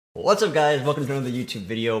What's up, guys? Welcome to another YouTube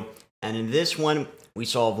video, and in this one we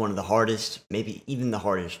solved one of the hardest, maybe even the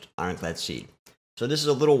hardest Ironclad seed. So this is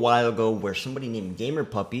a little while ago where somebody named Gamer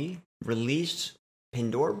Puppy released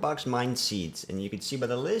Pandora box mine seeds, and you can see by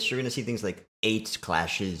the list you're gonna see things like 8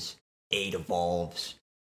 clashes, 8 evolves,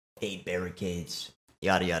 8 barricades,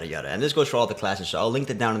 yada yada yada. And this goes for all the classes, so I'll link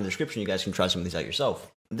that down in the description. You guys can try some of these out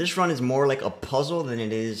yourself. This run is more like a puzzle than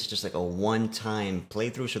it is just like a one-time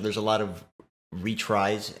playthrough, so there's a lot of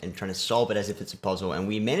retries and trying to solve it as if it's a puzzle, and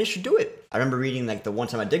we managed to do it. I remember reading, like, the one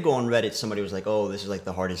time I did go on Reddit, somebody was like, oh, this is like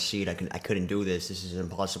the hardest seed, I couldn't do this is an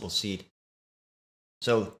impossible seed.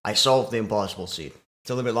 So I solved the impossible seed. It's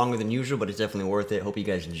a little bit longer than usual, but it's definitely worth it. Hope you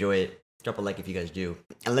guys enjoy it. Drop a like if you guys do,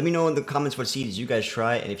 and let me know in the comments what seeds you guys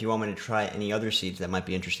try, and if you want me to try any other seeds that might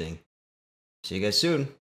be interesting. See you guys soon.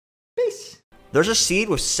 Peace. There's a seed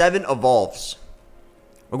with 7 evolves.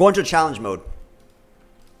 We're going to challenge mode.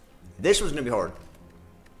 This was gonna be hard.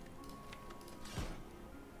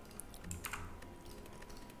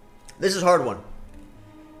 This is a hard one.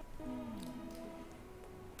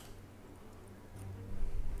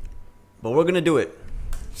 But we're gonna do it.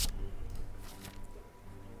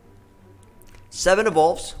 7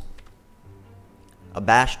 evolves. A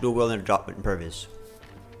bash, dual wield, and a drop impervious.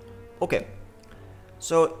 Okay.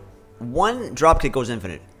 So 1 dropkick goes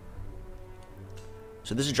infinite.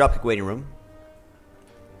 So this is dropkick waiting room.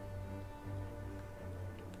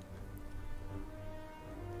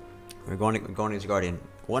 We're going against Guardian.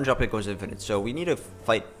 1 dropkick goes infinite, so we need to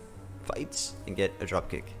fights and get a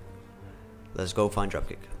dropkick. Let's go find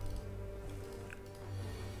dropkick.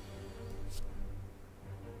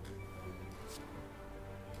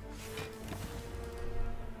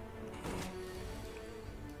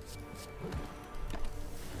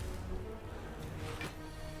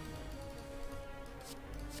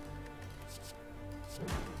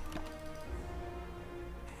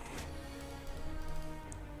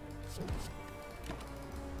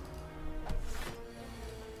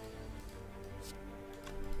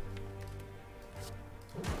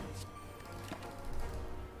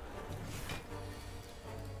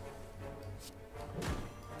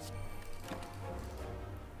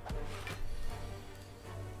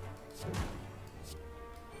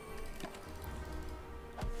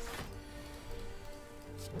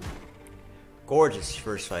 Gorgeous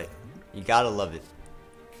first fight. You gotta love it.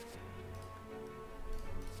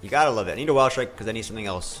 You gotta love it. I need a wild strike because I need something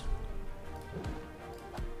else.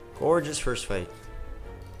 Gorgeous first fight.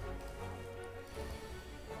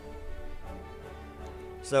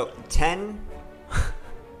 So 10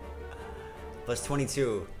 plus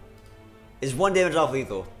 22 is 1 damage off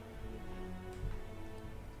lethal.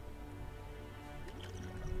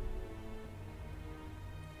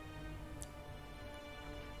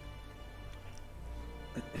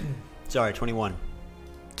 Sorry, 21.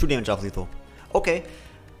 2 damage off lethal. Okay,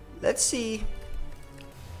 let's see.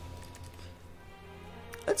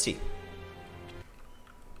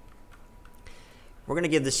 We're gonna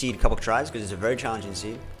give this seed a couple tries because it's a very challenging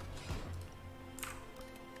seed.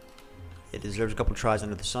 It deserves a couple tries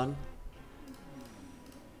under the sun.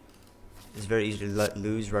 It's very easy to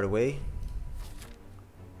lose right away.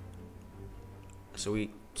 So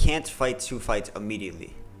we can't fight 2 fights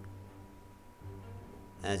immediately,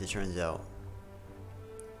 as it turns out.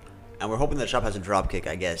 And we're hoping that shop has a dropkick,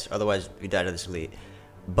 I guess. Otherwise, we die to this elite.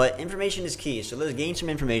 But information is key, so let's gain some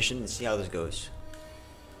information and see how this goes.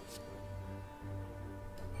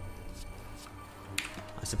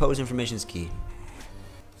 I suppose information is key.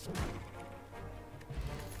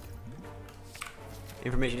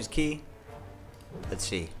 Information is key. Let's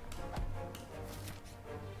see.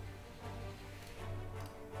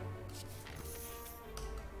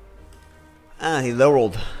 Ah, he low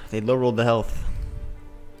rolled. They low rolled the health.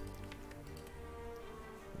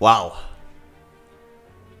 Wow.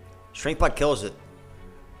 Strength pot kills it.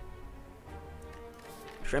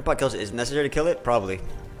 Strength pot kills it. Is it necessary to kill it? Probably.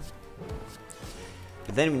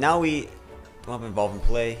 But then now we don't have Evolve in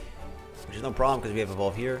play, which is no problem because we have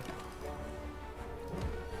Evolve here.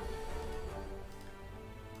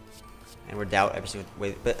 And we're doubt every single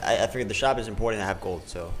way. But I figured the shop is important to have gold,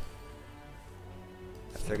 so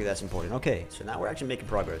I figured that's important. Okay, so now we're actually making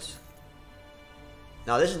progress.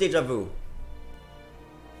 Now this is deja vu.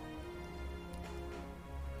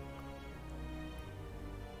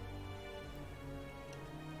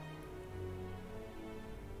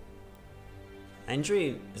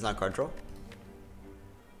 Injury is not card draw.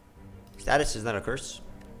 Status is not a curse.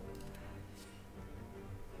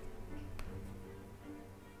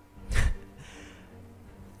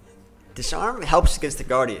 Disarm helps against the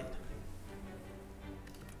Guardian.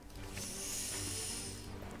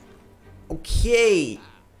 Okay.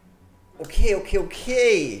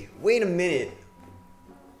 Okay. Wait a minute.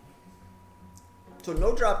 So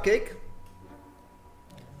no dropkick.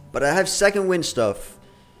 But I have second wind stuff.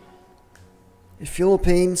 Feel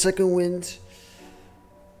pain, second wind.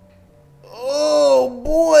 Oh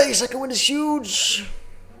boy, second wind is huge.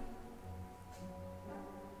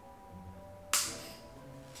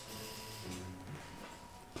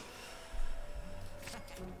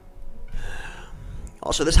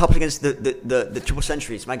 Also, this helps against the triple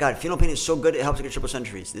sentries. My God, Feel No Pain is so good. It helps against triple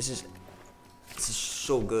sentries. This is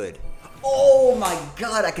so good. Oh my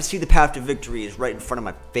God, I can see the path to victory is right in front of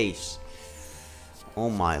my face. Oh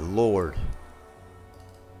my Lord.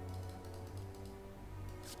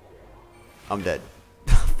 I'm dead.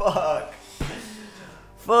 Fuck.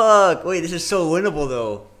 Fuck. Wait, this is so winnable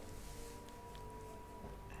though.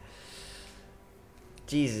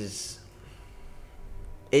 Jesus.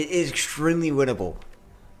 It is extremely winnable.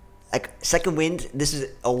 Like, second wind, this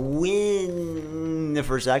is a win in the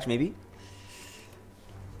first act, maybe.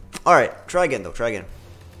 Alright, try again though, try again.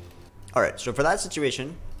 Alright, so for that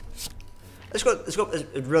situation, let's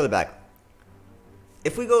reel it back.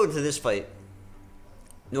 If we go into this fight,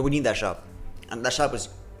 no, we need that shop. And that shop was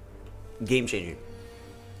game changing.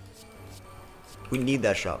 We need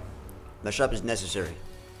that shop. That shop is necessary.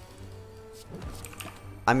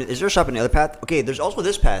 I mean, is there a shop in the other path? Okay, there's also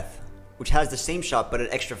this path, which has the same shop but an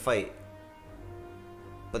extra fight.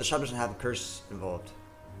 But the shop doesn't have a curse involved.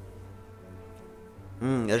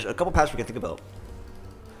 There's a couple paths we can think about.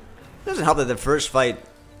 It doesn't help that the first fight.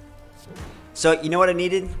 So, you know what I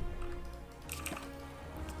needed?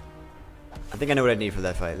 I think I know what I need for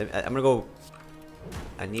that fight. I'm gonna go.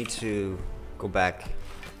 I need to go back.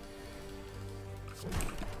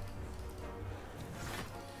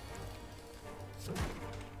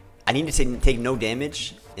 I need to take no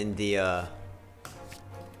damage in the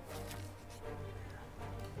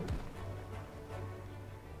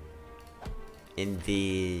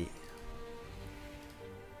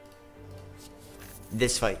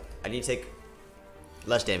this fight. I need to take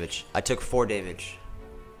less damage. I took 4 damage.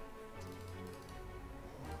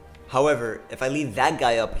 However, if I leave that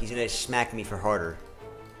guy up, he's gonna smack me for harder.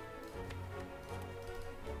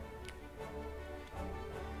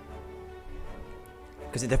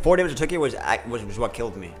 Because the 4 damage I took here was what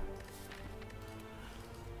killed me.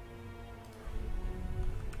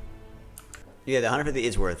 Yeah, the 150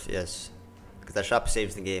 is worth, yes. Because that shop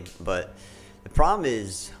saves the game. But the problem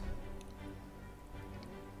is,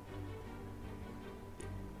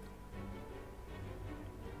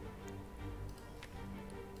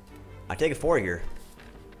 I take a 4 here.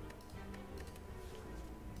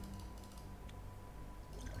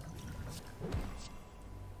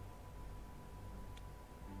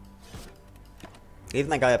 Leaving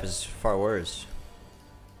that guy up is far worse.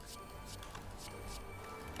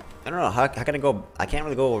 I don't know, how can I go? I can't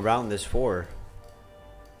really go around this 4.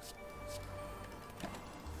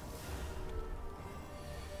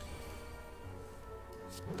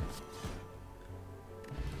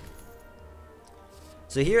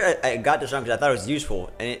 So here I got this wrong because I thought it was useful,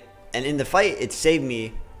 and in the fight it saved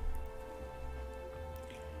me.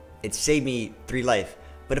 It saved me 3 life.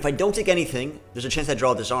 But if I don't take anything, there's a chance I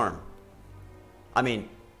draw Disarm. I mean,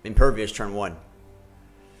 Impervious turn 1.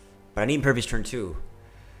 But I need Impervious turn 2.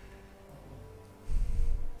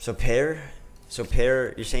 So pair,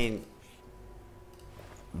 you're saying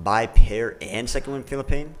buy pair and second wind Feel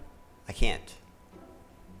Pain? I can't.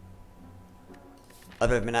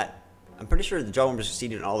 Other than that, I'm pretty sure the Jawworm is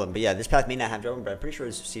succeeded in all of them. But yeah, this path may not have Jawworm, but I'm pretty sure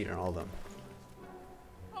it's succeeded in all of them.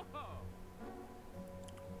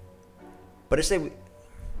 But I say we...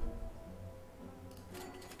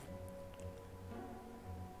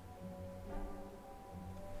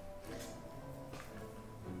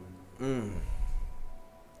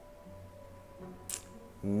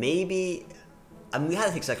 Maybe... I mean, we had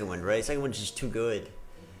to take second wind, right? Second wind's just too good.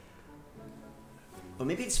 But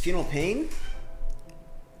maybe it's Feel No Pain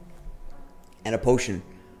and a potion.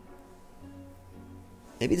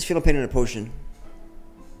 Maybe it's Feel No Pain and a potion.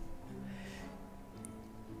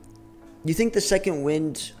 You think the second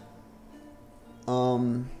wind...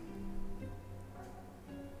 You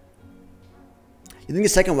think the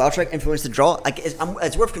second wild strike influenced the draw?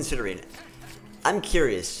 It's worth considering. I'm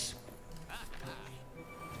curious.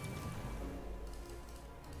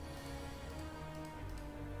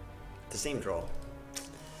 The same draw.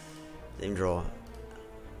 Same draw.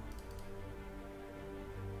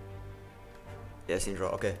 Yeah, same draw.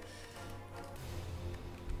 Okay.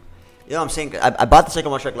 You know what I'm saying? I bought the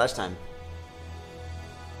second wild strike last time.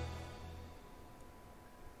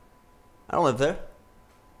 I don't live there.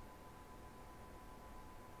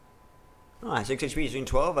 Oh, Oh, 6 HP, he's doing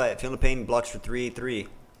 12. I feel the pain blocks for 3.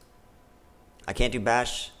 I can't do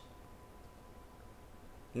bash.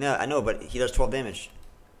 No, I know, but he does 12 damage.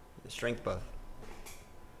 Strength buff.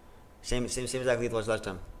 Same exact lethal as last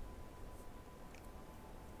time.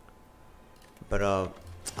 But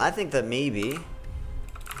I think that maybe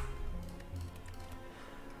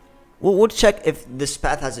we'll check if this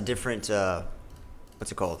path has a different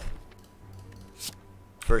what's it called?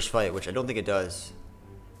 First fight, which I don't think it does.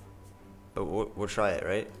 But we'll try it,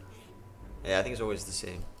 right? Yeah, I think it's always the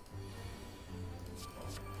same.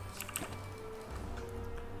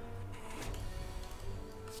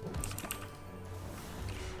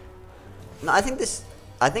 No, I think this.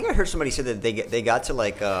 I think I heard somebody say that they got to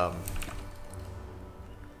like to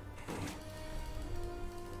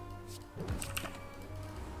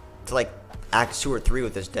like Act 2 or 3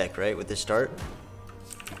 with this deck, right? With this start.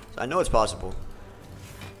 So I know it's possible.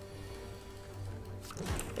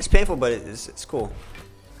 It's painful, but it's cool.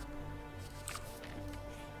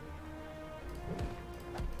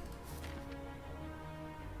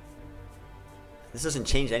 This doesn't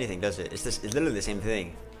change anything, does it? It's literally the same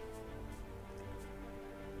thing.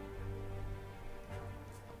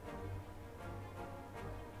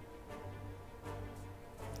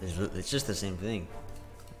 It's just the same thing.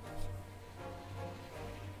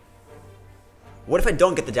 What if I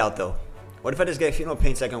don't get the doubt though? What if I just get Funeral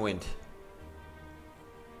Pain second wind?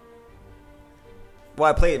 Well,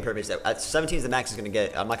 I play it in purpose. At 17 is the max is gonna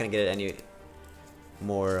get. I'm not gonna get it any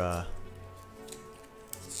more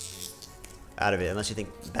out of it unless you think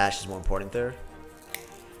bash is more important there.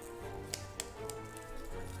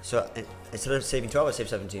 So instead of saving 12, I save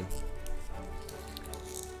 17.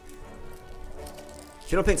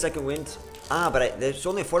 Funeral Pain second wind. Ah, but it's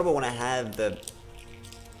only affordable when I have the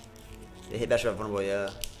hit bash up vulnerable. Yeah,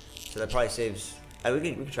 so that probably saves. We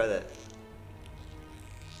can try that.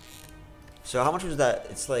 So how much was that?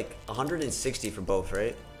 It's like 160 for both,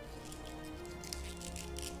 right?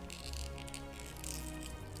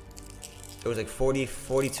 It was like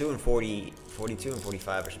 42 and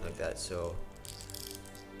 45 or something like that. So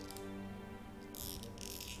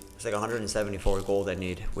it's like 174 gold I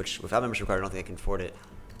need, which without membership card I don't think I can afford it.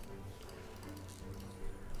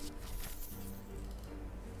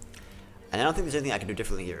 And I don't think there's anything I can do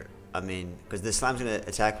differently here. I mean, because this slime's gonna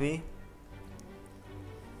attack me.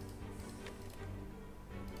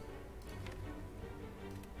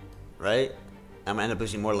 Right? I'm gonna end up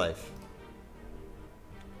losing more life.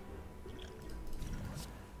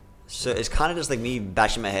 So it's kind of just like me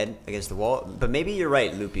bashing my head against the wall. But maybe you're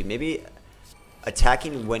right, Loopy. Maybe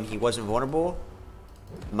attacking when he wasn't vulnerable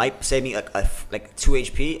might save me like 2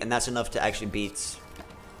 HP, and that's enough to actually beat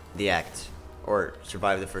the act or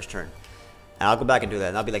survive the first turn. And I'll go back and do that,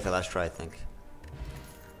 and that'll be like the last try, I think.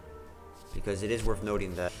 Because it is worth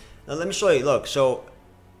noting that. Now let me show you. Look, so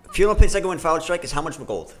Funeral Pain second wind Foul Strike is how much for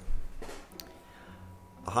gold?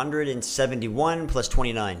 171 plus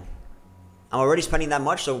 29. I'm already spending that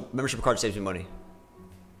much, so membership card saves me money.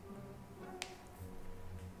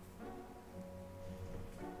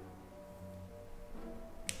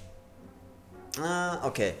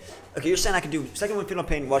 Okay. Okay, you're saying I could do second wind Funeral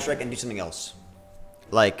Pain, Watch Strike, and do something else.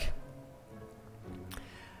 Like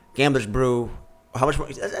Gambler's Brew. How much more?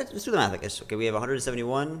 Let's do the math, I guess. Okay, we have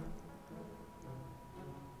 171.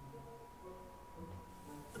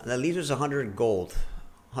 And that leaves us 100 gold.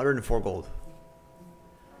 104 gold.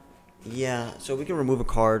 Yeah, so we can remove a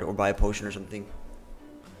card or buy a potion or something.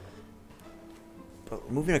 But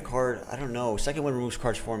removing a card, I don't know. Second one removes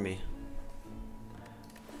cards for me.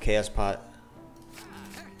 Chaos Pot.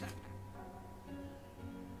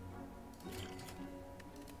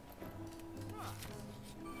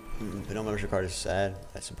 But no membership card is sad,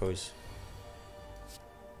 I suppose.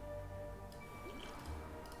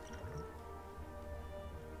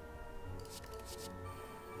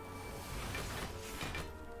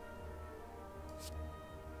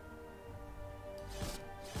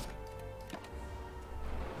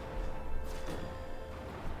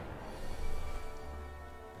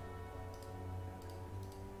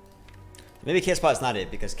 Maybe Chaos Pot is not it,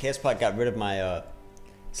 because Chaos Pot got rid of my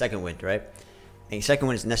second wind, right? And second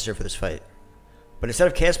wind is necessary for this fight. But instead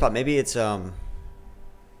of Chaos Pot, maybe it's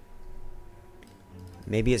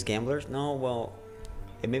Gamblers? No, well,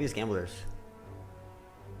 maybe it's Gamblers.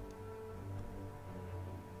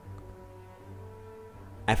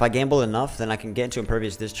 If I gamble enough, then I can get into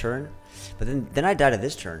Impervious this turn. But then I die to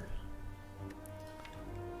this turn.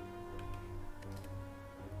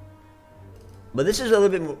 But this is a little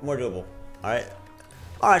bit more doable. Alright,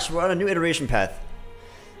 so we're on a new iteration path.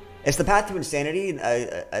 It's the path to insanity.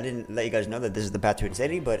 I didn't let you guys know that this is the path to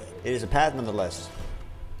insanity, but it is a path nonetheless.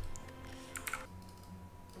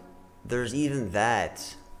 there's even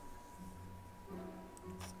that.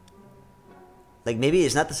 Like, maybe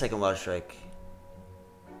it's not the second Wild Strike.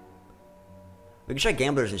 We can try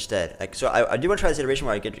Gamblers instead. Like, so I do want to try this iteration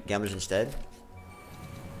where I get Gamblers instead.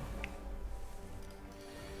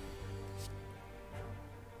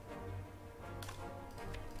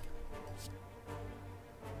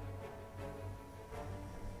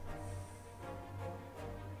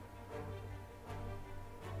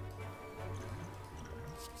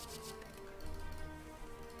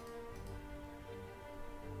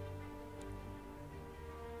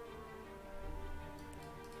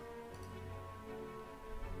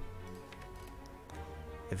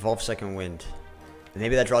 Evolve Second Wind.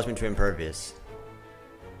 Maybe that draws me to Impervious.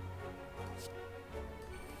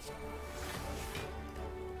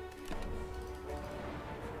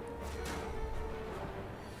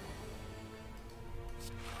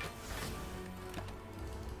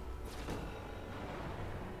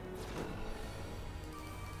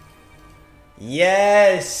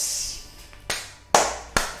 Yes!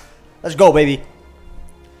 Let's go, baby.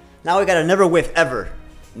 Now we gotta never whiff ever.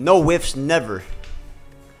 No whiffs, never.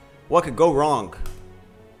 What could go wrong?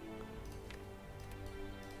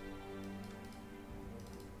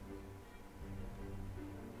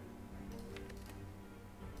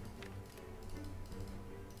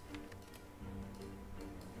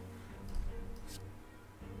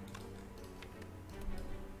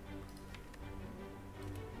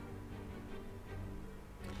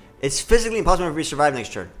 It's physically impossible for me to survive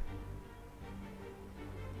next turn.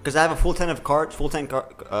 Because I have a full 10 of cards, full 10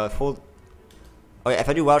 full... Okay, if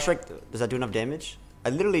I do Wild Strike, does that do enough damage?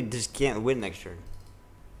 I literally just can't win next turn.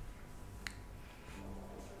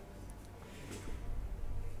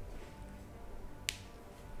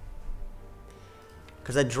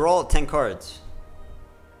 Because I draw 10 cards.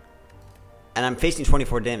 And I'm facing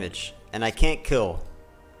 24 damage. And I can't kill.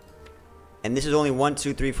 And this is only 1,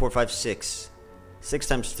 2, 3, 4, 5, 6. 6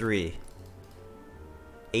 times 3.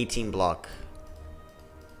 18 block.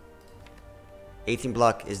 18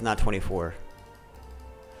 block is not 24.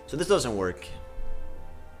 So this doesn't work.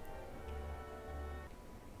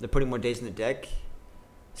 They're putting more days in the deck.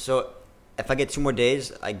 So if I get 2 more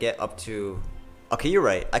days, I get up to... Okay, you're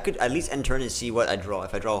right. I could at least end turn and see what I draw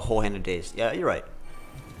if I draw a whole hand of days. Yeah, you're right.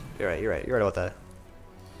 You're right, you're right. You're right about that.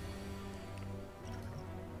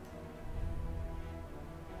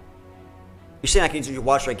 You're saying I can do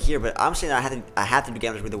Wild Strike here, but I'm saying I have to do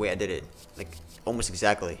damage with the way I did it. Like, almost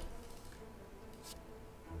exactly.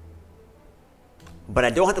 But I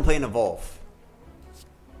don't have to play an Evolve.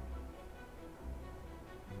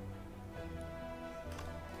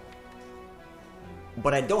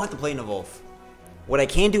 But I don't have to play an Evolve. What I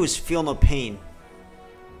can do is Feel No Pain.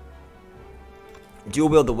 Dual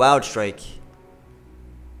wield the Wild Strike.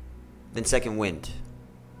 Then Second Wind.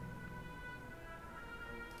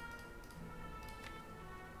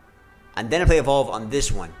 And then I play Evolve on this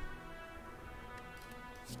one.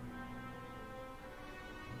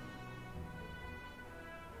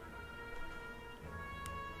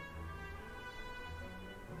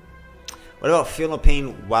 What about Feel No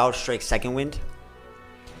Pain, Wild Strike, Second Wind?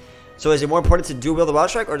 So is it more important to dual wield the Wild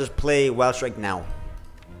Strike or just play Wild Strike now?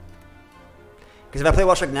 Because if I play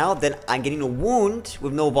Wild Strike now, then I'm getting a wound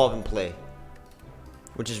with no Evolve in play.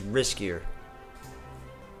 Which is riskier.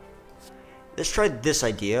 Let's try this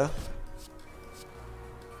idea.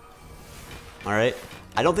 Alright.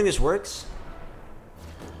 I don't think this works.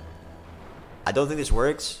 I don't think this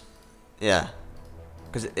works. Yeah.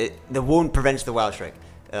 Because the wound prevents the Wild Strike.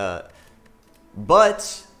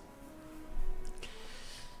 But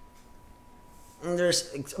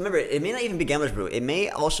remember, it may not even be Gambler's Brew. It may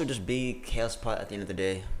also just be Chaos Pot at the end of the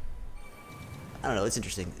day. I don't know. It's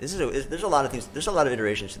interesting. There's a lot of things. There's a lot of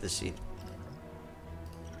iterations to this seed.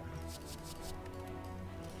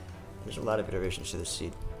 There's a lot of iterations to this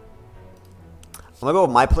seed. I'm gonna go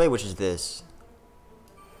with my play, which is this.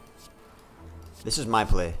 This is my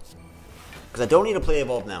play. Because I don't need to play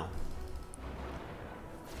Evolve now.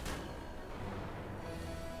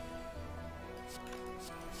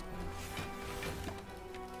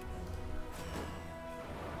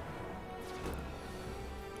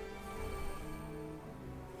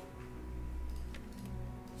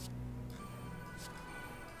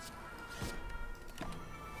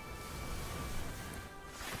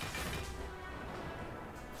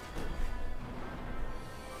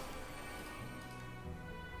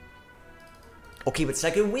 Okay, but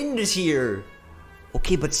Second Wind is here.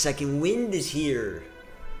 Okay, but Second Wind is here.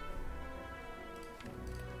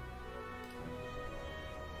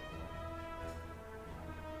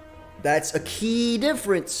 That's a key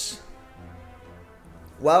difference.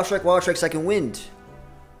 Wild Strike, Second Wind.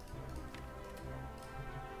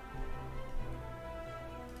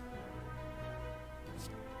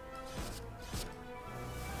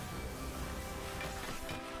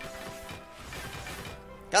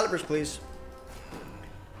 Calibers, please.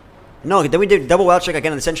 No, then we did double wild strike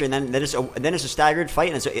again in the century, and then it's a staggered fight,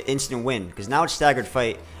 and it's an instant win. Because now it's staggered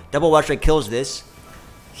fight. Double wild strike kills this.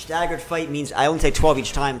 Staggered fight means I only take 12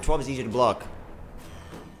 each time. 12 is easy to block.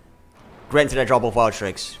 Granted, I draw both wild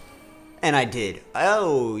strikes. And I did.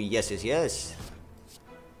 Oh, yes, yes, yes.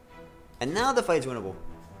 And now the fight's winnable.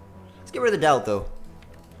 Let's get rid of the doubt, though.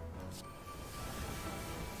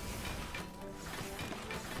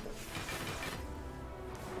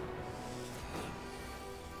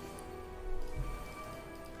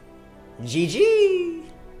 GG!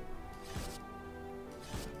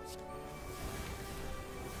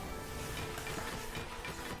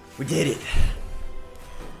 We did it.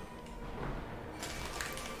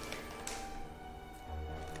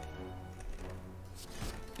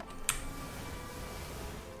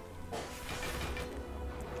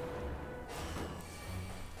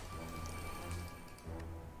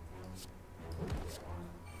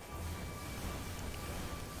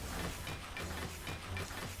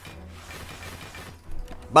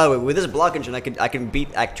 By the way, with this block engine, I can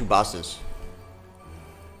beat Act 2 bosses.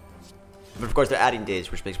 But of course, they're adding days,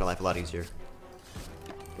 which makes my life a lot easier.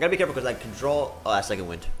 I gotta be careful because I can draw. Oh, that's second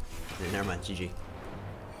wind. Never mind, GG.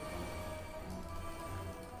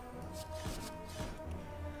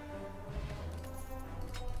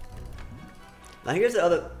 Now here's the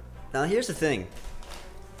other. Now here's the thing.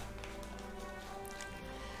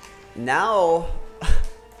 Now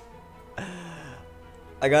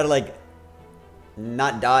I gotta like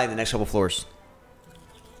not die in the next couple floors.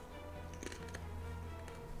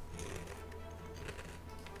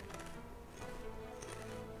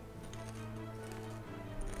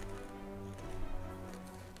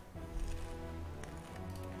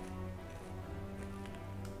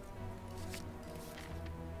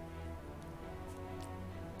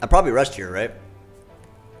 I probably rest here, right?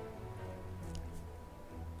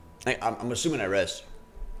 I'm assuming I rest.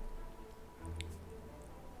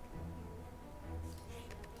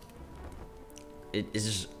 It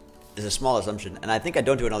is a small assumption, and I think I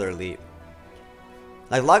don't do another elite.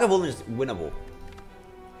 Like Lagavulin is winnable,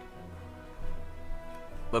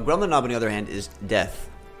 but Gremlin Knob on the other hand is death.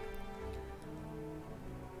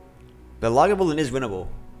 But Lagavulin is winnable.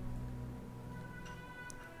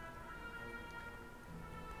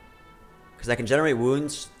 Because I can generate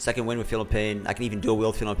wounds, second win with Feel No Pain. I can even dual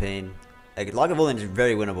wield Feel No Pain. Like, Lagavulin is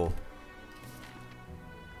very winnable.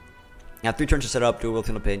 I have 3 turns to set up, dual wield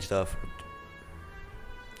Feel No Pain stuff.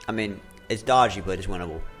 I mean, it's dodgy, but it's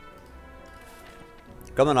winnable.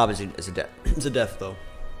 Gremlin Knob is a death, though.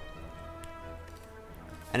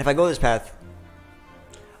 And if I go this path...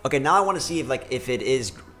 Okay, now I want to see if it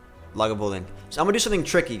is Lagavulin. So I'm going to do something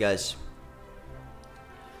tricky, guys.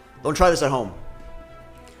 Don't try this at home.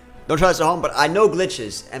 Don't try this at home, but I know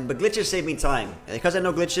glitches, but glitches save me time. And because I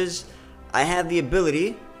know glitches, I have the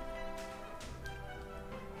ability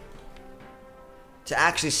to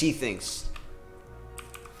actually see things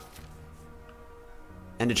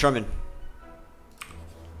and determine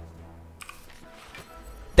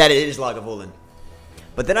that it is Lagavulin.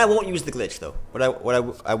 But then I won't use the glitch, though. I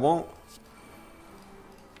won't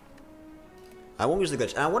use the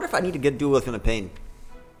glitch. And I wonder if I need to get dual with Feel No Pain.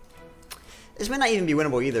 This may not even be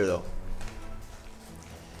winnable either, though.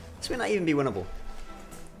 This may not even be winnable.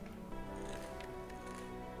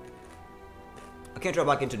 I can't drop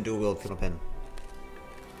back into dual wield Feel No Pain.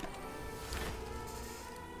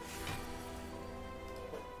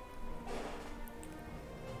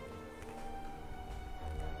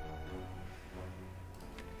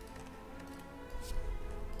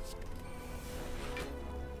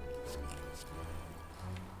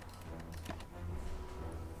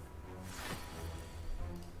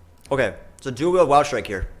 Okay, so dual wield Wild Strike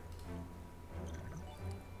here.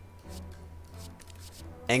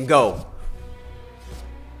 And go.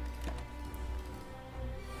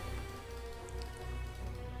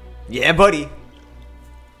 Yeah, buddy.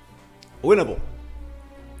 Winnable.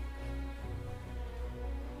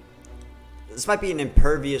 This might be an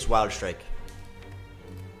impervious Wild Strike.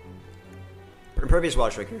 Impervious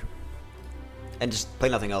Wild Strike here. And just play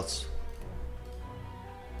nothing else.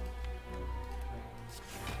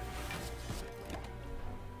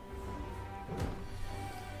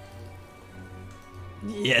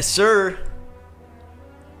 Yes, sir.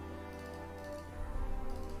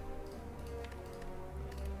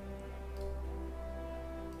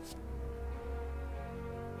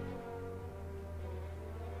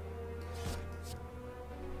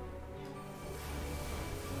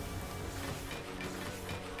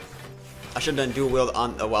 I should have done dual wield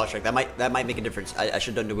on a Wild Strike. That might make a difference. I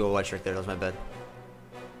should have done dual wield Wild Strike there. That was my bad.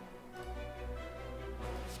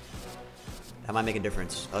 That might make a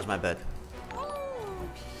difference. That was my bet.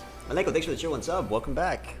 Maleko, thanks for the chill and sub. Welcome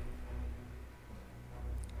back.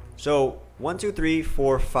 So, 1, 2, 3,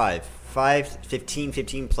 4, 5. 5, 15,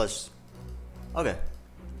 15 plus. Okay.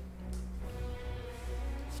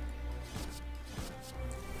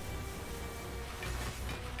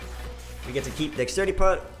 We get to keep dexterity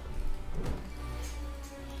putt.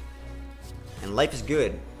 And life is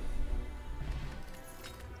good.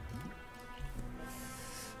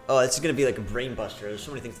 Oh, this is going to be like a brain buster. There's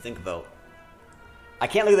so many things to think about. I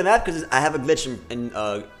can't look at the map because I have a glitch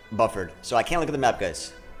in buffered. So I can't look at the map,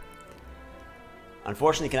 guys.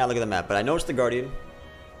 Unfortunately, cannot look at the map. But I know it's the Guardian.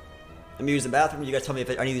 Let me use the bathroom. You guys tell me if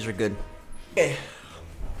any of these are good. Okay.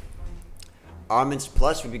 Armaments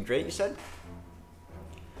Plus would be great, you said?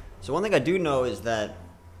 So one thing I do know is that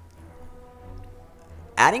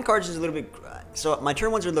adding cards is a little bit... So my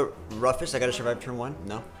turn 1s are the roughest. I got to survive turn 1.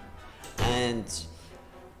 No.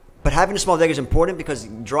 But having a small deck is important because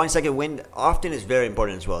drawing second wind often is very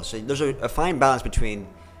important as well. So there's a fine balance between,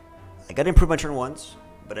 I got to improve my turn 1s,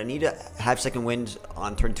 but I need to have second wind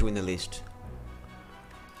on turn 2 in the least.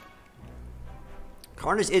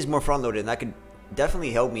 Carnage is more front loaded, and that could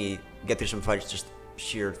definitely help me get through some fights, just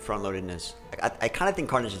sheer front loadedness. I kind of think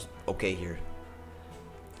Carnage is okay here.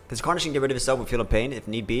 Because Carnage can get rid of itself with Feel of Pain if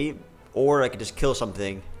need be, or I could just kill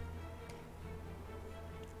something.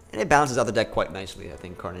 And it balances out the deck quite nicely. I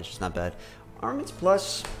think Carnage is not bad. Armaments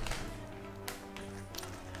Plus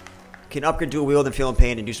can upgrade dual wield and Feel in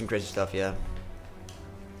Pain and do some crazy stuff, yeah.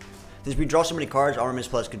 Since we draw so many cards, Armaments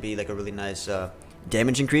Plus could be like a really nice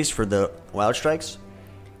damage increase for the Wild Strikes.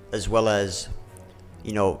 As well as,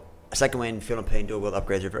 you know, a second wind, Feel in Pain, dual wield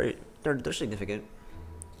upgrades are they're significant.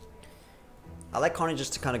 I like Carnage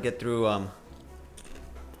just to kind of get through.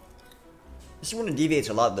 This is one that deviates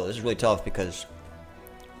a lot though. This is really tough because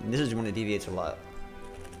this is one that deviates a lot.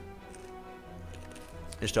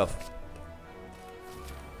 It's tough.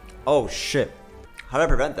 Oh shit. How do I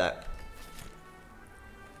prevent that?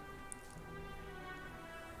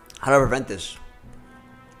 How do I prevent this?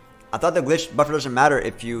 I thought the glitch buffer doesn't matter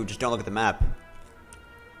if you just don't look at the map.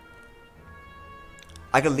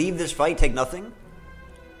 I could leave this fight, take nothing.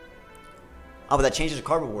 Oh, but that changes the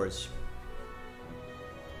card rewards.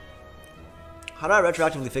 How do I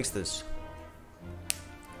retroactively fix this?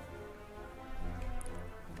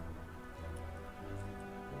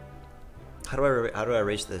 How do I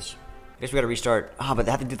erase this? I guess we gotta restart. Ah, but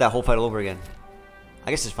they have to do that whole fight all over again.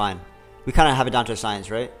 I guess it's fine. We kind of have it down to a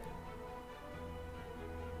science, right?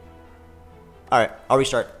 Alright, I'll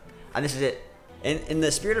restart. And this is it. In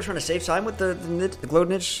the spirit of trying to save time with the glow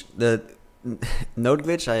niche, the node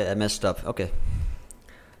glitch, I messed up. Okay.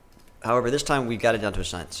 However, this time we got it down to a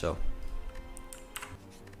science, so.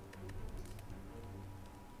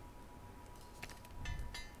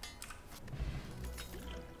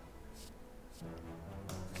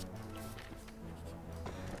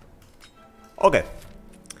 Okay.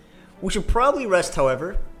 We should probably rest,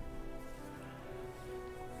 however.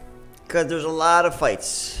 Because there's a lot of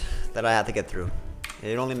fights that I have to get through.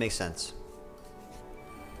 It only makes sense.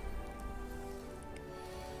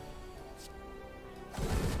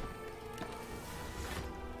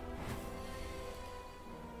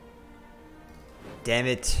 Damn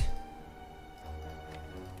it.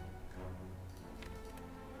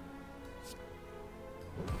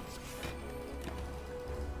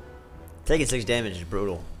 Taking 6 damage is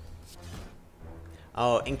brutal.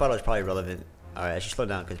 Oh, Ink Bottle is probably relevant. Alright, I should slow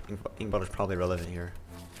down because Ink Bottle is probably relevant here.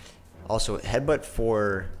 Also, Headbutt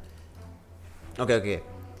for... Okay.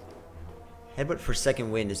 Headbutt for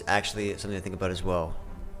second wind is actually something to think about as well.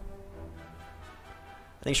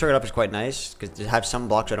 I think Shrug It Up is quite nice because to have some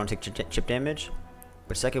blocks I don't take chip damage.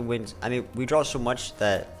 But second wind, I mean, we draw so much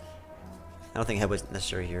that I don't think Headbutt's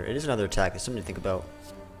necessary here. It is another attack. It's something to think about.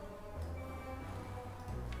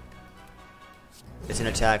 It's an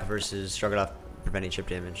attack versus Shrug It Off preventing chip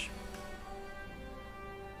damage.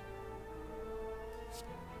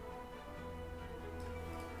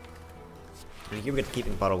 And here we get to keep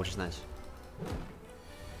Ink Bottle, which is nice.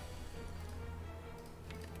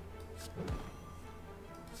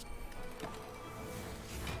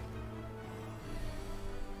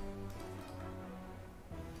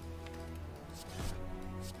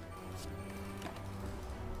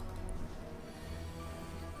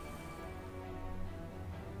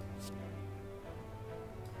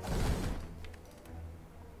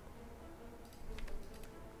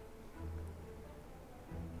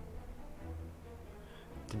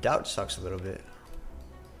 The doubt sucks a little bit.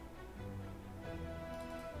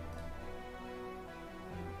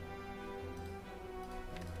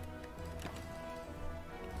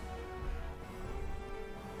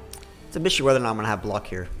 It's a mystery whether or not I'm gonna have block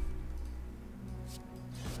here.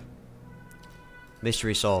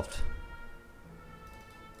 Mystery solved.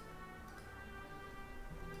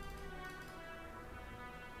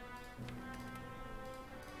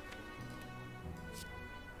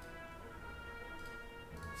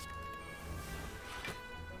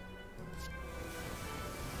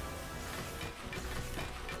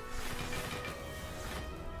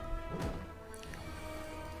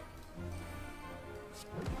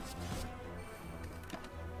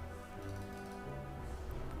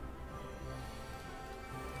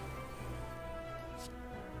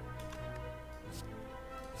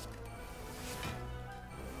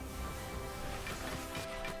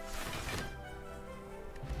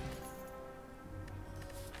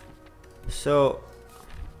 So,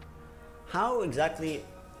 how exactly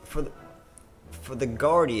for the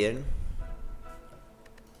Guardian?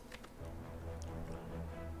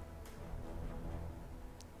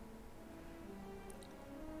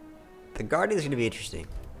 The Guardian is going to be interesting.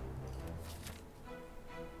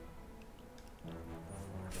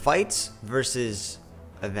 Fights versus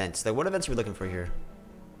events. Like, what events are we looking for here?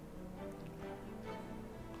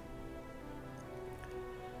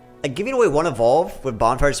 Like, giving away one evolve with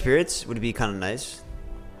Bonfire Spirits would be kind of nice.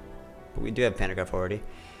 But we do have Pantograph already.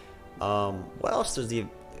 What else does the...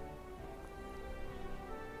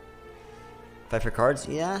 Fight for cards?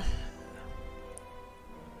 Yeah.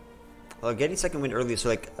 Well, getting second win early, so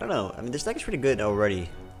like, I don't know. I mean, this deck is pretty good already.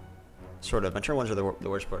 Sort of. My turn ones are the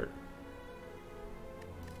worst part.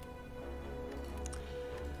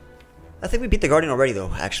 I think we beat the Guardian already,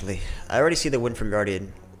 though, actually. I already see the win from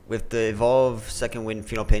Guardian. With the Evolve, second win,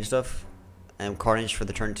 Phenol Pain stuff, and Carnage for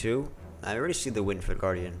the turn 2, I already see the win for the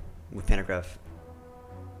Guardian with Pantograph.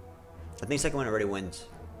 I think second win already wins.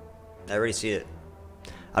 I already see it.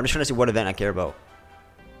 I'm just trying to see what event I care about.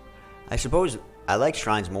 I suppose I like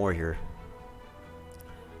Shrines more here.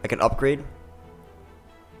 I can upgrade.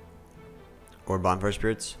 Or Bonfire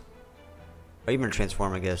Spirits. Or even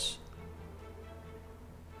Transform, I guess.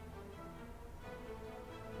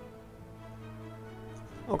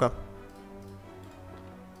 Okay.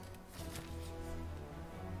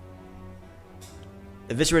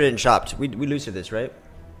 Eviscerated and Chopped. We lose to this, right?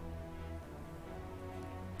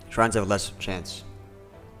 Shrines have less chance.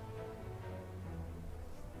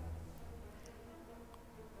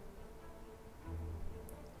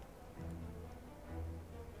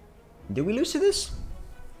 Did we lose to this?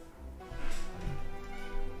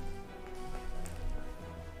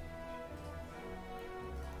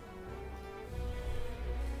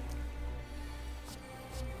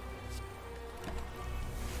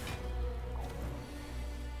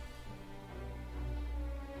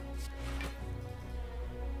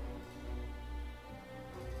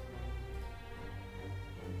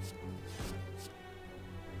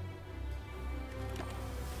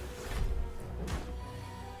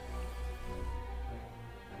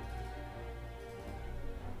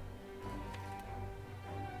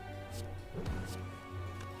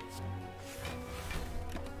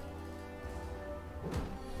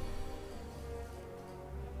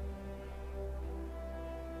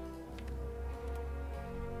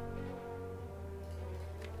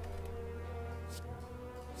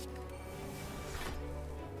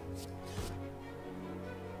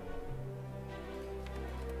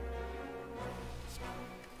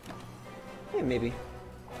 Yeah, maybe.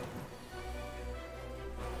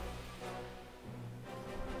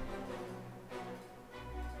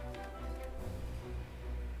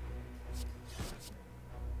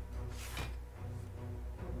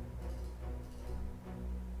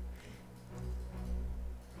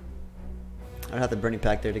 I'd have the Burning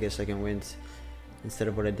Pack there to get second wins instead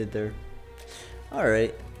of what I did there.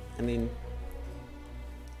 Alright. I mean...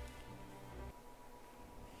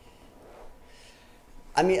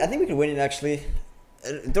 I think we could win it actually.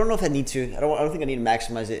 I don't know if I need to. I don't think I need to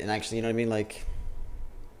maximize it and actually, you know what I mean? Like,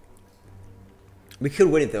 we could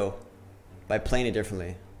win it though by playing it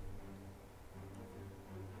differently.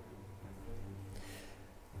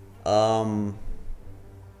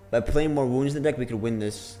 By playing more wounds in the deck, we could win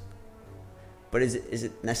this. But is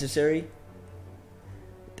it necessary?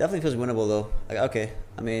 Definitely feels winnable though. Like, okay,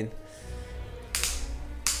 I mean,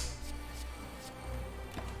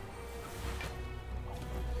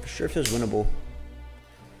 for sure feels winnable.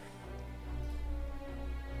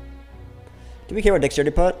 Do we care about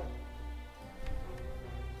Dexterity Pot?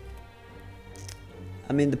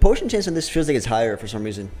 I mean, the potion chance on this feels like it's higher for some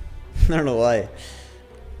reason. I don't know why.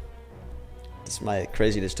 It's my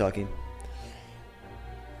craziness talking.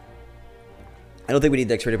 I don't think we need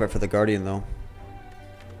Dexterity Part for the Guardian, though.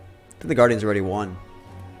 I think the Guardian's already won.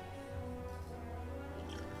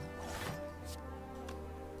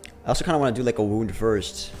 also kind of want to do like a wound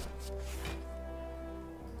first.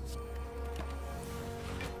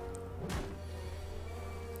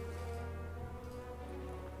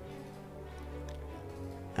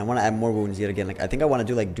 I want to add more wounds yet again. Like I think I want to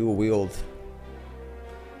do like dual wield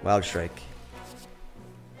Wild Strike.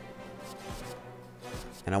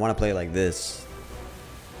 And I want to play like this.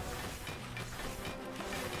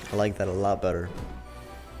 I like that a lot better.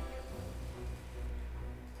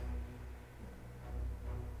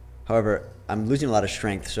 However, I'm losing a lot of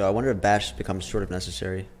strength, so I wonder if bash becomes sort of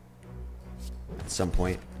necessary at some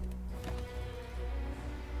point.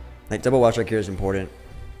 Like double Wild Strike here is important.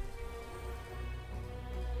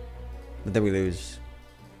 But then we lose.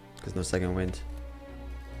 Because no second wind.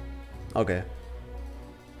 Okay.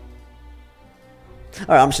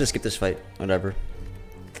 Alright, I'm just gonna skip this fight. Whatever.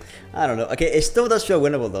 I don't know. Okay, it still does feel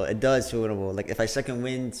winnable though. It does feel winnable. Like if I second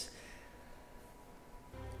wind,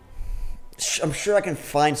 I'm sure I can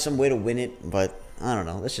find some way to win it, but I don't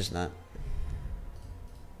know. Let's just not.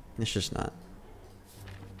 It's just not.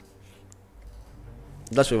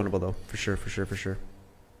 It does feel winnable though. For sure, for sure, for sure.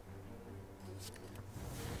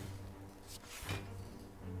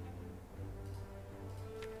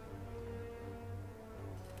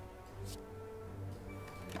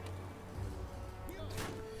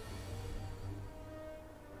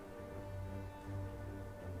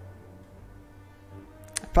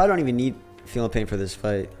 Probably don't even need Feel No Pain for this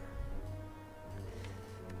fight.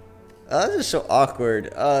 This is so awkward.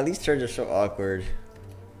 These turns are so awkward.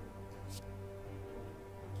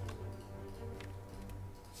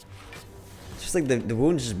 It's just like the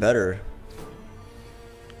wound is better.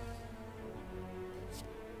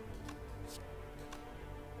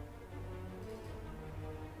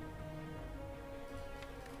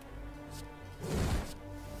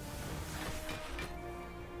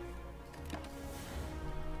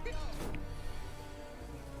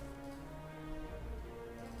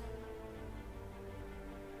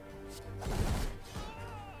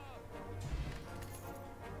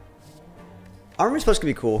 Armor is supposed to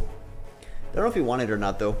be cool. I don't know if he wanted it or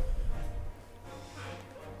not, though.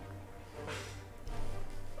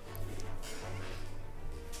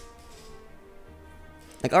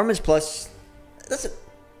 Like Armor's plus, that's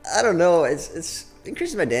I don't know. It's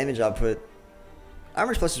increasing my damage output.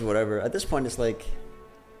 Armor's plus is whatever. At this point, it's like.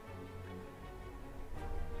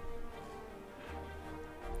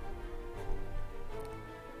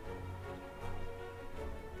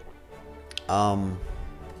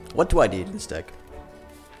 What do I need in this deck?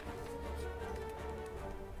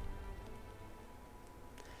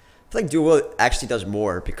 I feel like dual wield actually does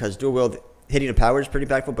more because dual wield hitting a power is pretty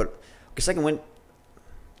impactful, but okay, second wind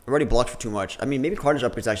already blocked for too much. I mean, maybe Carnage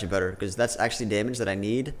upgrade is actually better because that's actually damage that I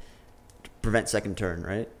need to prevent second turn,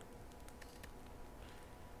 right?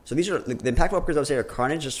 So these are the impactful upgrades I would say are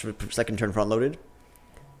Carnage just for second turn front loaded,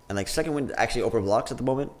 and like second wind actually over blocks at the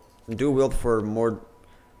moment, and dual wield for more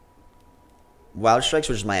Wild Strikes,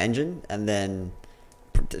 which is my engine, and then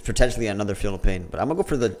potentially another Feel No Pain. But I'm gonna go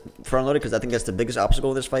for the front loaded because I think that's the biggest obstacle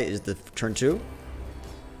in this fight is the turn 2.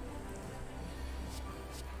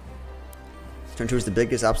 Turn 2 is the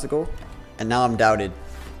biggest obstacle, and now I'm doubted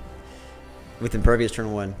with Impervious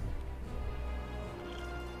turn 1.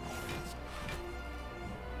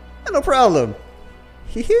 No problem.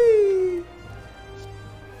 Hee hee.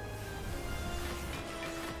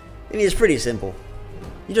 I mean, it's pretty simple.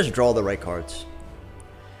 You just draw the right cards.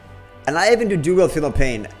 And I even do dual wield Feel No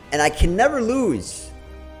Pain, and I can never lose.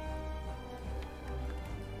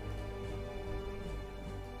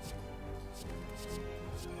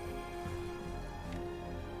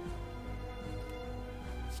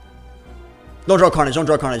 Don't draw Carnage, don't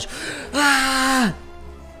draw Carnage. Ah!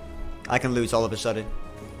 I can lose all of a sudden.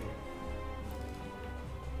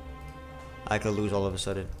 I could lose all of a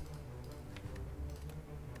sudden.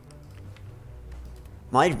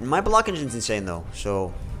 My block engine's insane though,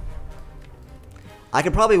 so I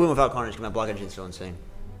could probably win without Carnage because my block engine's still insane.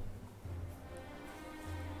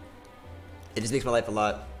 It just makes my life a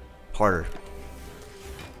lot harder.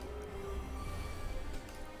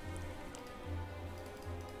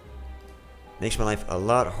 Makes my life a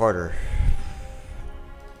lot harder.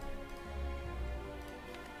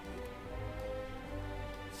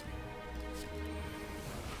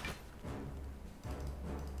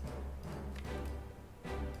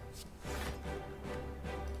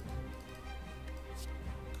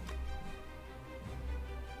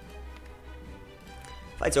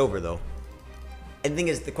 Fight's over though. And the thing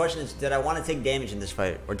is, the question is, did I want to take damage in this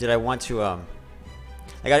fight, or did I want to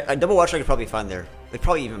like I double watch strike is probably fine there. Like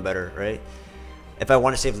probably even better, right? If I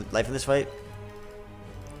want to save life in this fight,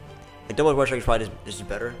 like double watch strike is probably just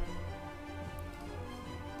better.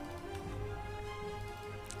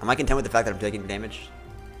 Am I content with the fact that I'm taking damage?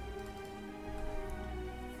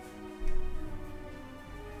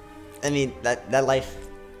 I mean, that life...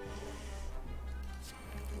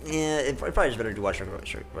 Yeah, it probably is better to do Watch Strike,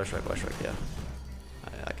 yeah.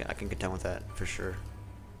 I can contend with that, for sure.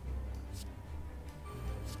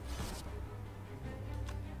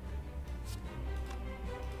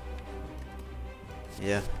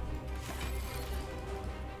 Yeah.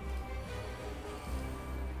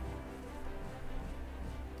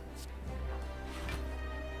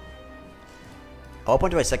 I'll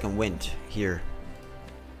point to my second wind here.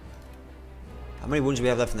 How many wounds do we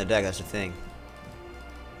have left in the deck? That's the thing.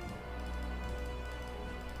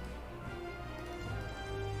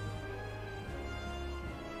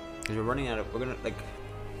 Because we're running out of... We're gonna, like...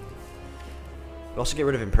 We also get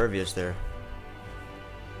rid of Impervious there.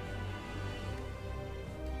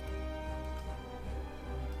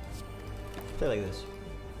 Play like this.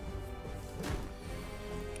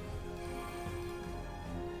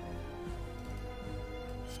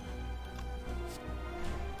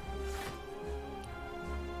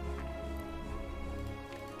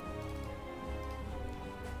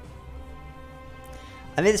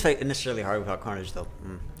 I made this fight unnecessarily hard without Carnage, though.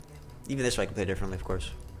 Even this fight I can play differently, of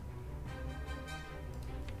course.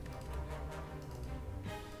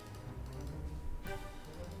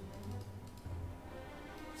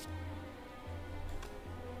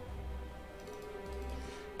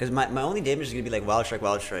 Because my only damage is going to be like Wild Strike,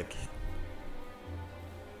 Wild Strike.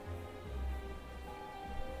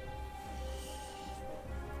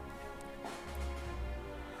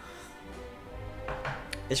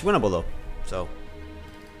 It's winnable, though, so...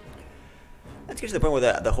 Let's get to the point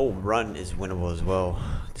where the whole run is winnable as well,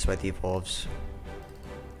 despite the evolves.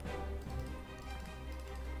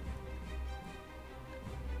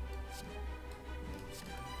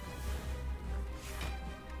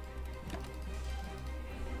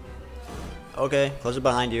 Okay, close it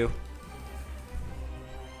behind you.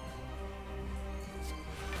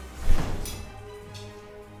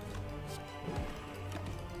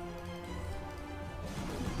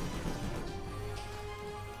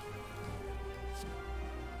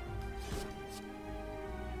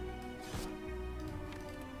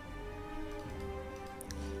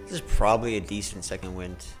 This is probably a decent second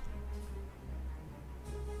wind.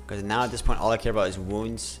 Because now at this point all I care about is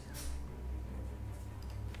wounds.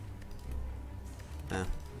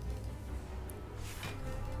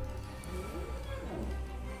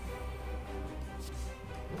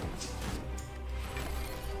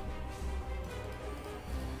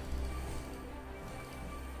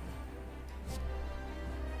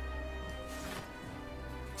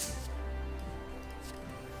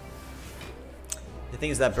 The thing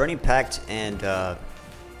is that Burning Pact and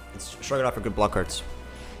Shrug It Off are good block cards.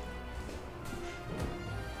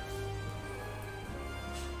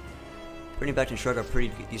 Burning Pact and Shrug are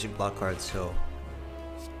pretty decent block cards, so.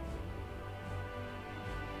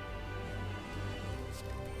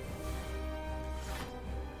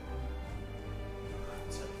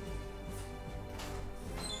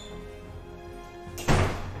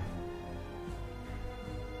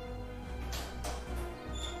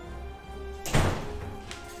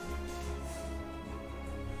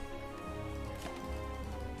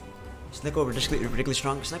 Snecko ridiculously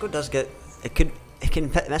strong. Snecko does get it can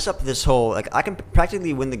mess up this whole, like, I can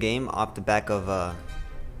practically win the game off the back of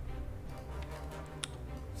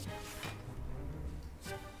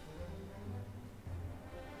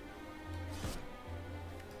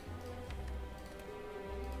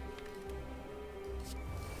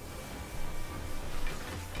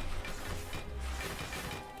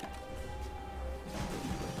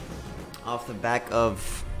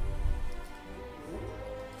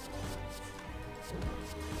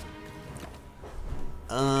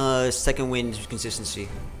second wind consistency.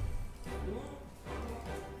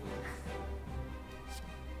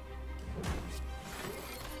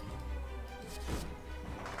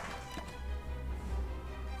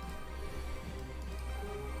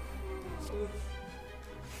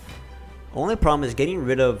 Only problem is getting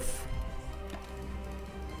rid of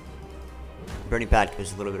Burning Pact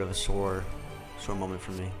was a little bit of a sore moment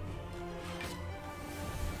for me.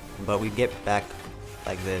 But we get back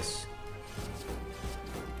like this.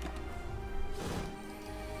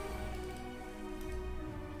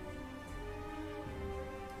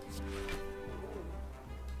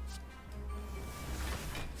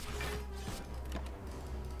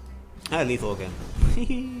 Ah, lethal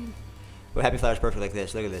again. Well, Happy Flower's perfect like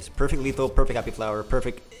this. Look at this. Perfect lethal, perfect Happy Flower,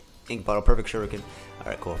 perfect ink bottle, perfect shuriken.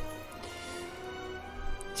 Alright, cool.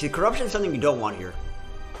 See, corruption is something you don't want here.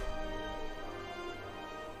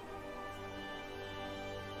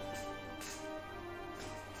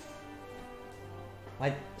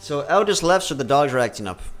 So L just left, so the dogs are acting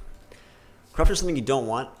up. Corruption is something you don't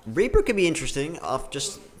want. Reaper could be interesting, off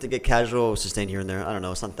just to get casual sustain here and there. I don't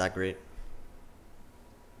know, it's not that great.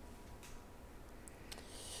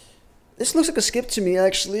 This looks like a skip to me,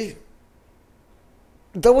 actually.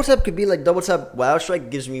 Double tap could be like double tap Wow Strike,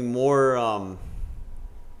 gives me more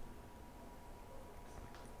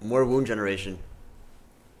more wound generation.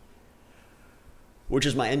 Which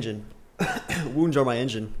is my engine. Wounds are my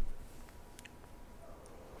engine.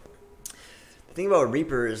 The thing about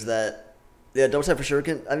Reaper is that, yeah, double tap for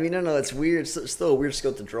Shuriken. I mean, I don't know, it's weird. It's still a weird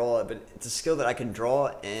skill to draw, but it's a skill that I can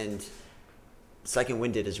draw and second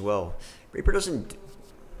wind it as well. Reaper doesn't.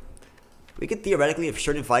 We could theoretically, if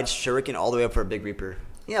certain fights, Shuriken all the way up for a big Reaper.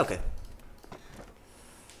 Yeah, okay.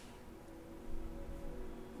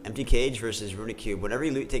 Empty Cage versus Runic Cube. Whenever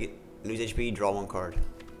you lose HP, draw one card.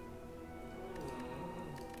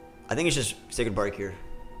 I think it's just Sacred Bark here.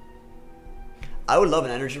 I would love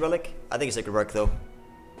an Energy Relic. I think it's Sacred Bark though.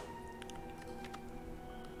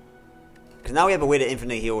 Because now we have a way to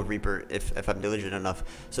infinitely heal with Reaper if I'm diligent enough.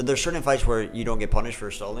 So there's certain fights where you don't get punished for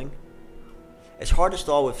stalling. It's hard to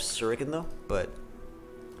stall with Shuriken though, but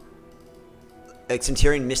like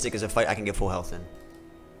Centurion Mystic is a fight I can get full health in.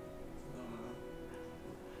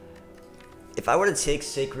 If I were to take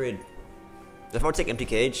if I were to take Empty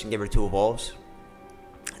Cage and give her 2 evolves,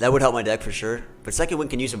 that would help my deck for sure. But second wind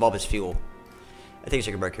can use evolve as fuel. I think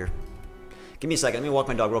Sacred Bark here. Give me a second. Let me walk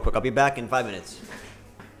my dog real quick. I'll be back in 5 minutes.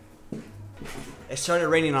 It started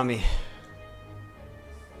raining on me.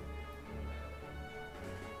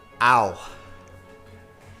 Ow.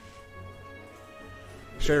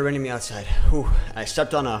 Started raining me outside. Whew. I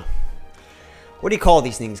stepped on a... What do you call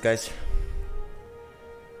these things, guys?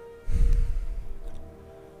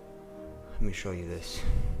 Let me show you this.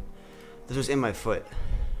 This was in my foot.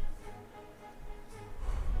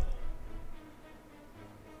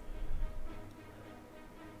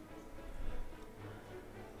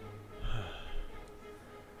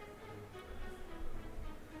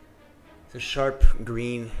 It's a sharp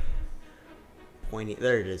green pointy.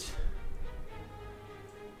 There it is.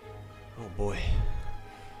 Oh boy.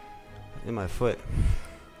 In my foot.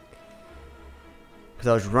 Because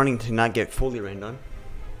I was running to not get fully rained on.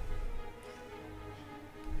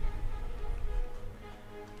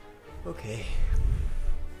 Okay.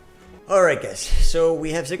 Alright guys, so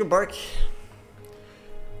we have Sacred Bark.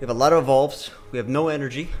 We have a lot of evolves. We have no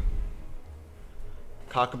energy.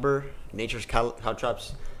 Cockabur, Nature's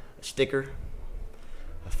Caltrops, a Sticker,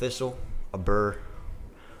 a Thistle, a Burr,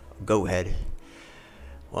 a Goat Head.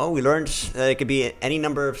 Well, we learned that it could be any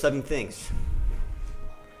number of 7 things.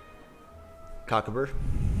 Cockabur.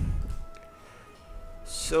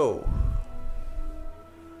 So,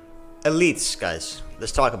 elites, guys.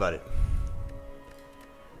 Let's talk about it.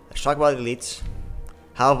 Let's talk about elites.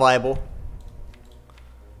 How viable.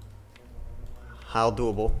 How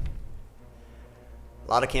doable.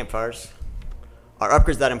 A lot of campfires. Are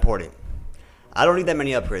upgrades that important? I don't need that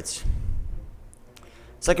many upgrades.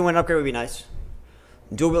 Second wind upgrade would be nice.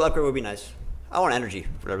 Dual wheel upgrade would be nice. I want energy,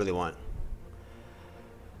 what I really want.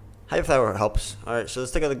 High flower helps. Alright, so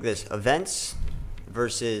let's take a look at this. Events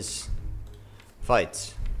versus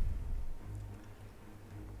fights.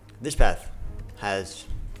 This path has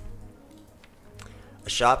a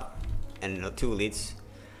shop and 2 elites.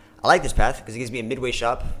 I like this path because it gives me a midway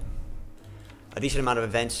shop, a decent amount of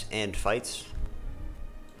events and fights,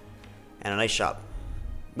 and a nice shop.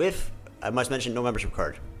 With, I must mention, no membership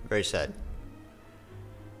card. Very sad.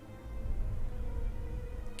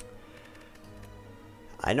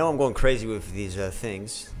 I know I'm going crazy with these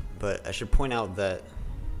things, but I should point out that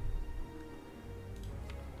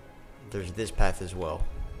there's this path as well.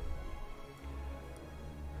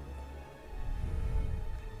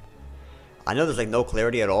 I know there's like no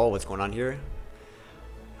clarity at all what's going on here.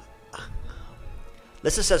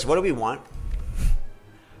 Let's assess what do we want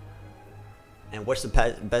and what's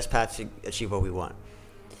the best path to achieve what we want.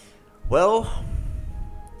 Well,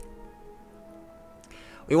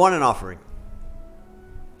 we want an offering.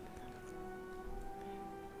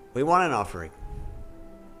 We want an offering.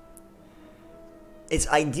 It's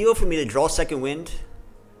ideal for me to draw second wind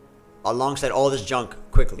alongside all this junk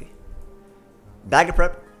quickly. Bag of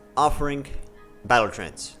Prep, offering, Battle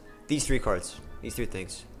Trance. These 3 cards. These 3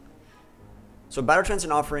 things. So Battle Trance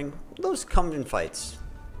and offering, those come in fights.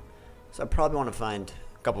 So I probably want to find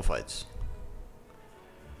a couple fights.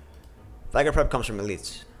 Bag of Prep comes from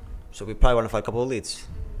elites. So we probably want to fight a couple elites.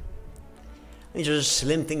 These are just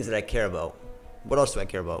slim things that I care about. What else do I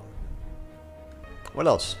care about? What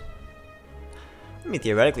else? I mean,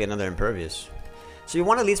 theoretically, another Impervious. So you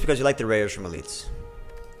want elites because you like the rares from elites.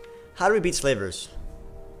 How do we beat slavers?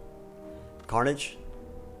 Carnage?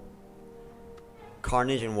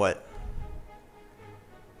 Carnage and what?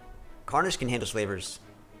 Carnage can handle slavers.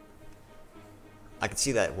 I can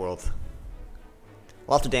see that world.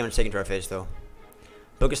 Lots of damage taken to our face though.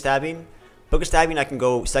 Book of Stabbing? Book of Stabbing I can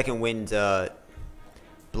go second wind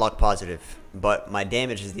block positive. But my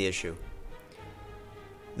damage is the issue.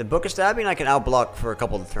 The Book of Stabbing I can outblock for a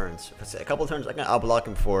couple of turns. If I say a couple of turns, I can outblock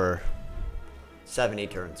him for 7-8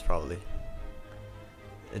 turns probably.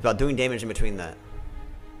 It's about doing damage in between that.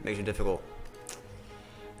 Makes it difficult.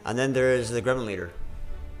 And then there's the Gremlin Leader.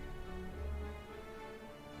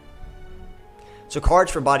 So cards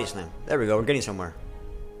for Body Slam. There we go, we're getting somewhere.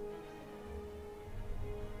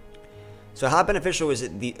 So how beneficial is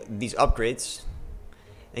it these upgrades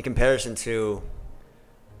in comparison to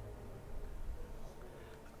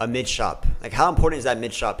a mid shop? Like how important is that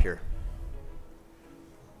mid shop here?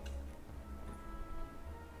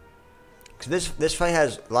 Because this fight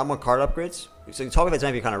has a lot more card upgrades. So talk about it's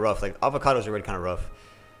might be kind of rough. Like Avocado's already kind of rough.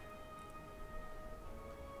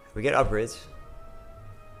 We get upgrades.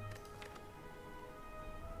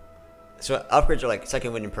 So upgrades are like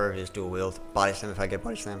second wind impervious, dual wield, body slam if I get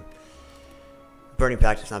body slam. Burning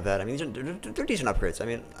Pact is not bad. I mean they're decent upgrades.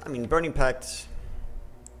 I mean Burning Pact,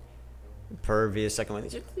 impervious, second wind.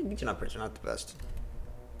 These are decent upgrades. They're not the best.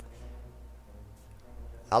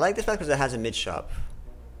 I like this path because it has a mid shop.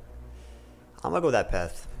 I'm gonna go that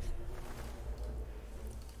path.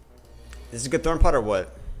 Is this a good thorn pot or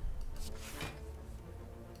what?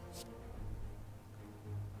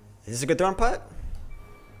 Is this a good thorn pot?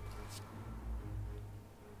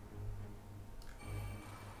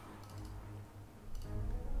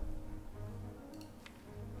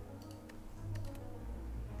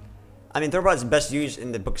 I mean, thorn pot is best used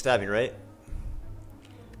in the Book of Stabbing, right?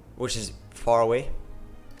 Which is far away.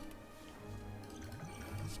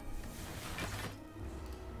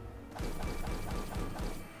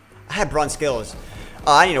 I have bronze skills.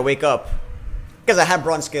 I need to wake up. Because I have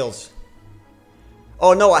bronze skills.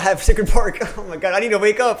 Oh no, I have Sacred Bark. Oh my god, I need to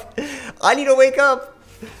wake up. I need to wake up.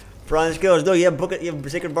 Bronze skills. No, you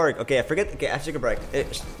have Sacred Bark. Okay, I forget. Okay, I have Sacred Bark.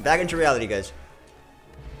 Back into reality, guys.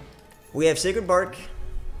 We have Sacred Bark.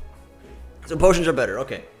 So potions are better.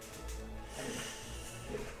 Okay.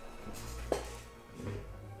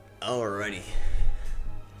 Alrighty.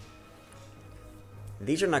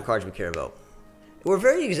 These are not cards we care about. We're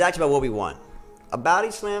very exact about what we want. A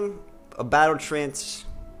body slam, a battle trance,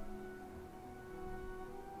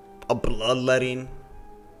 a bloodletting.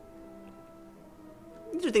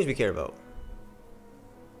 These are things we care about.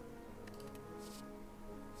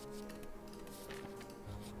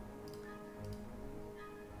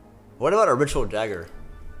 What about a ritual dagger?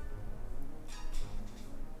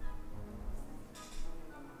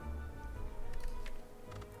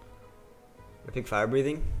 I pick fire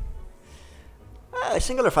breathing. A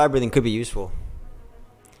singular fire breathing could be useful.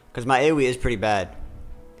 Because my AoE is pretty bad.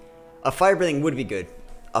 A fire breathing would be good.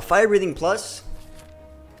 A fire breathing plus,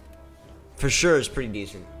 for sure, is pretty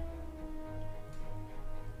decent.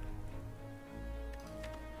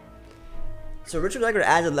 So Ritual Dagger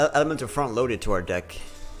adds an element of front loaded to our deck.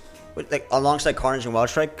 Like alongside Carnage and Wild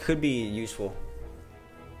Strike could be useful.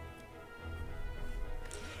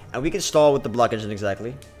 And we can stall with the blockage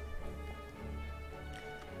exactly.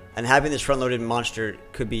 And having this front-loaded monster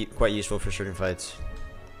could be quite useful for certain fights.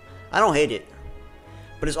 I don't hate it.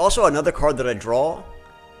 But it's also another card that I draw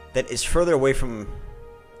that is further away from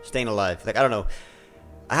staying alive. Like, I don't know.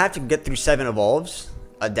 I have to get through 7 evolves.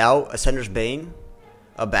 A Doubt, a Sender's Bane,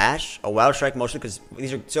 a Bash, a Wild Strike mostly, because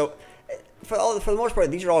these are... So, for the most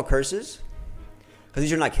part, these are all curses. Because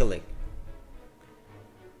these are not killing.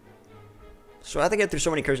 So I have to get through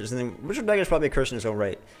so many curses, and then Ritual Dagger is probably a curse in its own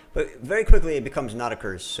right. But very quickly it becomes not a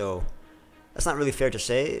curse, so that's not really fair to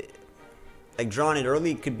say. Like drawing it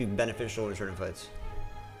early could be beneficial in certain fights.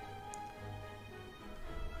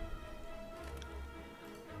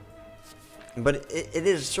 But it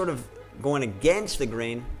is sort of going against the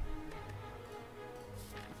grain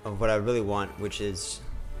of what I really want, which is...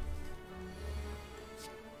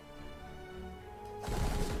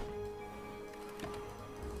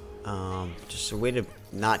 just a way to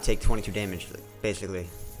not take 22 damage, basically.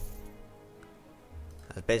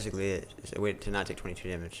 That's basically it. It's a way to not take 22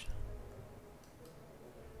 damage.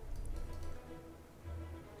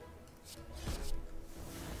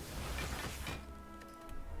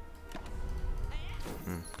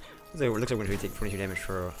 Looks like we're going to take 22 damage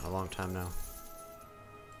for a long time now.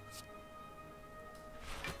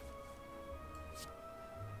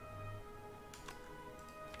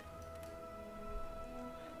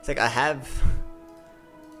 It's like I have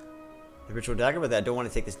the Ritual Dagger, but I don't want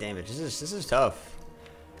to take this damage. This is tough.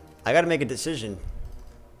 I gotta make a decision.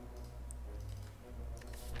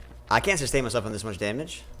 I can't sustain myself on this much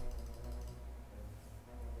damage.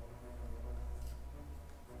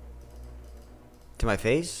 To my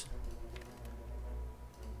face?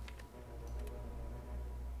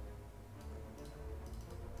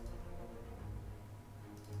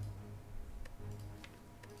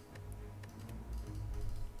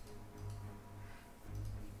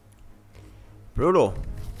 Brutal.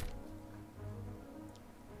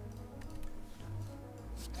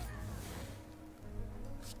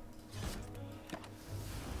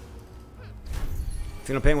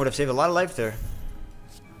 Final Pain would have saved a lot of life there.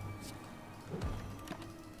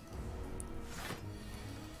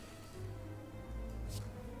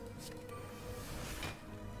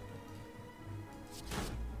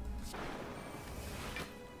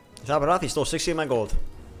 Top it off, he stole 60 of my gold.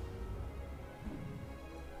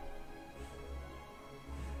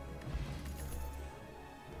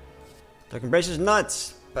 Dark Embrace is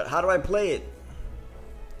nuts, but how do I play it?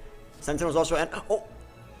 Sentinel's also an oh!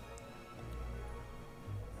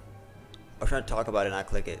 I was trying to talk about it and not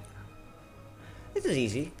click it. This is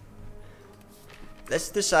easy. Let's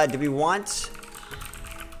decide, do we want...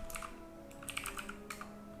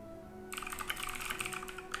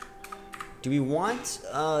 Do we want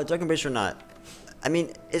Dark Embrace or not? I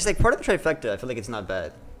mean, it's like part of the trifecta. I feel like it's not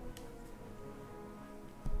bad.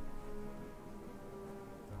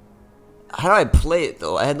 How do I play it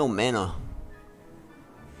though? I had no mana.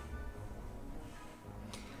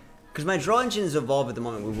 Because my draw engine is evolved at the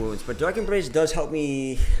moment with wounds, but Dark Embrace does help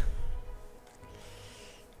me.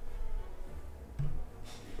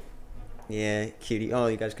 Yeah, cutie. Oh,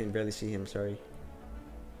 you guys can barely see him. Sorry.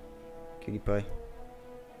 Cutie pie.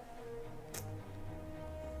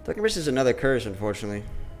 Dark Embrace is another curse, unfortunately.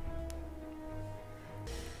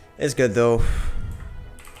 It's good though.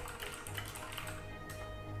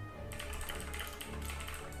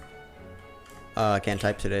 I can't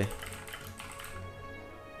type today.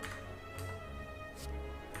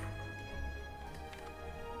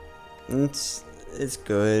 It's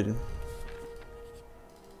good.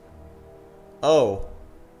 Oh.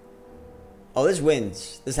 Oh, this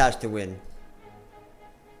wins. This has to win.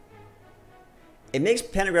 It makes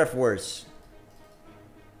Pentagraph worse.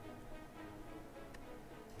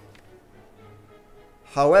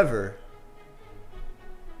 However,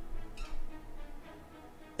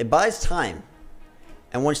 it buys time.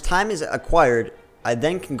 And once time is acquired, I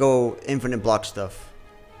then can go infinite block stuff.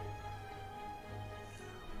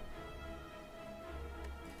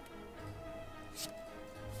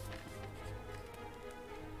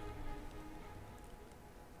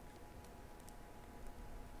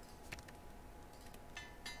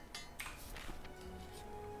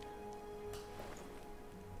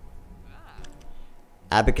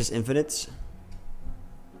 Abacus Infinites.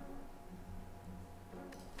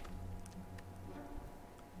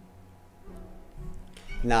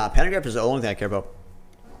 Nah, Pentagraph is the only thing I care about.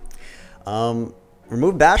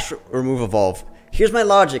 Remove Bash, remove Evolve. Here's my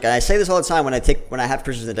logic, and I say this all the time when I have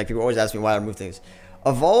creatures in the deck. People always ask me why I remove things.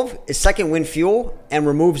 Evolve is second wind fuel and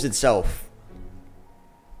removes itself.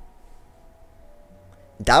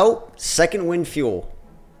 Doubt, second wind fuel.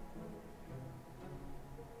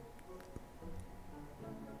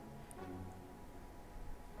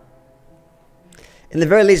 In the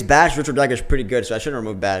very least, Bash Ritual Dagger is pretty good, so I shouldn't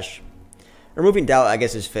remove Bash. Removing Doubt, I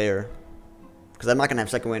guess, is fair. Because I'm not going to have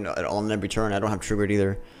second wind at all in every turn. I don't have Triggered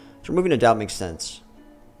either. So removing a Doubt makes sense.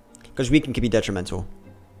 Because Weaken can be detrimental.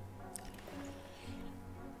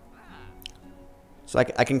 So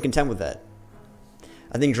I can contend with that.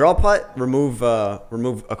 I think Draw Pot, remove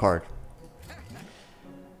a card.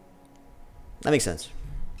 That makes sense.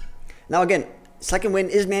 Now again, second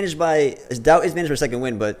wind is managed by... Doubt is managed by second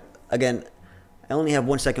wind, but again... I only have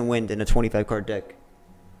one second wind in a 25 card deck.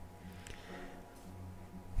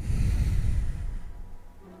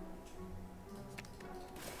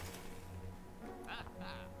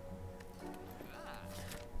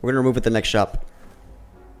 We're going to remove it the next shop.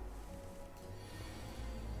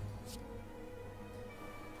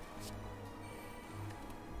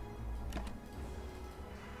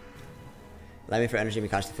 Allow me for energy, we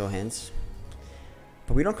constantly fill hands.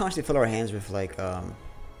 But we don't constantly fill our hands with like...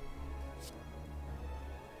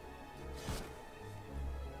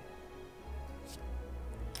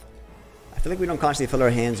 I feel like we don't constantly fill our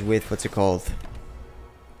hands with, what's it called?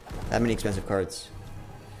 That many expensive cards.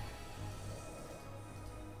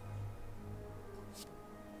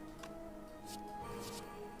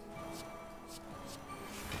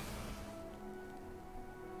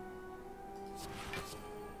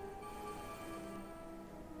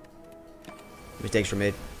 Mistakes were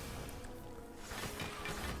made.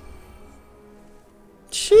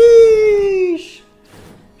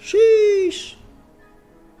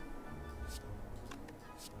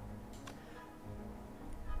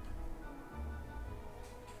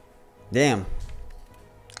 Damn.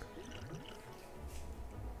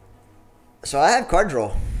 So I have card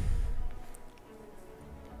draw.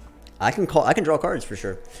 I can draw cards for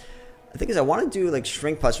sure. The thing is, I want to do like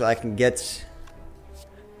Shrink Pot so I can get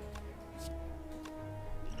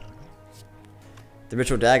the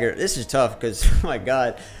Ritual Dagger. This is tough because, oh my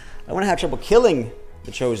god, I want to have trouble killing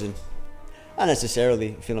the Chosen. Not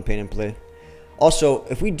necessarily feeling pain in play. Also,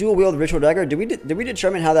 if we dual wield Ritual Dagger, did we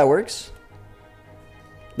determine how that works?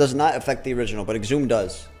 Does not affect the original, but Exhume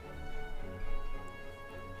does.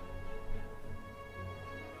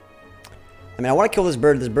 I mean, I want to kill this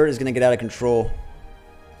bird. This bird is going to get out of control.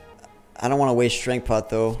 I don't want to waste Strength Pot,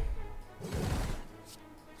 though.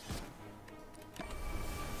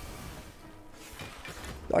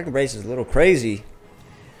 Dark Embrace is a little crazy.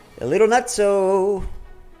 A little nutso.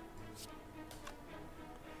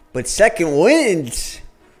 But Second Wind.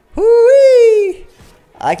 Hoo-wee!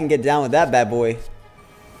 I can get down with that bad boy.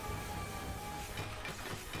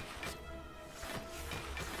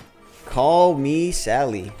 Call me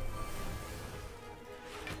Sally.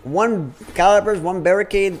 One Calipers, one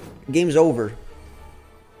Barricade, game's over.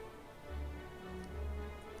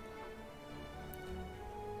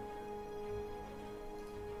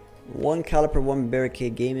 One Caliper, one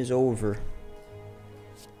Barricade, game is over.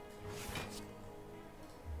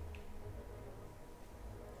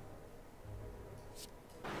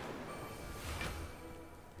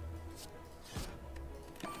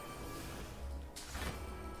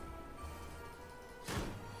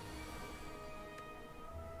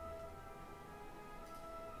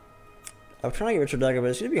 I'm trying to get Ritual Dagger, but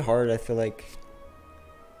it's gonna be hard, I feel like,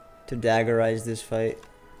 to daggerize this fight.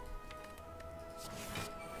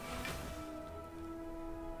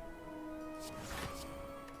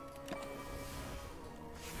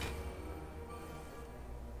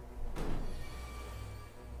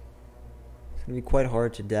 It's gonna be quite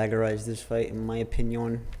hard to daggerize this fight, in my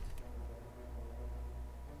opinion.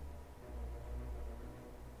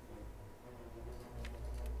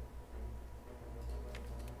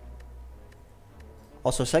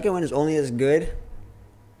 Also, Second Wind is only as good.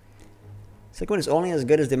 Second Wind is only as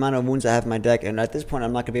good as the amount of wounds I have in my deck, and at this point,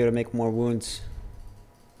 I'm not gonna be able to make more wounds.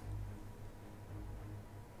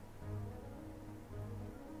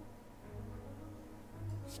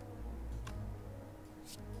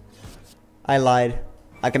 I lied.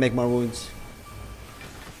 I can make more wounds.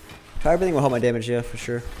 Fire breathing will help my damage, yeah, for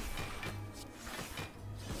sure.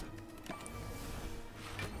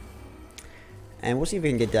 And we'll see if we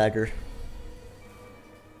can get dagger.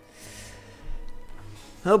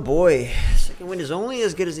 Oh boy, Second Wind is only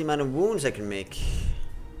as good as the amount of wounds I can make.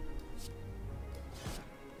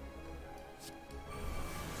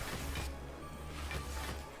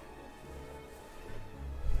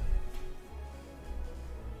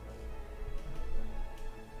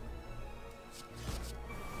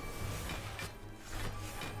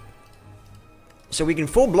 So we can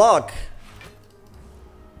full block,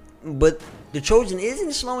 but the Chosen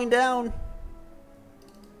isn't slowing down.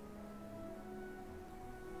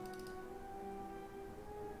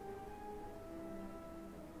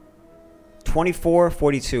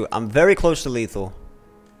 $24.42. I'm very close to lethal.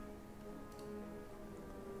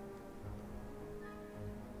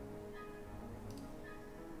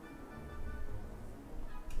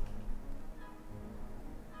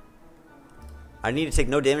 I need to take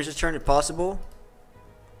no damage this turn if possible.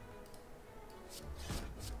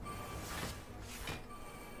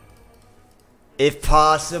 If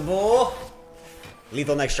possible.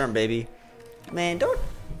 Lethal next turn, baby. Man, don't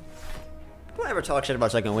ever talk shit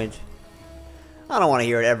about Second Wind. I don't want to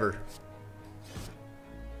hear it ever.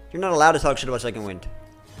 You're not allowed to talk shit about Second Wind.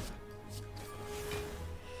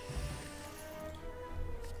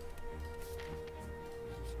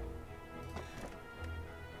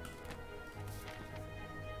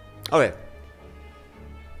 Okay.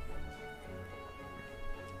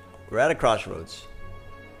 We're at a crossroads.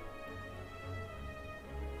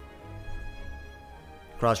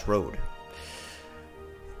 Crossroad.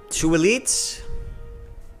 Two elites.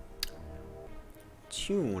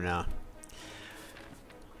 Tuna.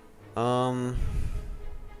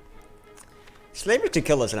 Slavery to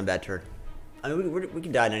kill us in a bad turn. I mean, we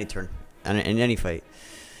can die in any turn, in any fight.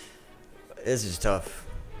 This is tough.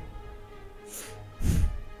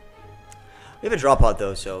 We have a drop out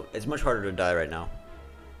though, so it's much harder to die right now.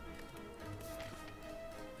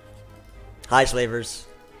 Hi, slavers.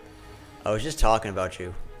 I was just talking about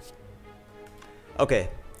you. Okay,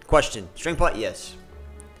 question. String pot, yes.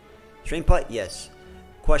 String pot, yes.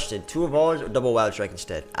 Question, 2 Evolves or double Wild Strike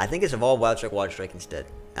instead? I think it's Evolve, Wild Strike instead.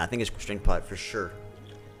 And I think it's String pot for sure.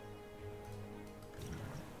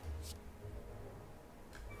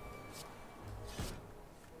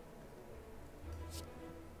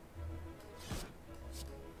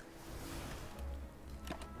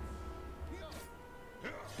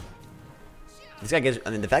 This guy gives. I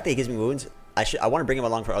mean, the fact that he gives me wounds, I want to bring him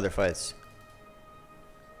along for other fights.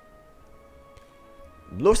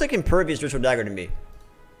 Looks like impervious ritual dagger to me.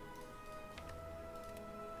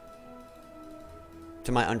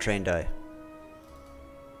 To my untrained eye.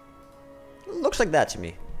 Looks like that to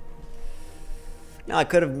me. No, I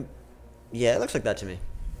could have. Yeah, it looks like that to me.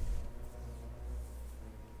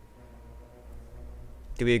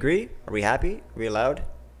 Do we agree? Are we happy? Are we allowed?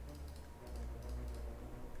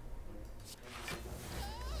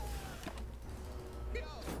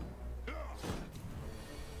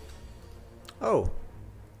 Oh.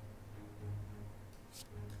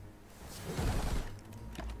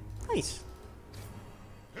 Nice.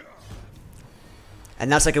 And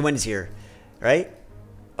now second wind is here, right?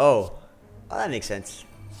 Oh. Oh, that makes sense.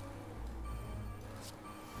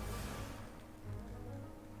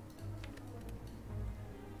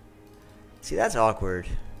 See, that's awkward.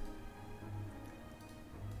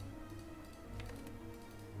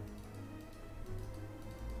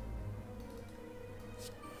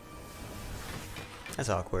 That's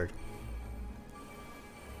awkward.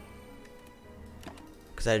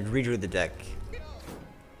 Because I redrew the deck.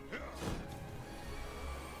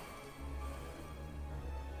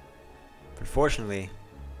 But fortunately,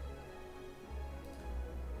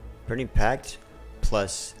 Burning Pact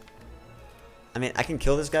plus... I mean, I can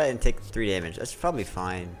kill this guy and take 3 damage. That's probably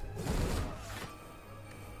fine.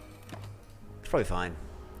 It's probably fine.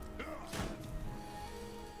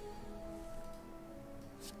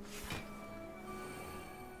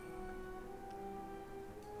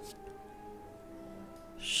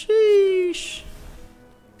 Sheesh.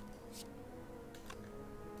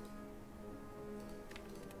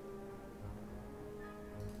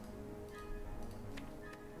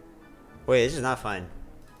 Wait, this is not fine.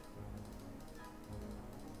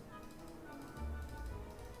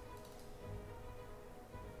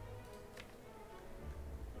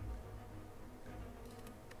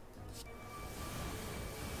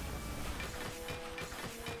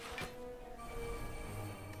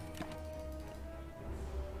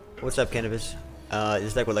 What's up, Cannabis?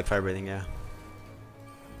 This deck would like fire breathing, yeah.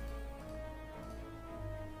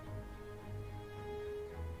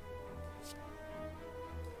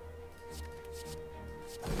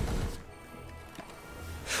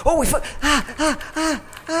 Oh, we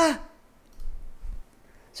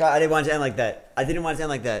Sorry, I didn't want it to end like that. I didn't want it to end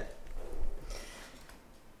like that.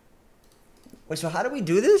 Wait, so how do we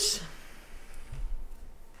do this?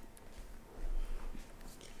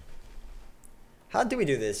 How do we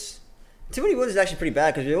do this? Too many wounds is actually pretty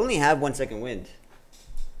bad because we only have 1 second wind.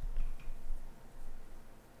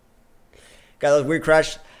 Got that weird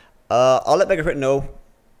crash. I'll let Megacrit know.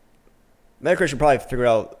 Megacrit should probably figure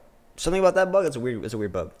out something about that bug. It's a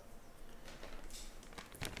weird bug.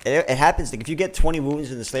 It happens. Like if you get 20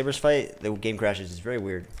 wounds in the Slavers fight, the game crashes. It's very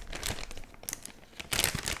weird.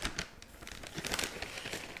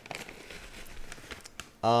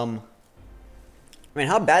 I mean,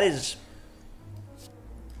 how bad is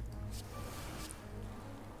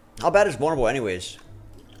vulnerable anyways?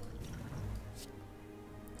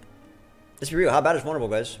 Let's be real, how bad is vulnerable,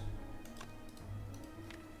 guys?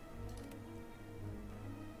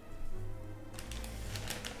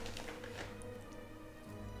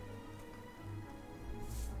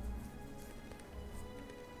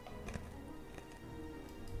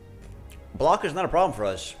 Block is not a problem for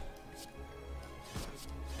us.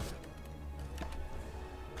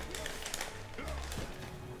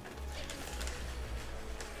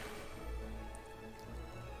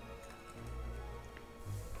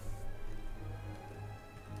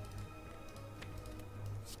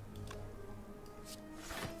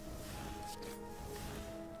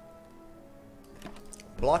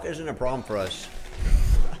 Block isn't a problem for us.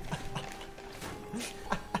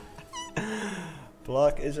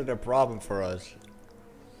 Block isn't a problem for us.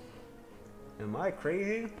 Am I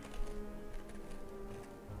crazy?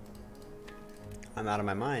 I'm out of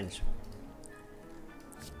my mind.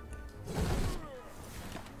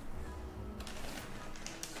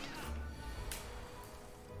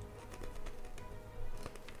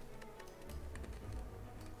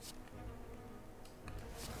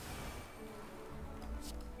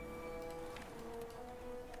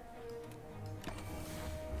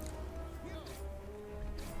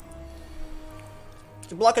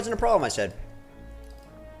 The block isn't a problem, I said.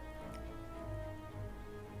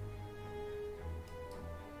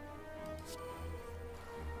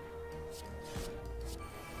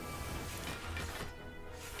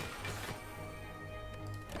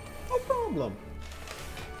 No problem.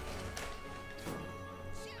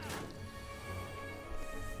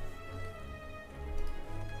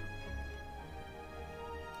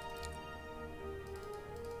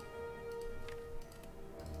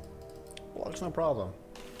 works, no problem.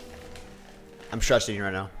 I'm trusting you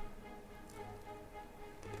right now.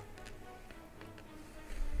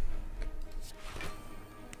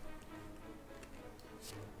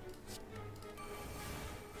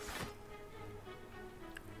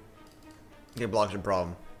 Okay, blocks are a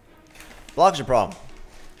problem. Blocks are a problem.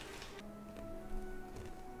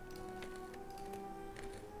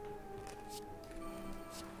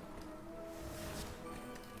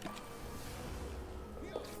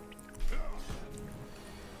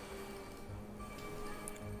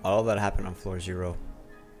 All that happened on floor 0.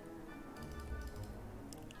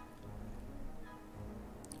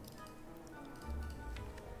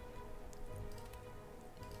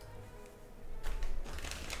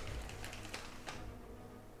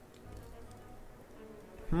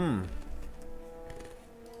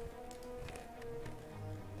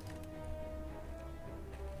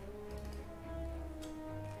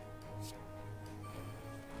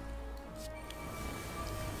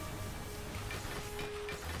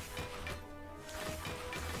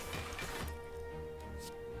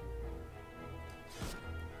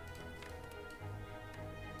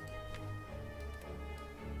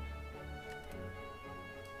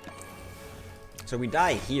 So we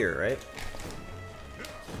die here, right?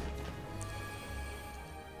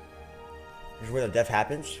 This is where the death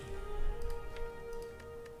happens.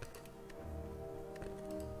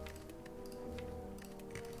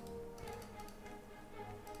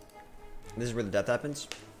 This is where the death happens.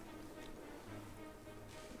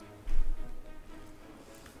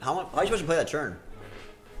 How are you supposed to play that turn?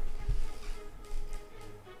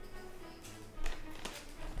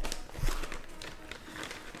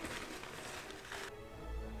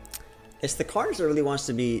 It's the cards that really wants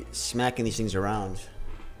to be smacking these things around.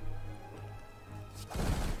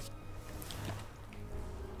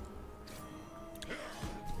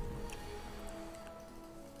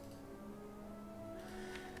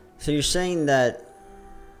 So you're saying that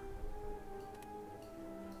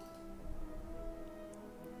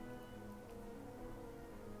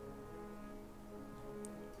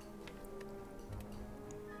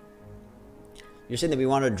we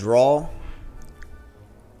want to draw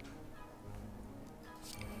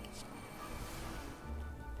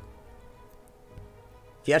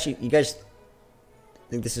you guys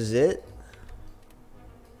think this is it?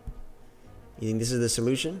 You think this is the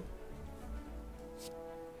solution?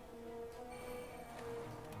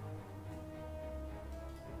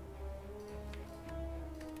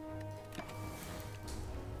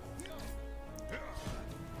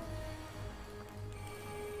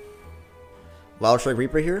 Wild Strike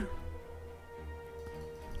Reaper here?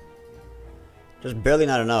 Just barely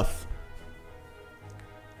not enough.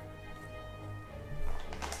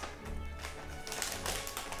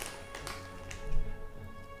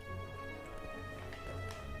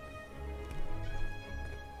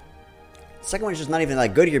 Second one is just not even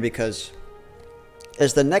that good here because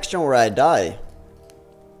it's the next turn where I die.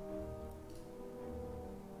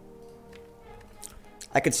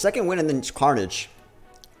 I could second win and then Carnage.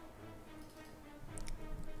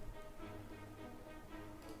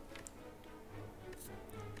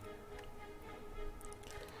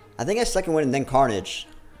 I think I second win and then Carnage.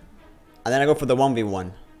 And then I go for the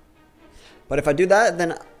 1v1. But if I do that,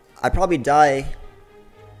 then I probably die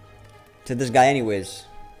to this guy anyways.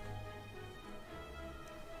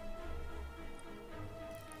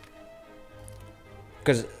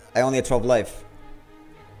 Because I only have 12 life.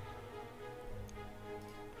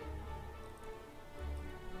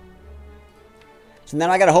 So then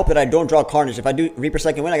I gotta hope that I don't draw Carnage. If I do Reaper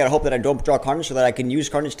second win, I gotta hope that I don't draw Carnage so that I can use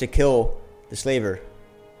Carnage to kill the Slaver.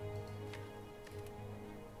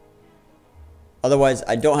 Otherwise,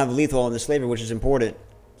 I don't have lethal on the Slaver, which is important,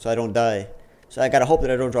 so I don't die. So I gotta hope that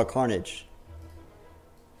I don't draw Carnage.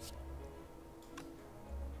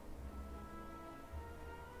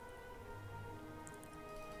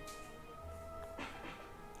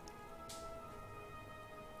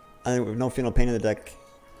 I think we have no Final Pain in the deck.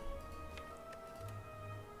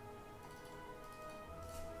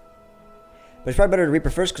 But it's probably better to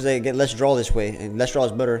Reaper first because I get less draw this way, and less draw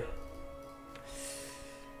is better.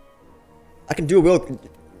 I can dual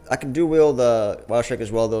wield the Wild Strike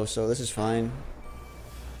as well though, so this is fine.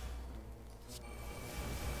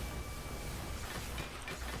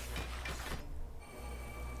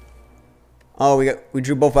 Oh, we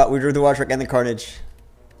drew both out. We drew the Wild Strike and the Carnage.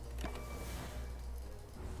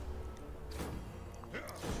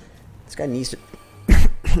 This guy needs to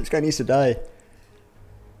this guy needs to die.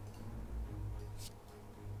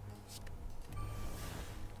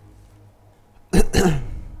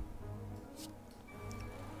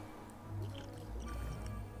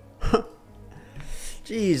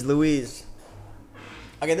 Jeez Louise.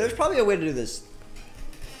 Okay, there's probably a way to do this.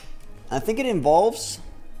 I think it involves...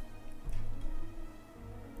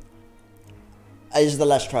 This is the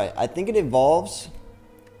last try. I think it involves...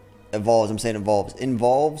 I'm saying involves.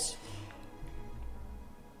 Involves...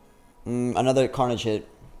 another Carnage hit.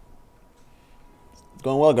 It's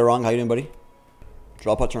going well, Garong. How you doing, buddy?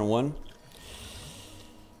 Draw pot turn 1.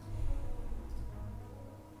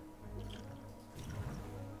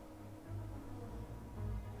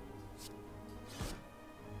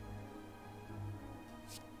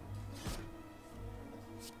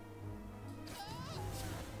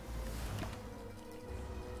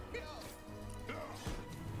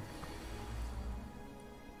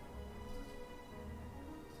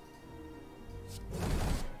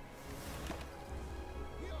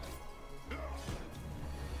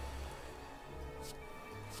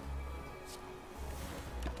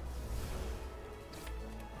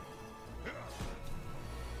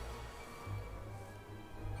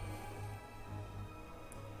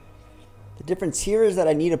 The difference here is that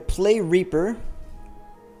I need to play Reaper.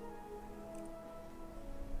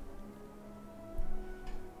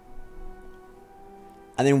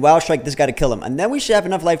 And then Wild Strike this guy to kill him. And then we should have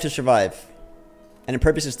enough life to survive. And the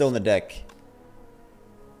purpose is still in the deck.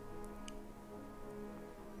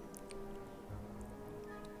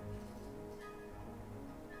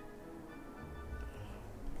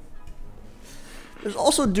 There's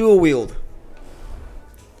also dual wield.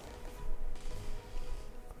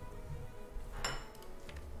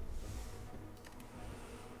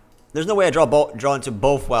 There's no way I draw into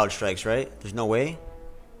both Wild Strikes, right? There's no way.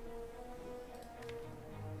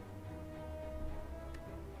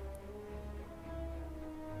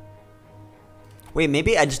 Wait,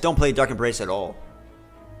 maybe I just don't play Dark Embrace at all.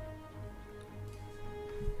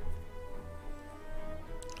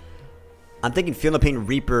 I'm thinking Feel No Pain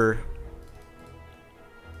Reaper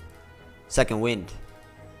Second Wind.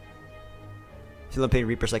 Feel No Pain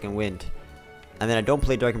Reaper Second Wind. And then I don't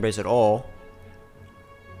play Dark Embrace at all.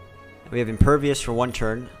 We have Impervious for 1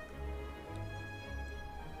 turn.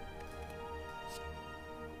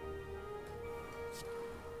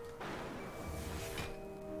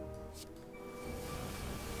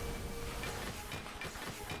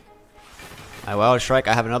 I Wild Strike.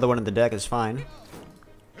 I have another one in the deck. It's fine.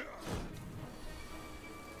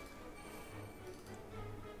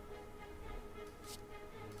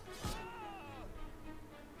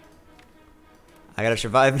 I gotta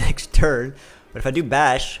survive next turn. But if I do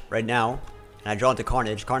Bash right now, and I draw into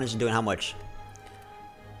Carnage, Carnage is doing how much?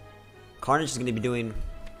 Carnage is going to be doing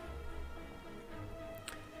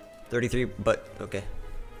 33, but okay.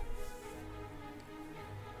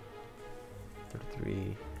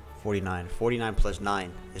 33, 49. 49 plus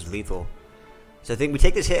 9 is lethal. So I think we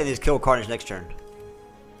take this hit and just kill Carnage next turn.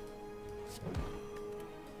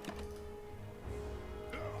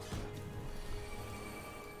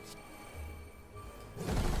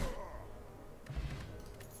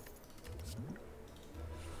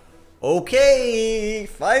 Okay,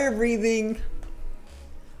 fire breathing.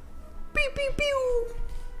 Pew pew pew.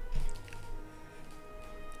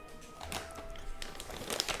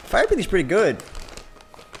 Fire breathing is pretty good.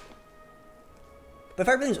 But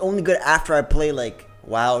fire breathing is only good after I play like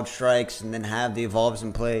Wild Strikes and then have the evolves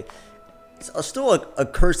in play. It's still a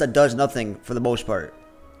curse that does nothing for the most part.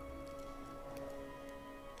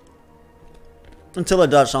 Until it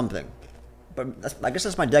does something. But I guess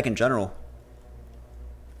that's my deck in general.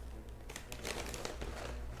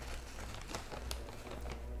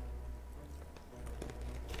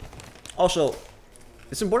 Also,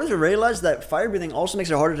 it's important to realize that fire breathing also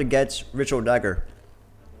makes it harder to get Ritual Dagger.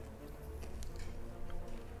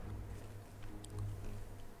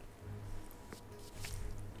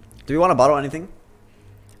 Do we want to bottle anything?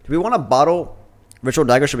 Do we want to bottle Ritual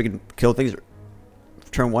Dagger so we can kill things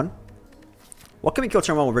turn 1? What can we kill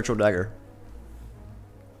turn 1 with Ritual Dagger?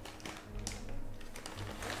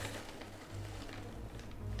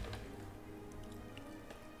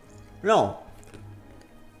 No.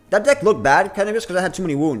 That deck looked bad, kind of just because I had too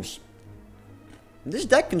many wounds. This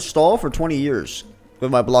deck can stall for 20 years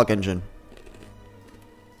with my block engine.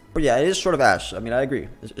 But yeah, it is sort of ass. I mean, I agree.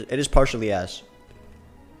 It is partially ass.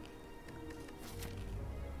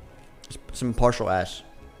 It's some partial ass.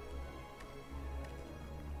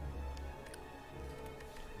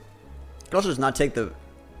 I can also just not take the...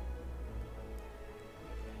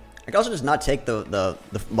 I can also just not take the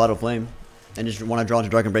Bottle Flame and just want to draw into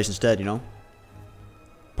Dark Embrace instead, you know?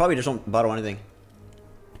 Probably just don't bottle anything.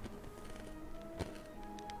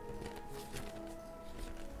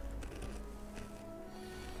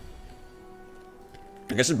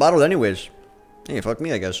 I guess it's bottled anyways. Hey, fuck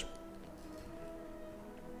me, I guess.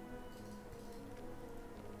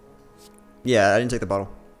 Yeah, I didn't take the bottle.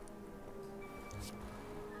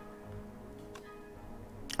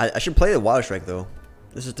 I should play the Wild Strike though.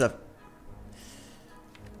 This is tough.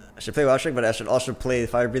 I should play Wild Strike, but I should also play the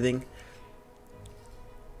Fire Breathing.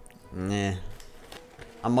 Nah.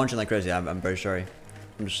 I'm munching like crazy. I'm very sorry.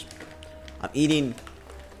 I'm eating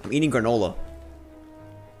granola.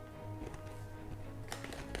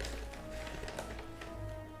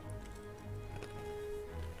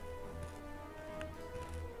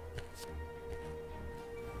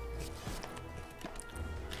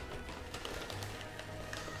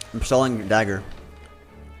 I'm stalling dagger.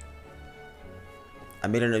 I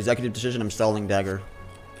made an executive decision. I'm stalling dagger.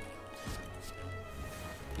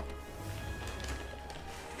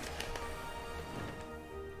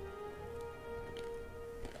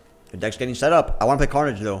 The deck's getting set up. I want to play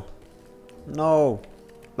Carnage though. No.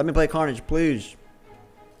 Let me play Carnage, please.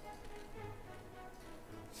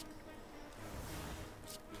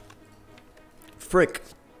 Frick.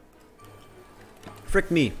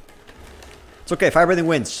 Frick me. It's okay. Fire Breathing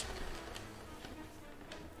wins.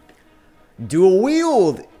 Dual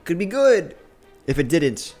wield. Could be good. If it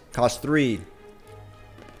didn't. Cost 3.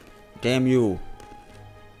 Damn you.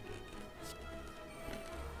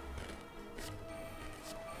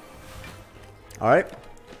 Alright.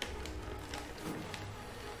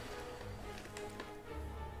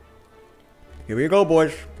 Here we go,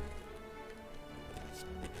 boys.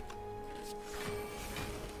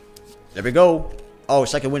 There we go. Oh,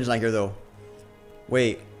 second wind's not here, though.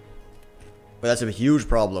 Wait. But that's a huge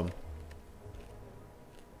problem.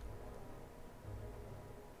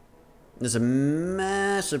 There's a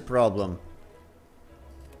massive problem.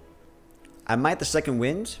 I might the second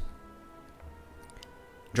wind.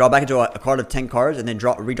 Draw back into a card of 10 cards and then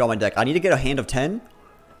redraw my deck. I need to get a hand of 10.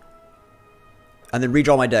 And then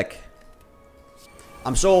redraw my deck.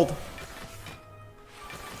 I'm sold.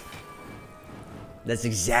 That's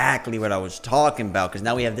exactly what I was talking about. Because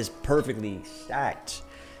now we have this perfectly stacked.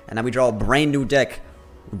 And now we draw a brand new deck.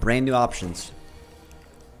 With brand new options.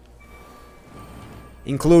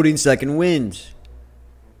 Including second wind.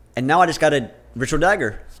 And now I just got a Ritual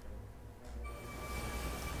Dagger.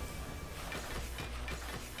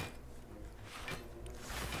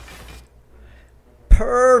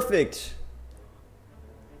 Perfect.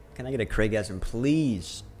 Can I get a Craigasm,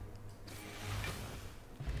 please?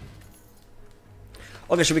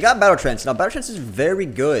 Okay, so we got Battle Trance. Now, Battle Trance is very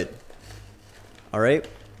good. Alright.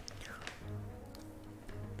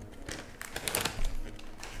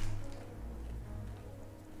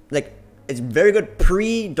 Like, it's very good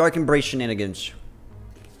pre-Dark Embrace shenanigans.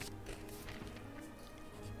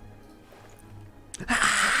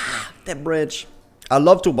 That bridge. I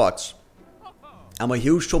love Toolbox. I'm a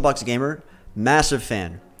huge Toolbox gamer. Massive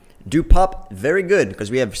fan. Dupe Pop, very good.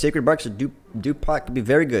 Because we have Sacred Bark, so Dupe Pop could be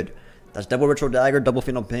very good. That's double Ritual Dagger, double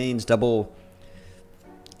Fatal Pains, double...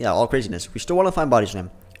 Yeah, all craziness. We still want to find Body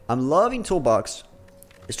Slam. I'm loving Toolbox.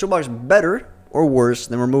 Is Toolbox better or worse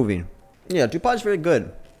than Removing? Yeah, Dupe Pop is very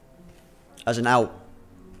good. As an out.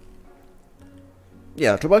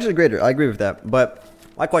 Yeah, Toolbox is greater. I agree with that. But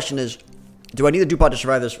my question is, do I need the Dupe Pop to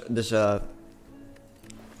survive and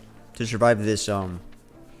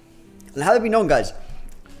how to be known, guys?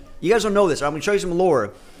 You guys don't know this. I'm gonna show you some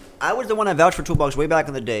lore. I was the one that vouched for Toolbox way back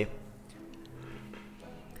in the day,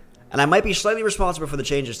 and I might be slightly responsible for the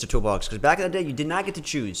changes to Toolbox because back in the day you did not get to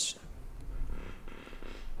choose.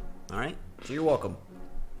 All right, so you're welcome.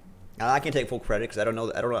 Now, I can't take full credit because I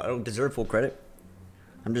don't deserve full credit.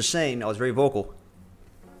 I'm just saying I was very vocal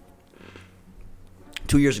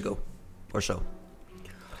 2 years ago or so.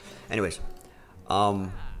 Anyways,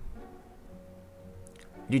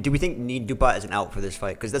 do we think need Dupe Pop as an out for this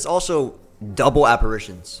fight? Because that's also double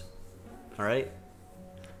apparitions. Alright?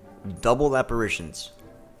 Double apparitions.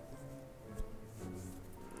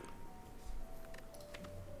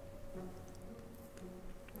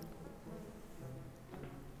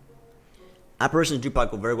 Apparitions and Dupe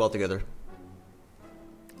Pop go very well together.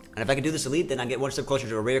 And if I can do this elite, then I get one step closer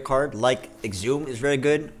to a rare card, like Exhume is very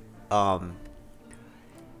good. And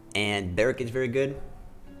Barrack is very good.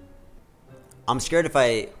 I'm scared if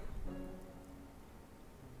I...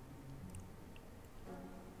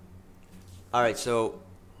 Alright, so...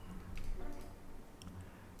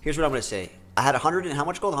 Here's what I'm going to say. I had 100 and how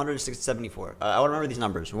much gold? 174. I want to remember these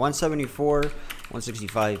numbers. 174,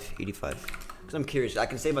 165, 85. Because I'm curious. I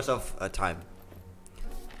can save myself time.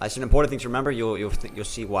 It's an important thing to remember. You'll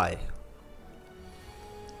see why.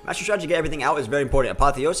 Master strategy to get everything out is very important.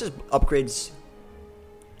 Apotheosis upgrades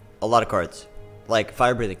a lot of cards. Like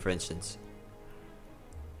Fire Breathing, for instance.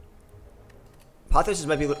 Apotheosis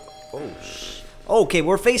might be... Oh, okay,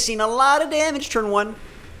 we're facing a lot of damage turn 1.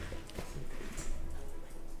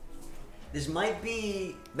 This might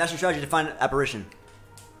be master strategy to find apparition.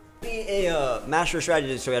 Be a master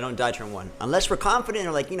strategy so I don't die turn 1. Unless we're confident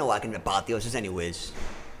or like, you know what, I can apotheosis anyways.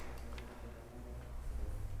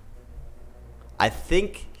 I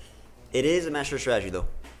think it is a master strategy though.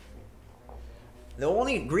 The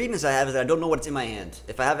only grievance I have is that I don't know what's in my hand.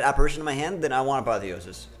 If I have an apparition in my hand, then I want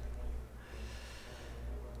apotheosis.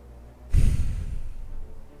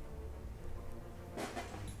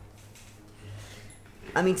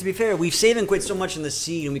 I mean, to be fair, we've saved and quit so much in the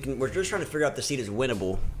seed, and we're just trying to figure out if the seed is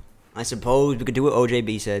winnable. I suppose we could do what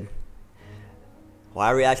OJB said. Why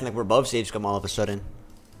are we acting like we're above save scum all of a sudden?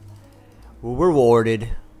 We're rewarded.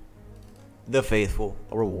 The faithful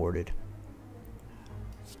are rewarded.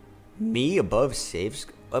 Me above saves?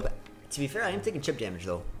 To be fair, I am taking chip damage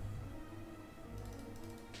though.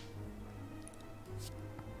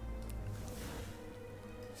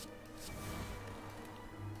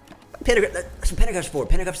 Pantograph, that's what Pantograph's for.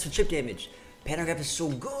 Pantograph's for chip damage. Pantograph is so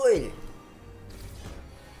good.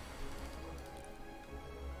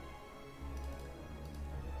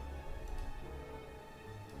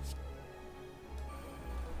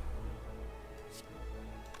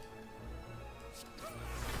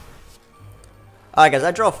 Alright guys,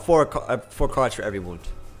 I draw four cards for every wound.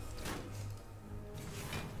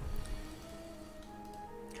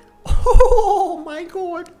 Oh my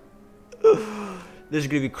god. This is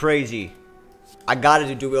gonna be crazy. I gotta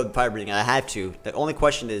do dual wield fire breathing. I have to. The only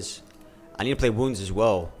question is, I need to play wounds as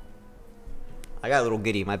well. I got a little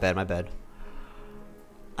giddy. My bad, my bad.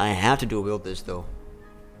 I have to dual wield this though.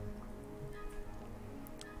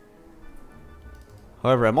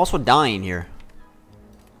 However, I'm also dying here.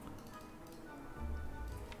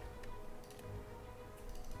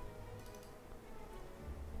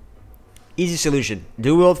 Easy solution.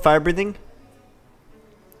 Dual wield fire breathing.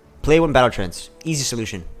 Play one battle trance. Easy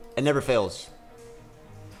solution. It never fails.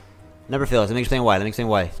 Never fails. Let me explain why. Let me explain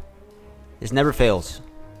why. This never fails.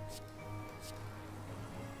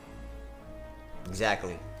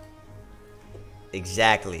 Exactly.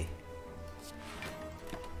 Exactly.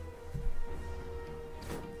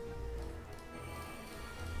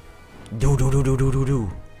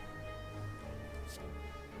 Do.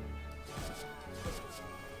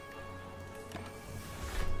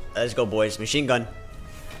 Let's go, boys. Machine gun.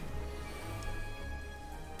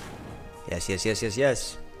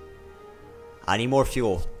 Yes. I need more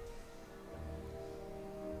fuel.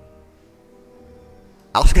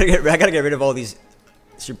 I gotta get rid of all these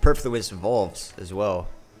superfluous evolves as well.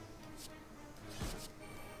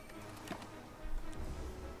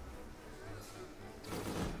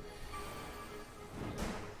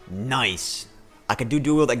 Nice. I could do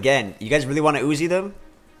dual wield again. You guys really want to Uzi them?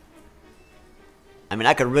 I mean,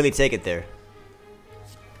 I could really take it there.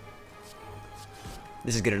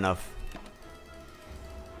 This is good enough.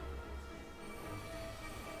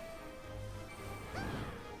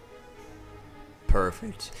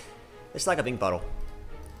 Perfect. It's like a pink bottle.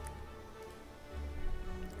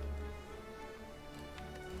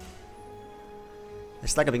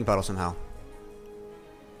 It's like a pink bottle somehow.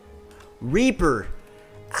 Reaper.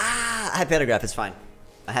 Ah, I had Pantograph. It's fine.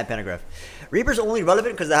 I had Pantograph. Reaper's only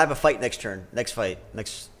relevant because I have a fight next turn. Next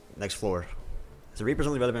floor. So Reaper's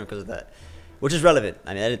only relevant because of that. Which is relevant.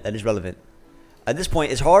 I mean, that is relevant. At this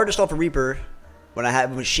point, it's hard to stop a Reaper when I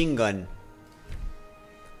have a machine gun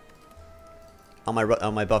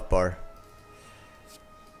on my buff bar.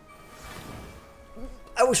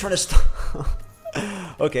 I was trying to stop.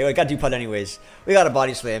 Okay, I got Dupont anyways. We got a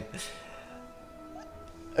body slam.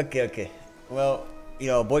 Okay. Well, you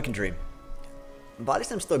know, a boy can dream. Body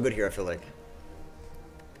slam's still good here, I feel like.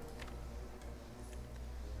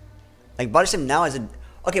 Like, body slam now is a...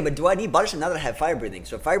 Okay, but do I need body slam now that I have fire breathing?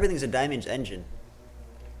 So fire breathing is a damage engine.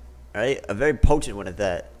 Alright? A very potent one at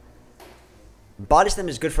that. Body slam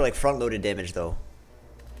is good for, like, front-loaded damage, though.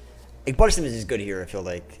 Like, body slam is good here, I feel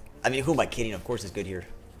like. I mean, who am I kidding? Of course it's good here.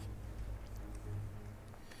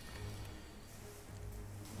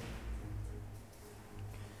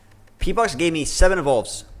 P-Box gave me 7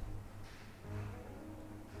 evolves.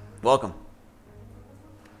 Welcome.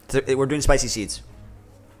 We're doing spicy seeds.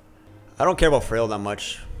 I don't care about frail that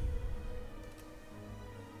much.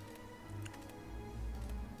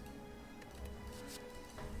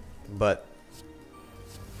 But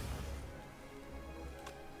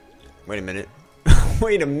wait a minute.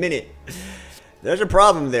 Wait a minute. There's a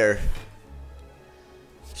problem there.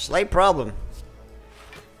 Slight problem.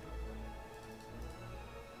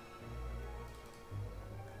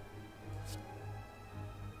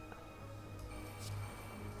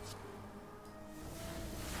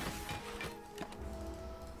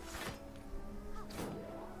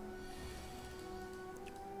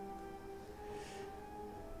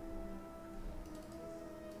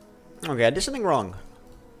 Okay, I did something wrong.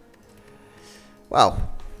 Wow.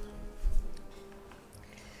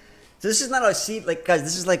 So this is not a seed, like, guys,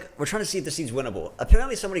 this is like, we're trying to see if the seed's winnable.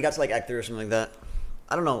 Apparently somebody got to, like, Act 3 or something like that.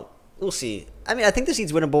 I don't know. We'll see. I mean, I think the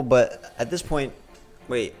seed's winnable, but at this point...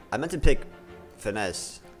 Wait, I meant to pick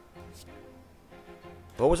Finesse.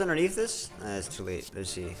 What was underneath this? It's too late. Let's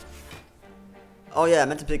see. Oh, yeah, I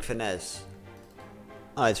meant to pick Finesse.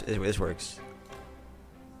 Oh, this works.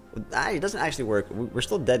 It doesn't actually work. We're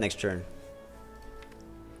still dead next turn.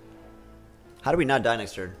 How do we not die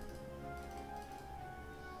next turn?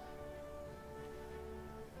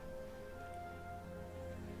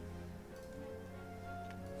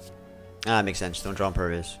 Ah, makes sense. Don't draw on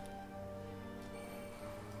purpose.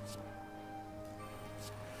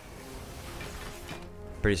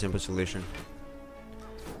 Pretty simple solution.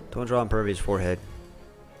 Don't draw on purpose forehead.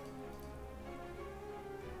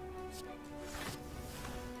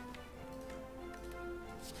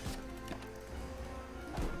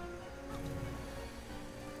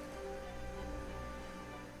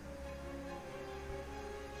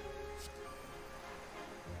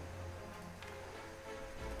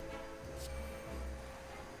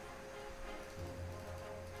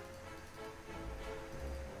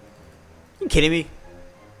 You kidding me?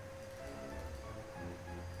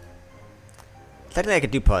 Technically, I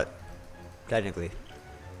could do putt. Technically.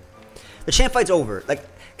 The champ fight's over. Like,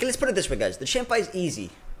 okay, let's put it this way, guys. The champ fight's easy.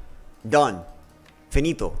 Done.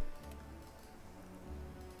 Finito.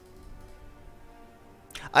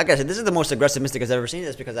 Like I said, this is the most aggressive Mystic I've ever seen.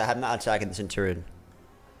 That's because I have not attacked the Centurion.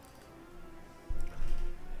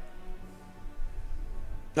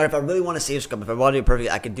 Now, if I really want to save scum, if I want to do it perfectly,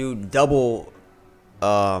 I could do double...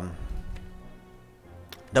 double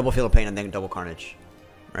Feel of Pain and then double Carnage.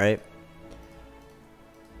 Right?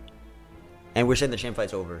 And we're saying the champ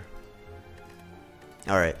fight's over.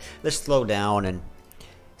 Alright, let's slow down, and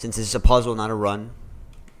since this is a puzzle, not a run,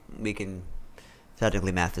 we can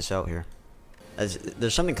technically math this out here.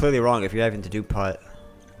 There's something clearly wrong if you're having to do putt.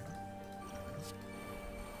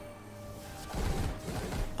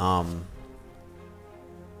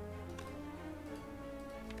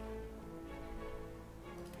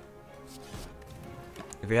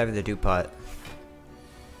 If you're having to do putt.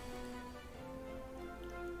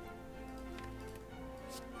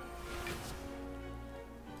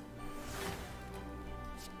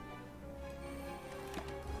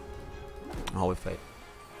 Oh, we fight.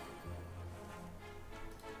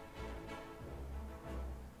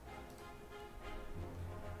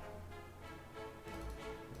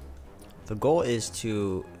 The goal is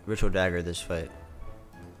to Ritual Dagger this fight.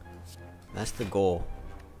 That's the goal.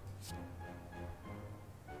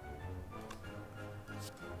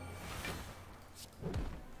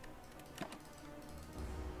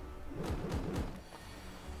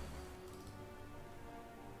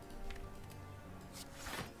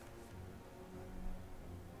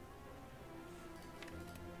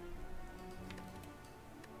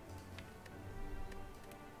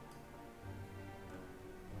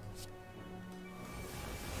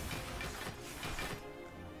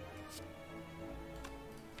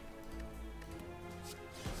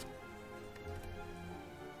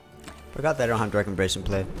 Forgot that I don't have Direct Embrace in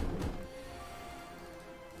play.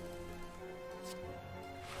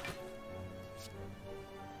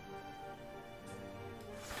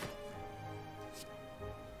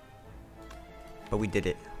 But we did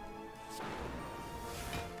it.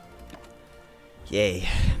 Yay.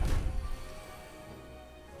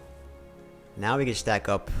 Now we can stack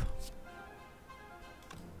up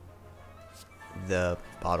the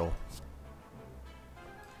bottle.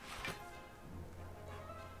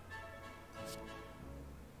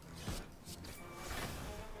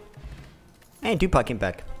 And Tupac came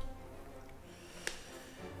back.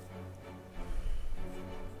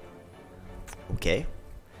 Okay.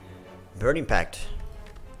 Burning Pact.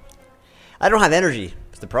 I don't have energy.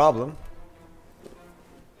 That's the problem.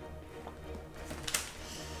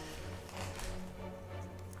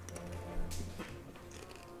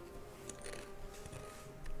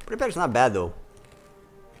 Burning Pact's not bad though.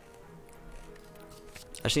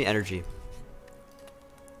 I just need energy.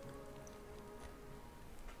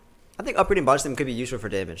 I think upgrading body slam could be useful for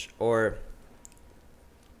damage. Or...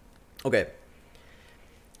 Okay.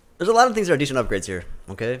 There's a lot of things that are decent upgrades here.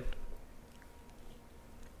 Okay?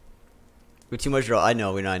 We have too much draw. I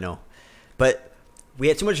know, I know. But we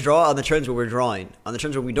had too much draw on the turns where we're drawing. On the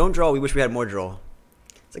turns where we don't draw, we wish we had more draw.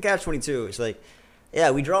 It's like catch-22. It's like, yeah,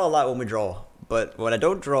 we draw a lot when we draw. But when I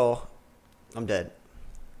don't draw, I'm dead.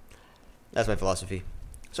 That's my philosophy.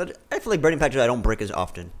 So I feel like Burning Pact I don't break as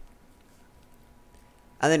often.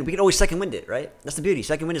 And then we can always second wind it, right? That's the beauty.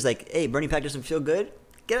 Second wind is like, hey, Burning Pact doesn't feel good.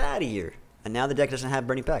 Get out of here. And now the deck doesn't have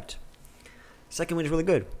Burning Pact. Second wind is really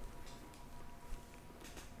good.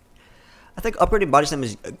 I think upgrading Body Slam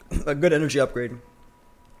is a good energy upgrade.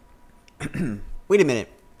 Wait a minute.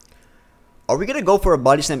 Are we gonna go for a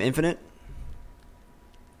Body Slam Infinite?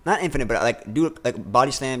 Not Infinite, but like do like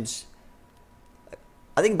Body Slams.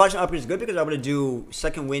 I think Body Slam upgrade is good because I'm gonna do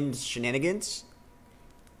second wind shenanigans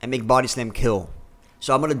and make Body Slam kill.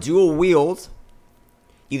 So I'm gonna dual wield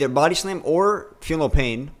either Body Slam or Feel No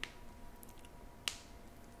Pain.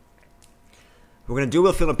 We're going to do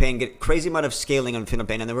with Feel No Pain, get crazy amount of scaling on Feel No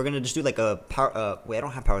Pain, and then we're going to just do like a power... wait, I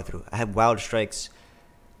don't have Power Through. I have Wild Strikes,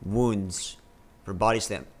 Wounds for Body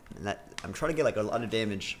Slam. And that, I'm trying to get like a lot of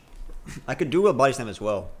damage. I could do with Body Slam as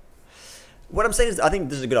well. What I'm saying is I think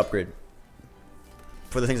this is a good upgrade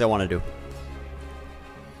for the things I want to do.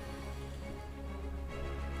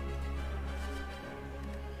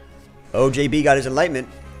 OJB got his enlightenment.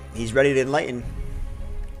 He's ready to enlighten.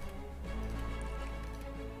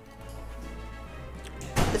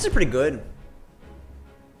 This is pretty good.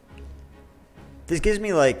 This gives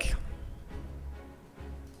me like...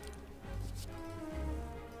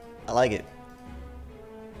 I like it.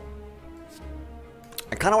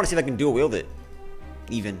 I kind of want to see if I can dual wield it.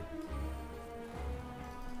 Even.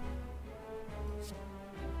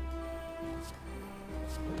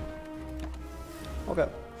 Okay.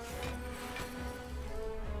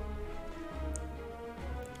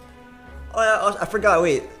 Oh yeah, I forgot,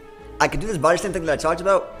 wait. I could do this Body Slam thing that I talked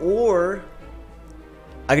about, or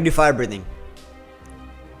I could do Fire Breathing.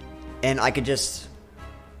 And I could just...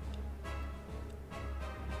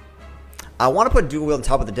 I want to put Dual Wield on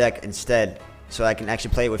top of the deck instead, so I can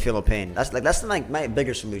actually play it with Feel No Pain. That's like my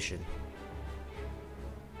bigger solution.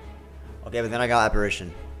 Okay, but then I got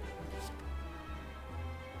Apparition.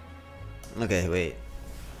 Okay, wait.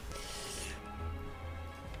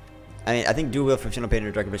 I mean, I think Dual Wield from Feel No Pain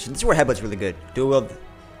or Direct Apparition. This is where Headbutt's really good. Dual Wield...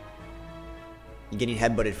 Getting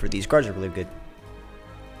headbutted for these cards are really good.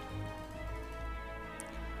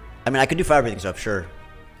 I mean, I could do Fire Breathing stuff, sure.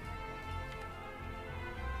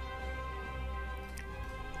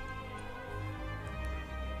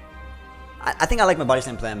 I think I like my Body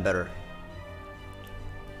Slam plan better.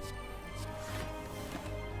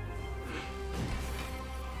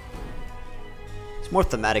 It's more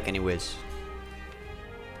thematic anyways.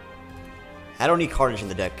 I don't need Carnage in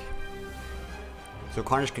the deck. So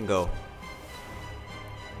Carnage can go.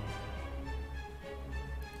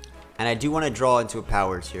 And I do want to draw into a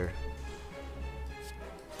powers here.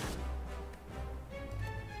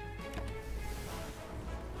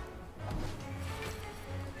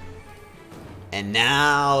 And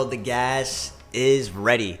now the gas is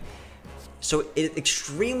ready. So it's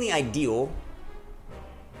extremely ideal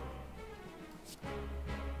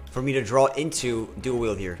for me to draw into Dual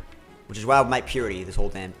Wield here, which is why I might Purity this whole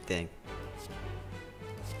damn thing.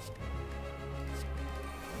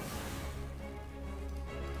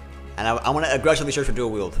 And I want to aggressively search for Dual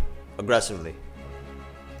Wield. Aggressively.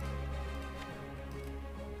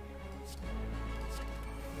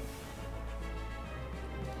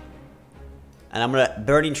 And I'm going to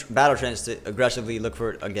Burning Battle Trance to aggressively look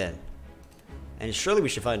for it again. And surely we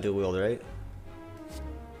should find Dual Wield, right?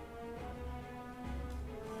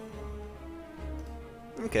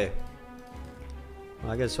 Okay.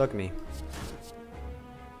 Well, I guess fuck me.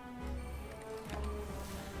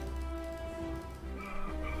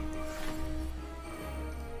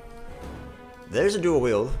 There's a Dual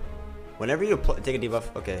Wield. Whenever you take a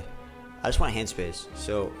debuff, okay. I just want hand space.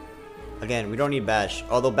 So, again, we don't need Bash.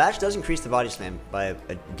 Although Bash does increase the Body Slam by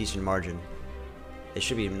a decent margin. It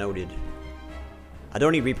should be noted. I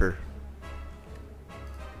don't need Reaper.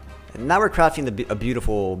 And now we're crafting a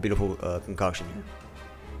beautiful, beautiful concoction here.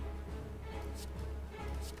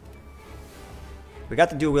 We got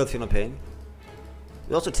the Dual Wield Feel No Pain.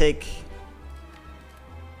 We also take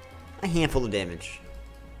a handful of damage.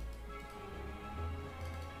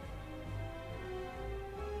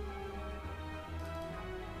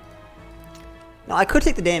 Now, I could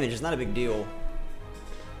take the damage. It's not a big deal.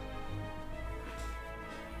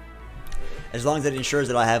 As long as it ensures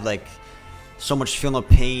that I have, like, so much Feel No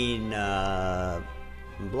Pain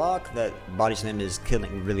block that Body Slam is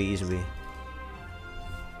killing really easily.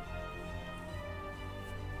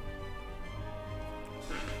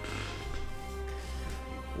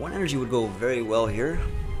 One energy would go very well here.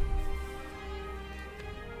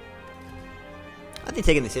 I think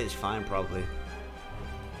taking this hit is fine, probably.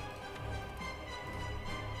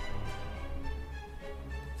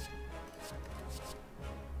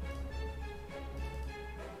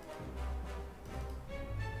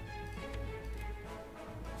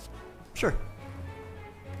 Sure.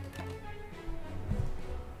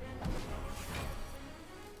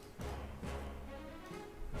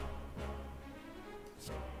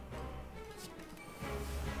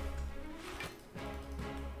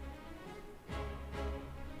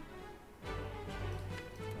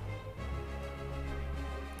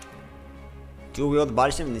 dual wield the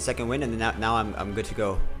body slam in the second wind, and then now I'm good to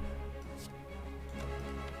go.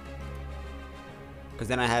 Because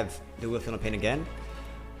then I have dual wield Feel No Pain again,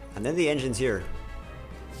 and then the engine's here.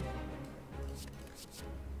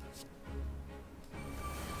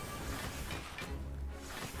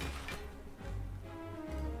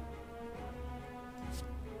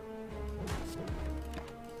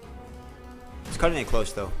 It's cutting it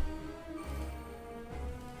close though.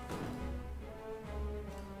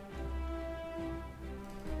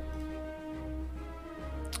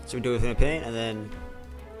 So we do it with pain, and then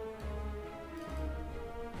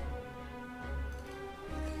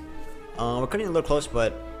we're cutting it a little close,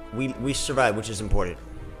 but we survived, which is important.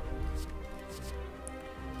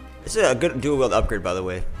 This is a good dual wield upgrade, by the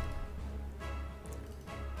way.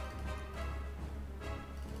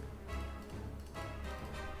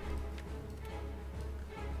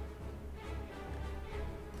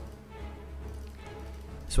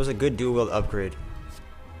 This was a good dual wield upgrade.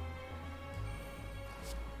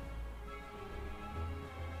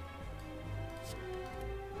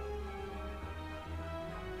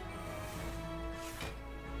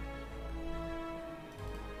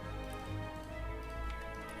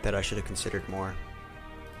 That I should have considered more.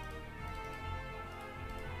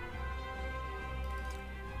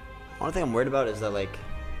 One thing I'm worried about is that, like,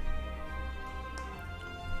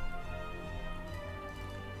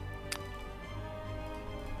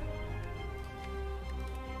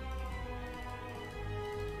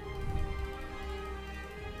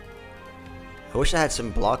 I wish I had some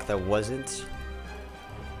block that wasn't,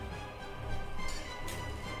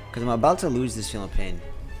 because I'm about to lose this Feel No Pain.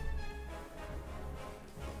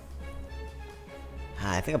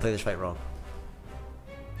 I think I played this fight wrong.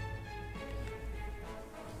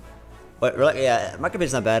 But yeah, my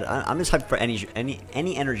is not bad. I'm just hyped for any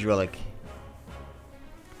energy relic.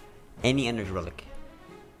 Any energy relic.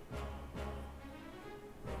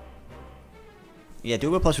 Yeah,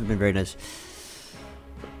 dual wield plus would have been very nice.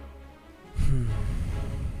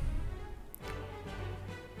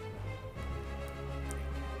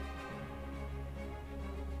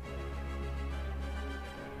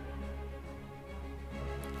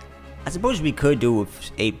 I suppose we could do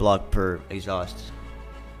with 8 block per exhaust.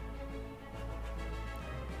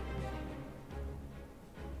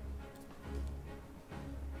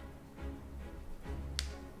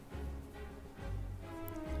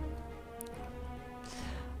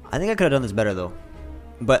 I think I could have done this better though.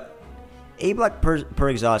 But 8 block per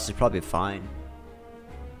exhaust is probably fine.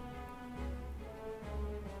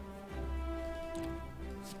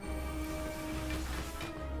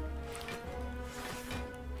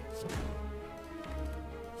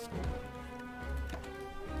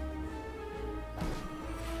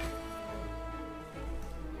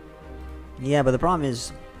 Yeah, but the problem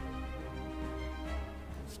is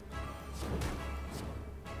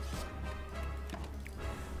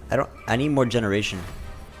I need more generation.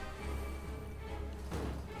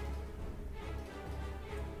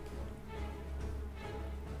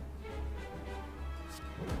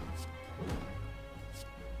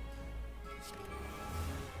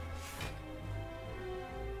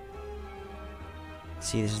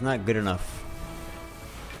 See, this is not good enough.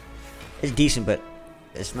 It's decent, but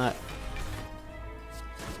it's not.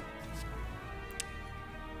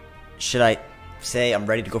 Should I say I'm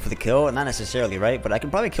ready to go for the kill? Not necessarily, right? But I can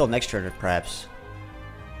probably kill next turn, perhaps.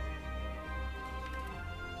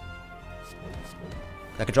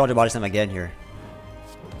 I could draw the body slam again here.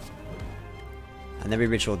 And then we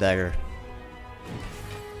ritual dagger.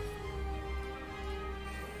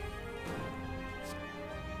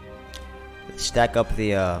 Stack up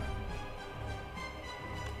the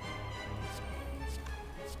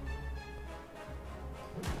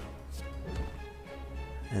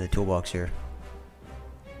and the toolbox here.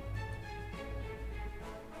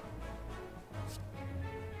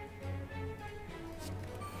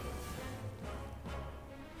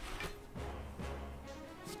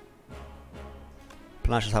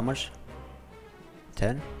 Panache is how much?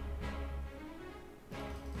 10?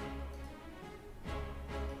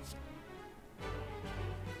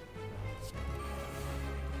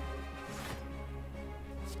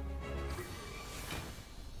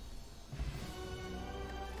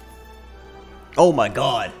 Oh my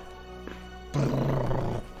god.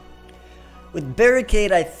 With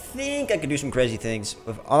Barricade, I think I could do some crazy things.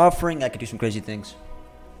 With Offering, I could do some crazy things.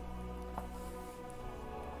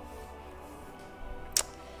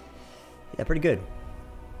 Yeah, pretty good.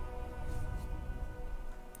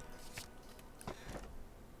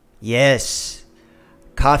 Yes.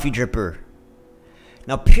 Coffee Dripper.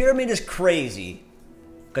 Now, Pyramid is crazy.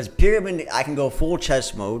 Because Pyramid, I can go full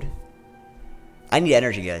chess mode. I need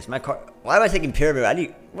energy, guys. My car. Why am I taking pyramid? I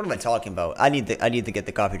need. What am I talking about? I need to get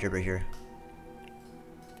the coffee dripper here.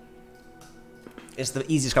 It's the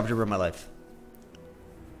easiest coffee dripper of my life.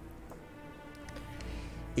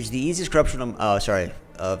 It's the easiest corruption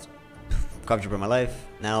of coffee dripper of my life.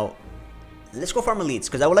 Now, let's go farm elites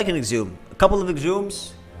because I would like an exhume. A couple of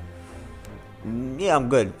exhumes. Yeah, I'm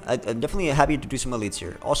good. I'm definitely happy to do some elites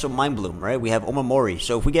here. Also, Mind Bloom, right? We have Omamori.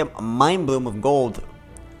 So if we get a Mind Bloom of gold,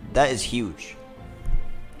 that is huge.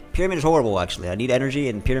 Pyramid is horrible, actually. I need energy,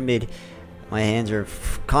 and Pyramid, my hands are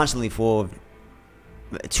constantly full of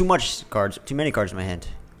too much cards, too many cards in my hand.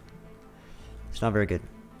 It's not very good.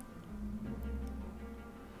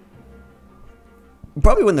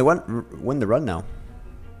 Probably win the run now.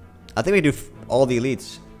 I think we do all the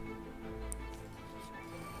elites.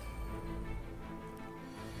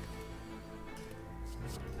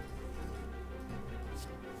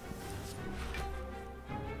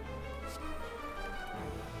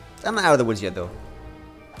 I'm not out of the woods yet, though.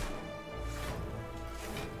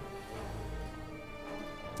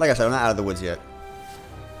 Like I said, I'm not out of the woods yet.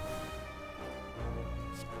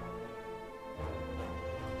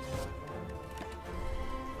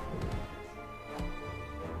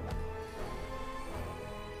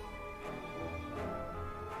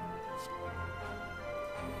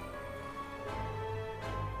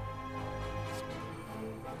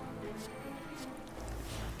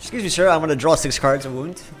 Excuse me, sir. I'm gonna draw 6 cards of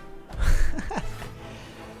wound.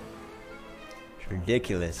 It's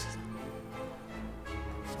ridiculous.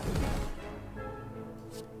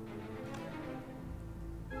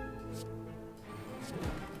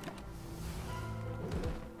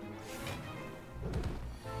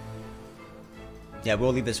 Yeah,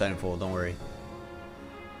 we'll leave this fight in full. Don't worry.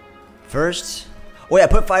 First, oh yeah,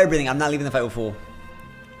 put fire breathing. I'm not leaving the fight with full.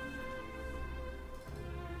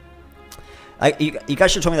 You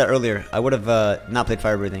guys should have told me that earlier. I would have not played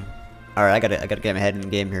fire breathing. All right, I gotta get my head in the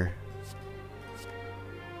game here.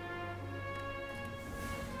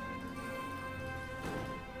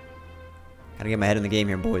 Gotta get my head in the game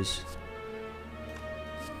here, boys.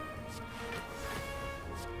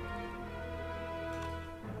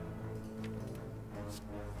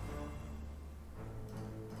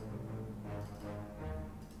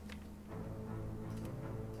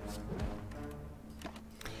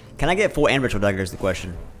 Can I get full and ritual dagger is the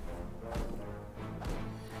question.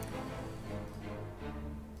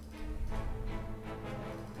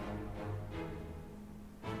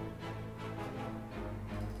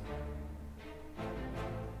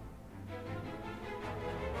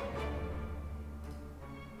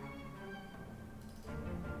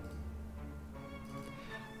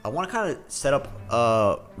 I want to kind of set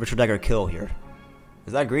up ritual dagger kill here.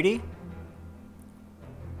 Is that greedy?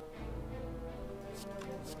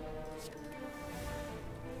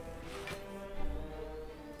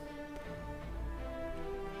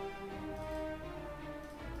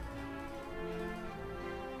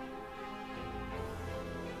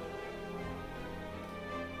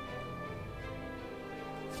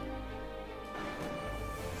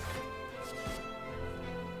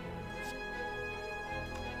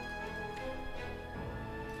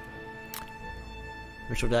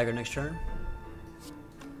 Ritual dagger next turn.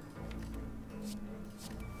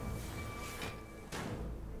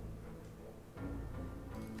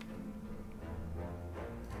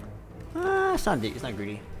 It's not deep. It's not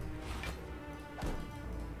greedy.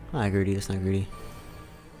 Not greedy. It's not greedy.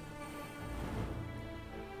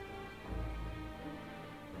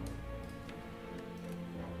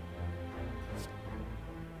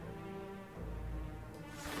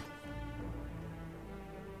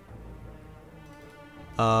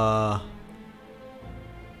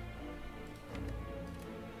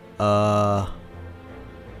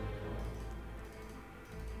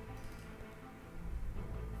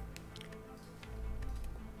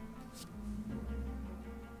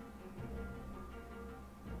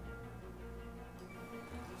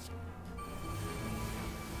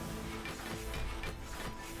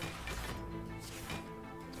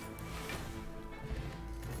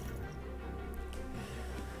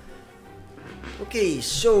 Okay,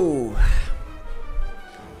 so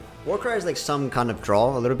Warcry is like some kind of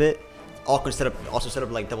draw a little bit. Also set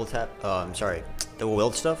up like double tap. Sorry, double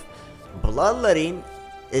wield stuff. Bloodletting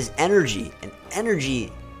is energy, and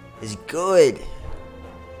energy is good.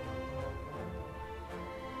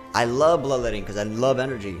 I love bloodletting because I love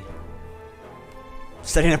energy.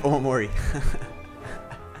 Setting up Omamori.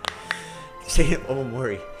 Setting up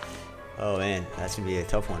Omamori. Oh man, that's gonna be a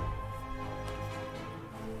tough one.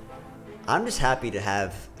 I'm just happy to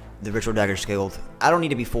have the Ritual Dagger scaled. I don't need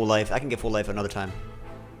to be full life. I can get full life another time.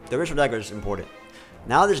 The Ritual Dagger is important.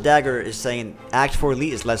 Now this dagger is saying Act 4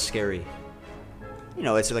 Elite is less scary. You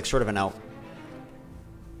know, it's like sort of an out.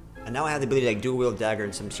 And now I have the ability to like dual wield dagger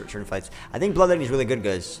in some certain fights. I think Bloodletting is really good,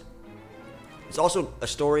 guys. It's also a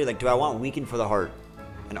story like, do I want Weaken for the heart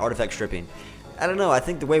and artifact stripping? I don't know. I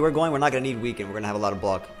think the way we're going, we're not going to need Weaken. We're going to have a lot of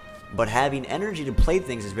block. But having energy to play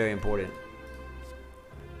things is very important.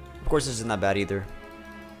 Of course, this is not bad either.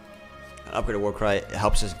 An upgrade of Warcry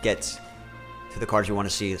helps us get to the cards we want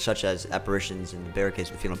to see, such as Apparitions and Barricades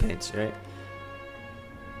with Funeral Paints, right?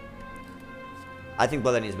 I think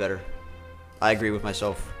Bloodletting is better. I agree with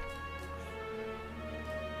myself.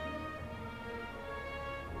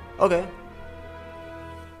 Okay.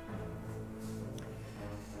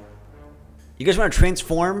 You guys want to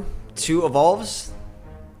transform 2 evolves?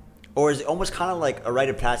 Or is it almost kind of like a rite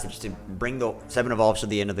of passage to bring the 7 evolves to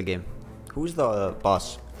the end of the game? Who's the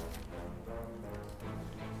boss?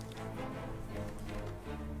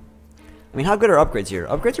 I mean, how good are upgrades here?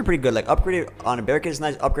 Upgrades are pretty good. Like, upgrade on a Barricade is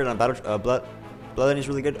nice. Upgrade on battle, Bloodletting is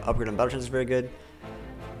really good. Upgrade on Battle Chance is very good.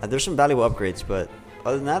 There's some valuable upgrades, but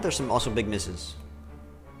other than that, there's some also big misses.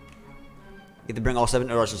 You have to bring all 7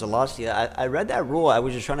 Erosins a loss. Yeah, I read that rule. I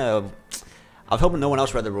was just trying to... I was hoping no one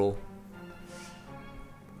else read the rule.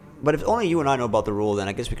 But if only you and I know about the rule, then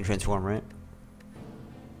I guess we can transform, right?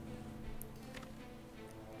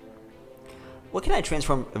 What can I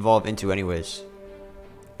transform evolve into anyways?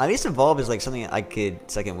 At least evolve is like something I could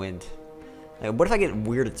second wind. Like, what if I get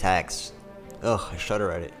weird attacks? Ugh, I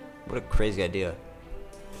shudder at it. What a crazy idea.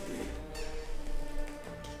 You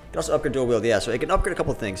can also upgrade dual wield, yeah, so it can upgrade a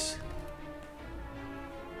couple of things.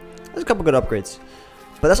 There's a couple good upgrades.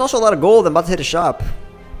 But that's also a lot of gold. I'm about to hit a shop.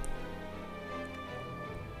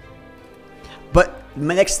 But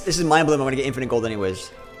my next, this is mind blowing. I'm going to get infinite gold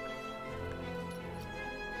anyways.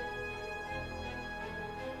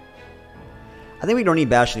 I think we don't need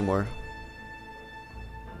Bash anymore.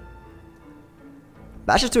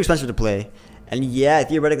 Bash is too expensive to play. And yeah, it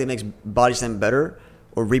theoretically makes Body Slam better.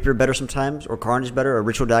 Or Reaper better sometimes. Or Carnage better. Or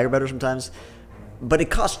Ritual Dagger better sometimes. But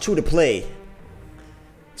it costs 2 to play.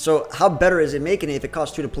 So how better is it making it if it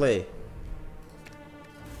costs 2 to play?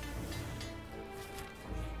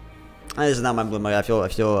 This is not my blood. I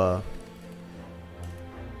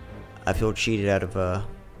feel cheated out of.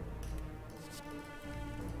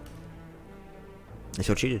 I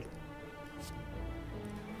feel cheated.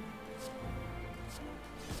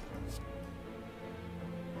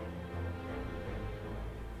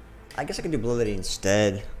 I guess I can do Bloodletting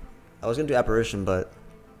instead. I was gonna do Apparition, but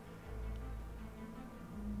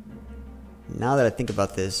now that I think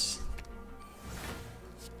about this.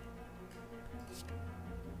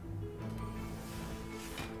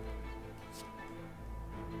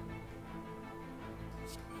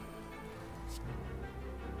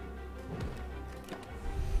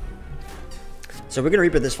 So we're going to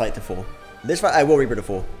Reaper this fight to full. This fight, I will Reaper to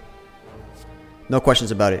full. No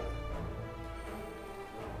questions about it.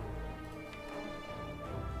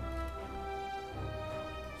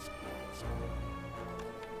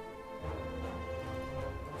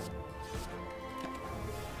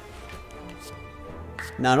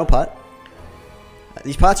 Nah, no pot.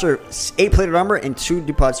 These pots are 8 plated armor and 2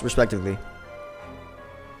 depots respectively.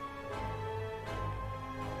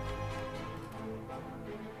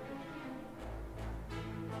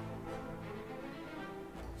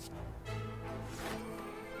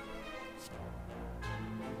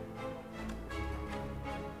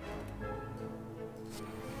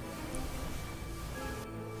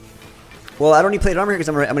 Well, I don't need plated armor here because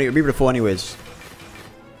I'm going to Reaper to full anyways.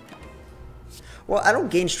 Well, I don't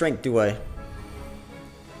gain strength, do I?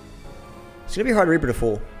 It's going to be hard to Reaper to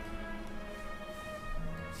full.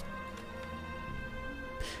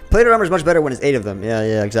 Plated armor is much better when it's 8 of them.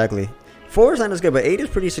 Yeah, exactly. 4 is not as good, but 8 is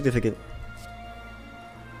pretty significant.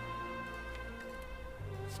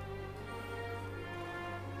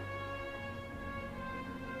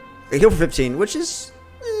 A heal for 15, which is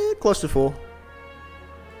close to full.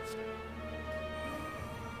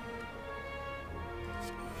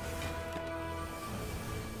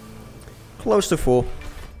 Close to full.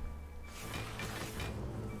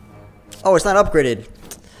 Oh, it's not upgraded.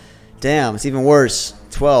 Damn, it's even worse.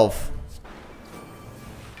 12.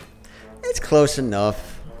 It's close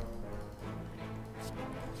enough.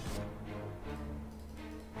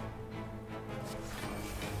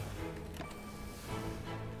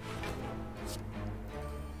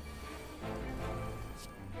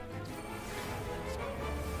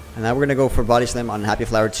 And now we're going to go for Body Slam on Happy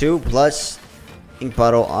Flower 2 plus Ink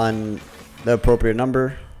Bottle on the appropriate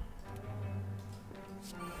number.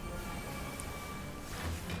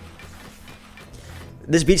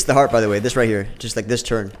 This beats the heart, by the way. This right here. Just like this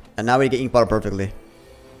turn. And now we get Ink Bottle perfectly.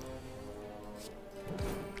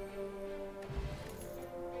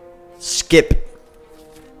 skip.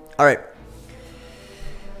 All right.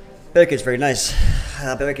 Barricade's very nice.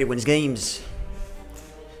 Barricade wins games.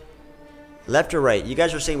 Left or right? You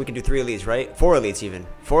guys are saying we can do 3 elites, right? 4 elites even.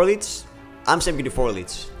 4 elites? I'm saying we can do 4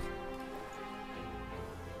 elites.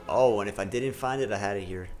 Oh, and if I didn't find it, I had it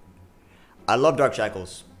here. I love Dark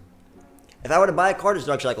Shackles. If I were to buy a card, it's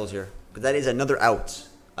Dark Shackles here. Because that is another out.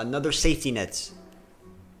 Another safety net.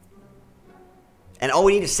 And all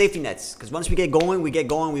we need is safety nets. Because once we get going,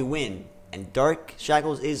 we win. And Dark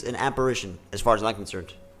Shackles is an apparition, as far as I'm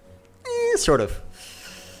concerned. Sort of.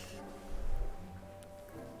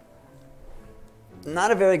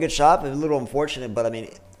 Not a very good shop. It's a little unfortunate, but I mean,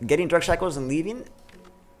 getting Dark Shackles and leaving,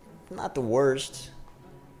 not the worst.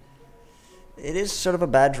 It is sort of a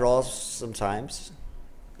bad draw sometimes.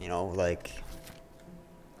 You know, like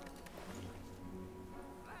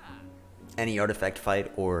any artifact fight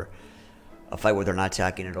or a fight where they're not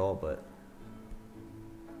attacking at all, but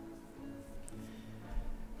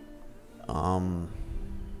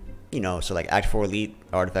you know, so like Act 4 Elite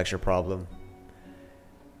artifacts are a problem.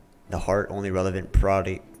 The heart only relevant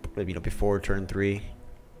probably, you know, before turn 3.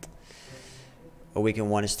 Awaken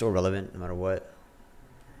 1 is still relevant no matter what.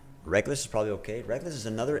 Reckless is probably okay. Reckless is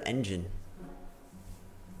another engine.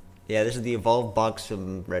 Yeah, this is the evolved box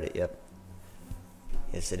from Reddit. Yep.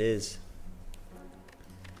 Yes, it is.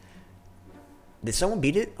 Did someone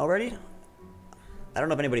beat it already? I don't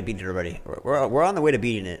know if anybody beat it already. We're on the way to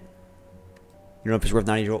beating it. You know if it's worth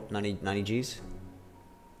 90 Gs?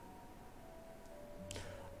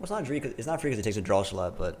 Well, it's not free because it takes a draw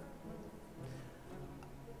slot, but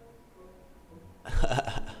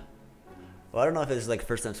well, I don't know if it's like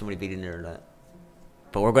first time somebody beating it or not.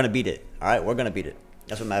 But we're gonna beat it. Alright, we're gonna beat it.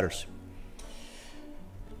 That's what matters.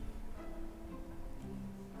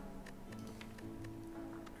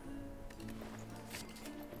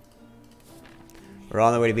 We're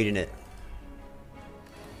on the way to beating it.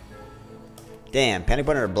 Damn, panic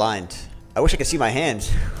button or blind? I wish I could see my hands.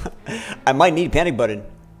 I might need panic button.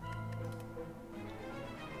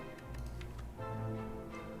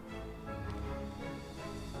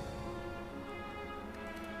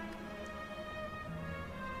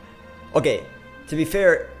 Okay, to be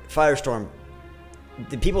fair, Firestorm,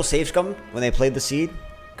 did people save scum when they played the seed?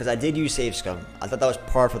 Because I did use save scum. I thought that was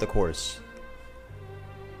par for the course.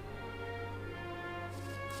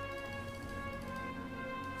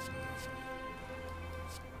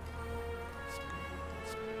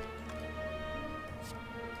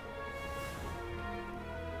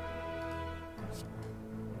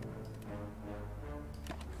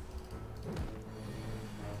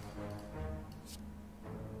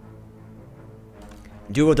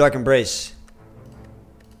 Duo Dark Embrace.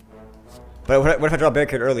 But what if I draw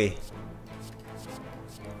Barricade early?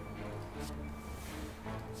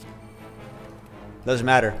 Doesn't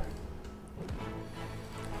matter.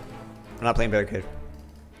 I'm not playing Barricade.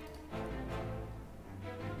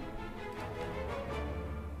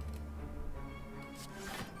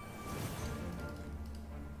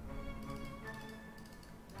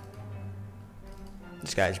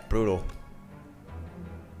 This guy's brutal.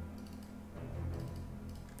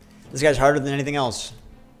 This guy's harder than anything else.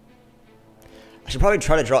 I should probably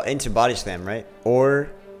try to draw into Body Slam, right? Or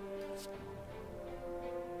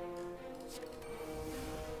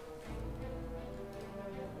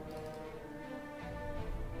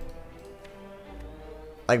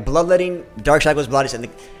like Bloodletting, Dark Shackles, Body Slam.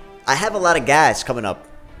 I have a lot of gas coming up.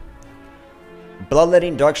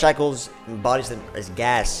 Bloodletting, Dark Shackles, and Body Slam is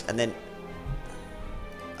gas, and then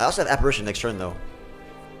I also have Apparition next turn though.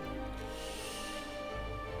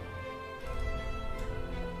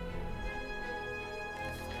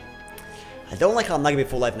 I don't like how I'm not gonna be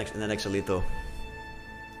full life in the next elite though.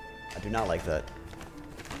 I do not like that.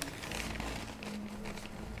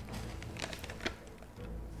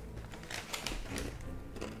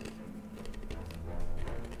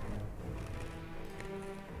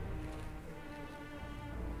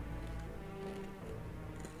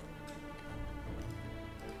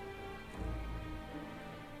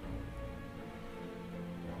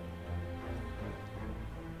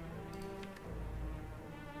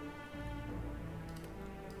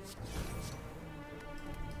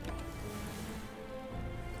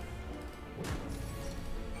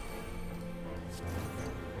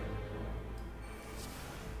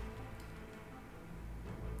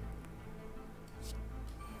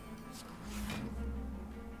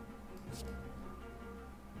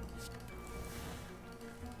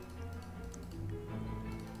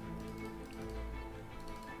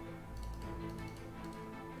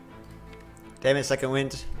 Damn it, second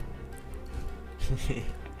wind. You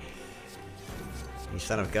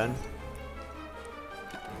son of a gun.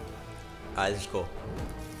 Alright, this is cool.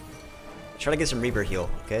 Try to get some Reaper heal,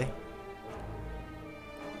 okay?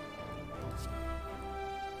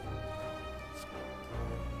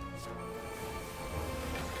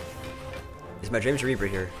 Is my dreams Reaper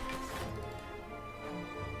here?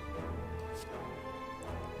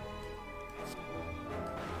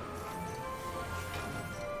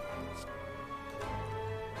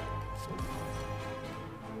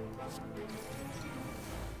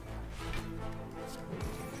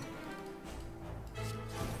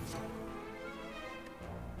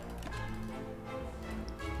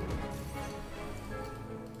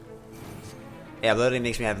 Yeah, literally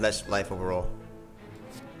makes me have less life overall.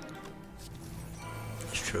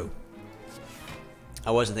 It's true. I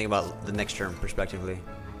wasn't thinking about the next turn prospectively.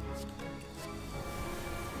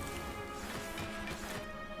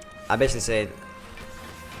 I basically say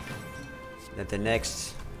that the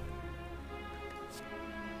next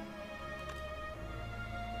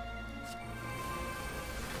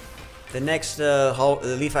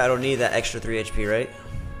the leaf I don't need that extra 3 HP, right?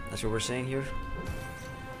 That's what we're saying here.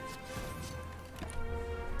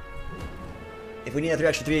 If we need that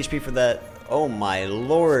extra 3 HP for that, oh my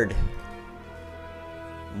lord.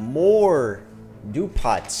 More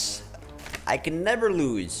Dupots. I can never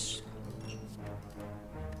lose.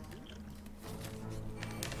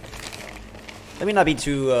 Let me not be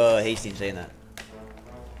too hasty in saying that.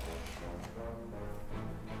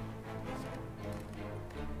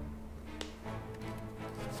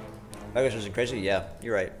 Reckless wasn't crazy? Yeah,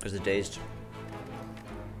 you're right, because it's dazed.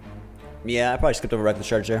 Yeah, I probably skipped over Reckless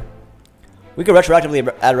Charge there. We could retroactively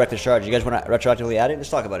add a Reckless Charge. You guys want to retroactively add it? Let's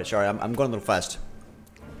talk about it. Sorry, I'm going a little fast.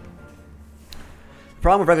 The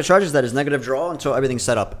problem with Reckless Charge is that it's negative draw until everything's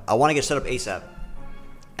set up. I want to get set up ASAP.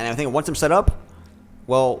 And I think once I'm set up,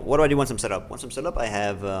 well, what do I do once I'm set up? Once I'm set up, I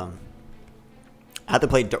have to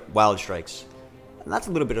play Wild Strikes. And that's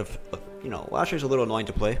a little bit of you know, Wild Strikes is a little annoying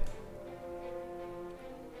to play.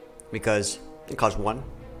 Because it costs 1.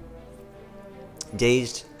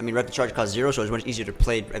 Dazed, I mean, Reckless Charge costs 0, so it's much easier to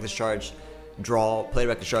play Reckless Charge, draw, play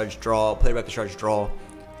Reckless Charge, draw, play Reckless Charge, draw,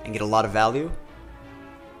 and get a lot of value.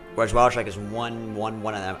 Whereas Wild Strike is 1, 1,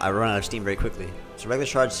 1, and I run out of steam very quickly. So Reckless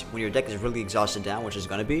Charge, when your deck is really exhausted down, which is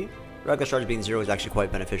going to be, Reckless Charge being 0 is actually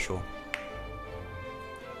quite beneficial.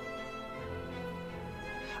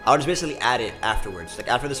 I'll just basically add it afterwards, like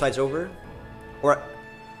after this fight's over, or,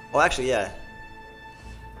 well, actually, yeah.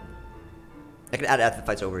 I can add it after the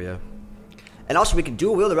fight's over, yeah. And also, we can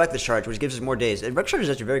dual wield the Reckless Charge, which gives us more days. And Reckless Charge is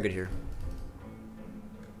actually very good here.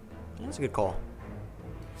 That's a good call.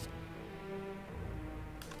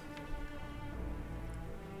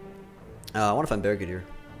 I want to find very good here.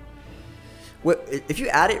 What, if you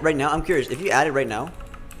add it right now, I'm curious. If you add it right now,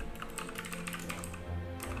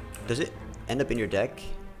 does it end up in your deck?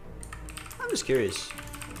 I'm just curious.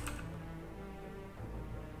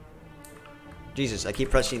 Jesus, I keep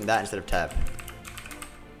pressing that instead of tab.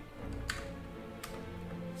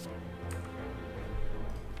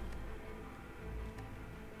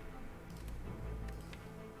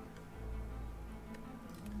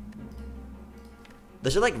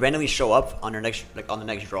 Does it like randomly show up on your next, like on the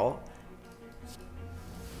next draw?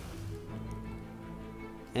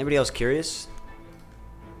 Anybody else curious?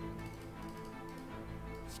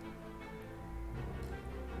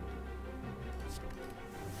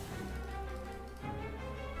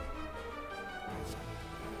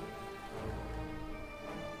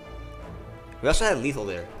 We also have lethal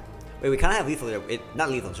there. Wait, we kind of have lethal there. Not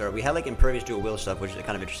lethal, sorry. We have like impervious dual wield stuff, which is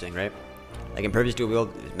kind of interesting, right? Like impervious dual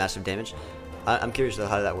wield, massive damage. I'm curious though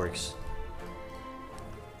how that works.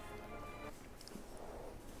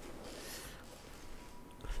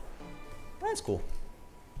 That's cool.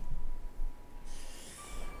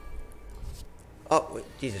 Oh, wait,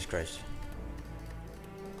 Jesus Christ.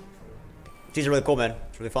 These are really cool, man.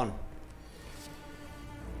 It's really fun.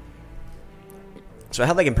 So I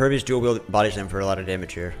have like impervious dual wield body slam for a lot of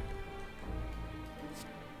damage here.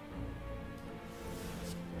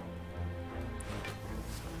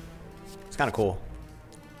 It's kind of cool.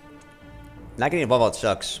 Not getting above out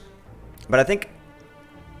sucks. But I think...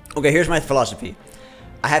 Okay, here's my philosophy.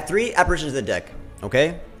 I have 3 apparitions in the deck,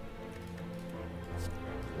 okay?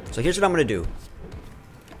 So here's what I'm going to do.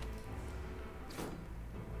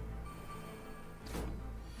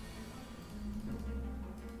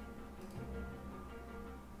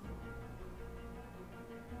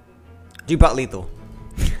 Dupot lethal.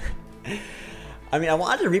 I mean, I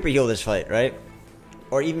wanted to Reaper heal this fight, right?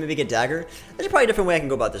 Or even maybe get dagger. There's probably a different way I can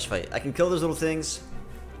go about this fight. I can kill those little things.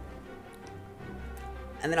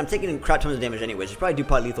 And then I'm taking crap tons of damage anyways. There's probably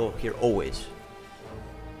Dupot lethal here always.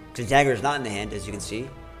 Because dagger is not in the hand, as you can see.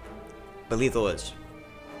 But lethal is.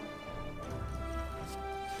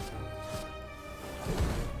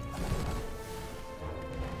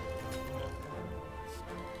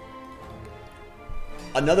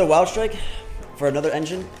 Another Wild Strike for another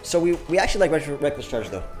engine. So we actually like Reckless Charge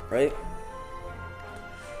though, right?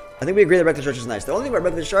 I think we agree that Reckless Charge is nice. The only thing about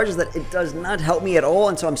Reckless Charge is that it does not help me at all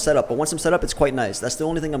until I'm set up. But once I'm set up, it's quite nice. That's the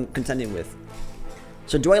only thing I'm contending with.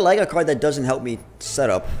 So do I like a card that doesn't help me set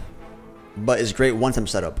up, but is great once I'm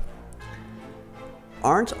set up?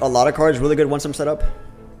 Aren't a lot of cards really good once I'm set up?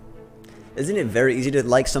 Isn't it very easy to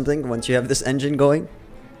like something once you have this engine going?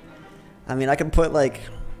 I mean, I can put like...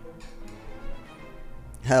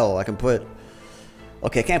 Hell, I can put...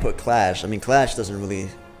 Okay, I can't put Clash. I mean, Clash doesn't really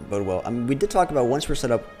bode well. I mean, we did talk about once we're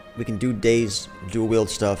set up, we can do days, dual wield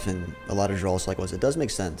stuff, and a lot of draw cycles. It does make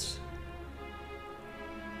sense.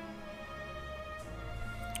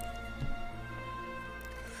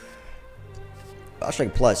 I'll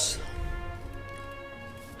strike plus.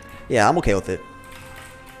 Yeah, I'm okay with it.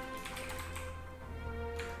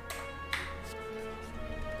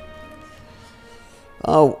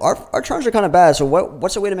 Oh, our turns are kind of bad. So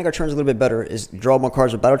what's the way to make our turns a little bit better? Is draw more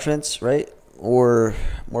cards with Battle Trance, right? Or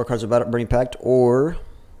more cards with Burning Pact, or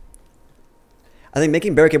I think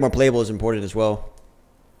making Barricade more playable is important as well.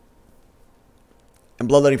 And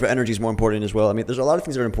Bloodletting for energy is more important as well. I mean, there's a lot of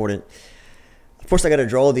things that are important. Of course, I got to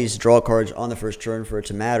draw these draw cards on the first turn for it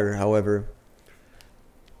to matter. However,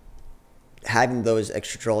 having those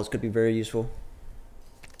extra draws could be very useful.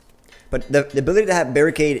 But the ability to have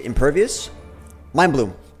Barricade Impervious, Mind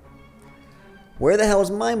Bloom. Where the hell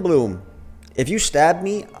is Mind Bloom? If you stab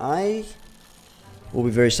me, I will be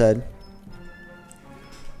very sad.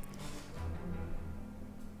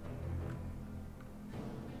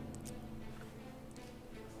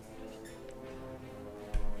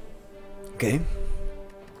 Okay.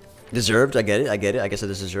 Deserved, I get it, I get it. I guess it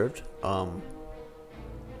is deserved.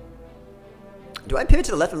 Do I pivot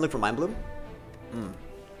to the left and look for Mind Bloom?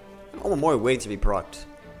 I'm more waiting to be procced.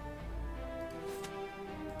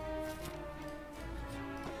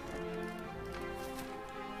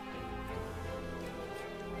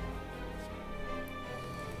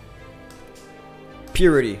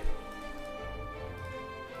 Purity.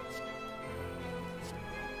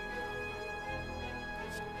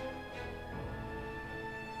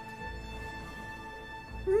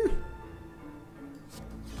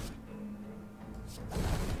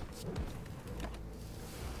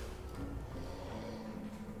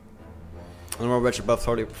 No more retro buff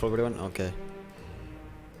 41? Okay.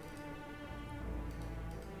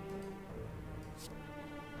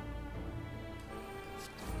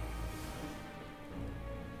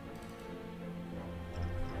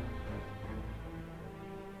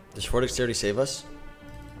 Does 4 dexterity save us?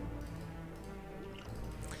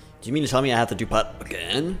 Do you mean to tell me I have to do pot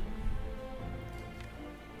again?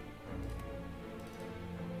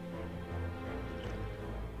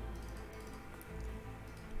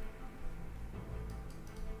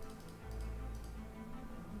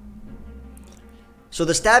 So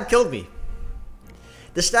the stab killed me.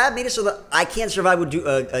 The stab made it so that I can't survive with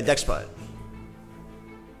a dex pot.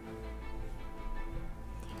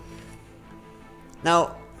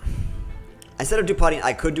 Now, instead of Dupotting,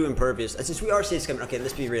 I could do Impervious. Since we are saves coming, okay,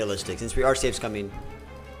 let's be realistic. Since we are saves coming,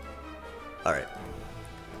 alright.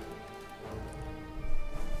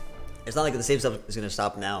 It's not like the save stuff is going to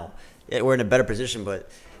stop now. Yeah, we're in a better position, but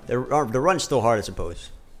the run's still hard, I suppose.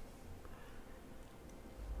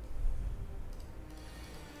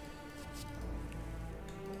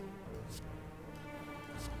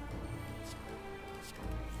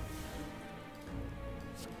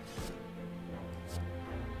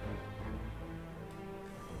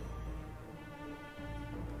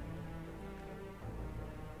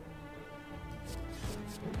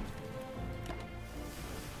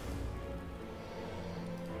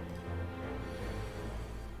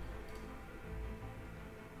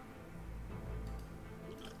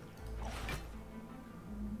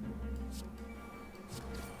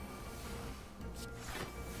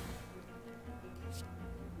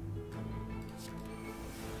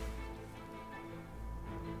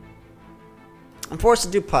 I'm forced to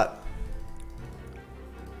do putt.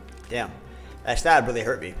 Damn. That stab really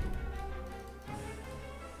hurt me.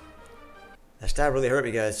 That stab really hurt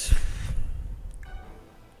me, guys.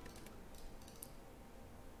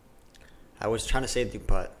 I was trying to save the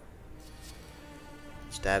putt.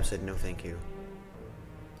 Stab said no thank you.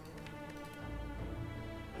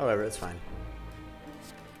 However, it's fine.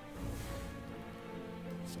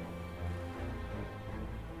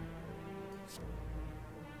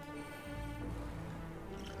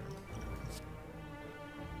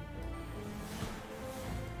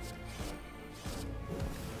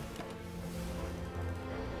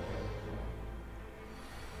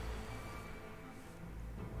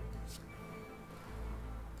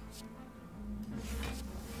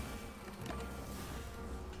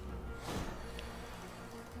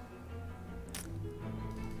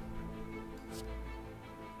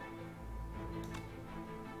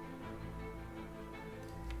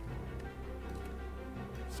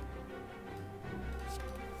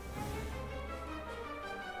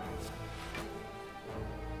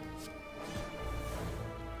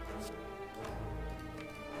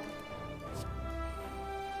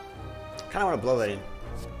 Kinda wanna blow that in.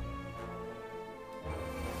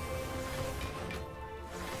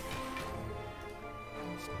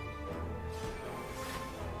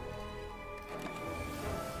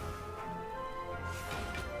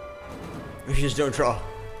 If you just don't draw.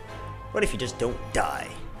 What if you just don't die?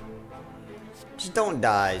 Just don't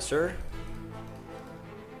die, sir.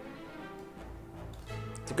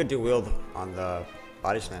 It's a good dual wield on the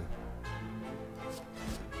body slam.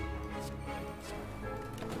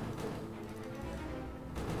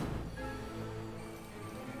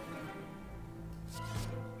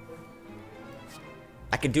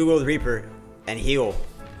 I could dual wield Reaper and heal.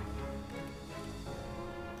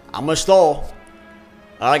 I'm gonna stall.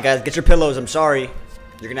 Alright guys, get your pillows, I'm sorry.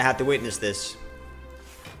 You're gonna have to witness this.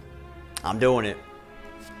 I'm doing it.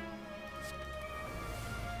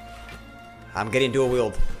 I'm getting dual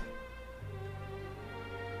wield.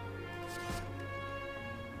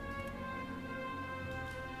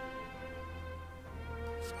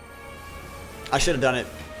 I should have done it.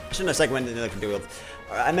 I shouldn't have segmented it for dual wield.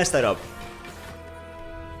 Alright, I messed that up.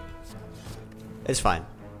 It's fine.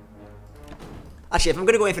 Actually, if I'm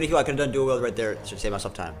gonna go infinite heal, I could have done dual wield right there to save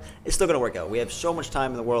myself time. It's still gonna work out. We have so much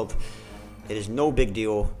time in the world. It is no big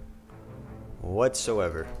deal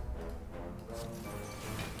whatsoever.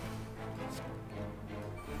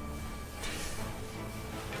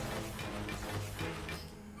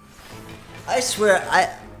 I swear,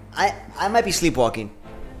 I might be sleepwalking.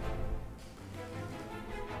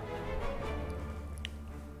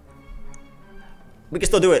 We can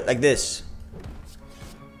still do it like this.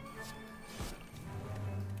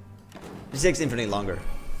 This takes infinitely longer.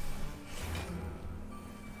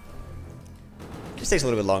 Just takes a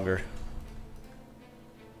little bit longer.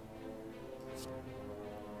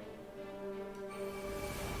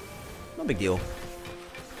 No big deal.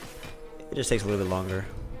 It just takes a little bit longer.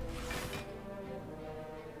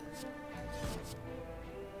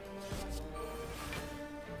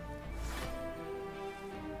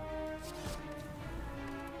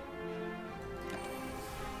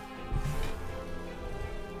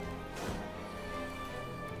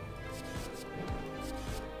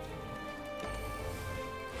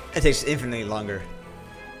 It takes infinitely longer.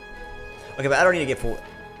 Okay, but I don't need to get full.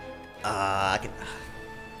 I can.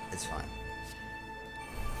 It's fine.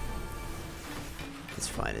 It's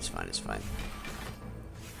fine. It's fine. It's fine.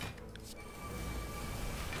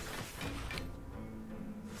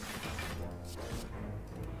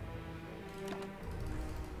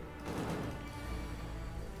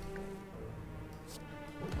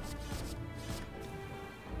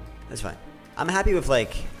 That's fine. I'm happy with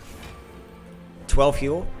like 12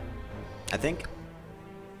 heal. I think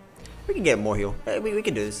we can get more heal. We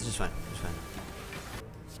can do this. This is fine. It's fine.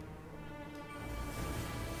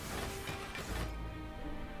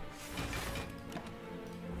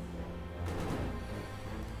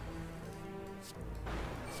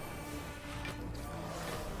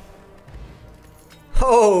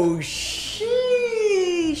 Oh sheesh!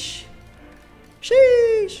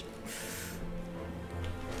 Sheesh!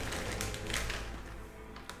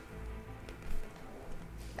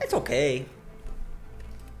 It's okay.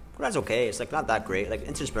 That's okay. It's like not that great. Like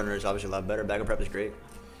instant sprinter is obviously a lot better. Backup prep is great.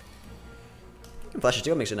 And flash of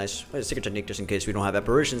steel makes it nice. Wait, a secret technique just in case we don't have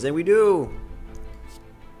apparitions, and we do.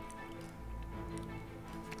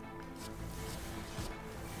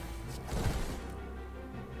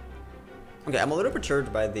 Okay, I'm a little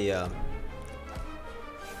perturbed by the.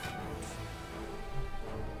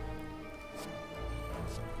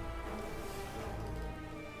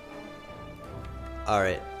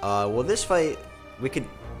 Alright, well this fight, we could...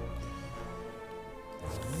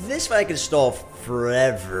 This fight could stall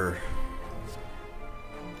forever.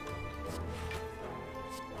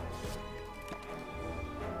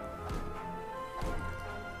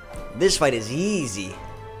 This fight is easy.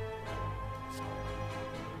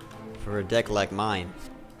 For a deck like mine.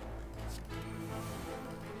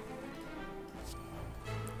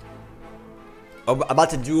 Oh, I'm about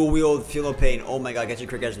to dual wield Feel No Pain. Oh my god, get your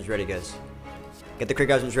quick items ready, guys. Get the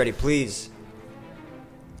quick items ready, please.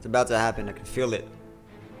 It's about to happen. I can feel it.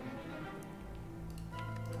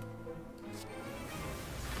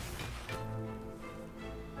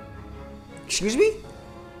 Excuse me?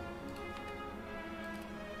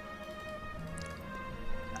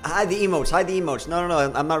 Hide the emotes. Hide the emotes. No, no,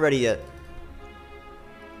 no. I'm not ready yet.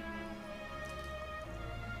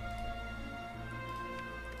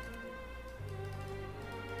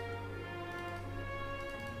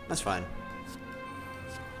 That's fine.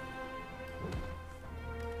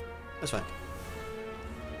 That's fine.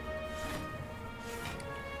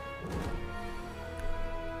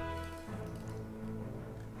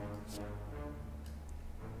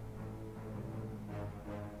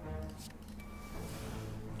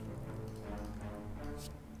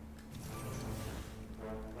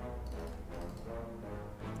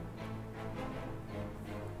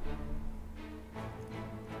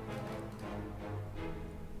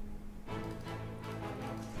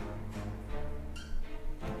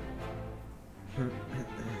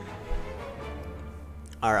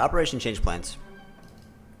 Our operation change plans.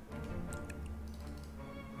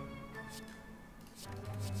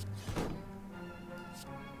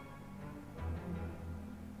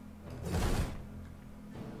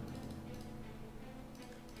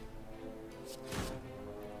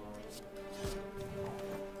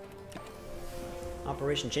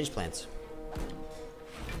 Operation change plans.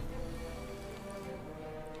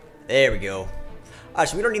 There we go. Alright,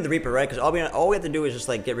 so we don't need the Reaper, right? Because all we have to do is just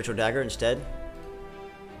like get Ritual Dagger instead.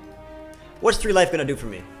 What's 3 life gonna do for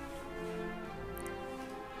me?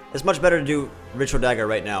 It's much better to do Ritual Dagger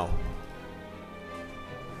right now.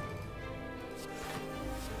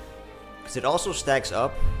 Because it also stacks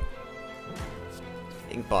up.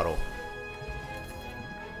 Ink bottle.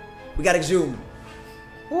 We got Exhume.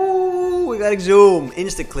 Ooh, we got Exhume.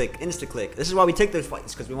 Insta click, insta click. This is why we take the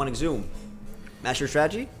fights, because we want Exhume. Master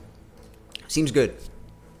strategy? Seems good.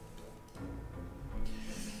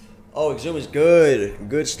 Oh, Exhume is good.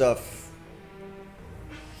 Good stuff.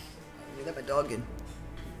 Let me let my dog in.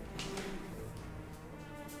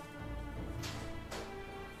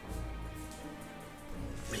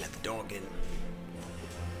 Let me let the dog in.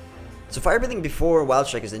 So fire breathing before Wild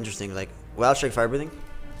Strike is interesting. Like, Wild Strike fire breathing.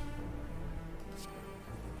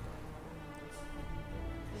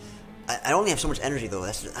 I only have so much energy though.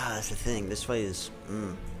 That's the thing. This fight is.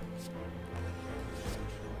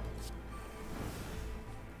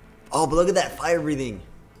 Oh, but look at that fire breathing.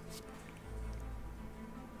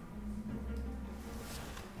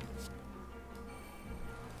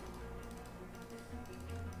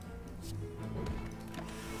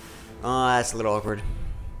 Oh, that's a little awkward.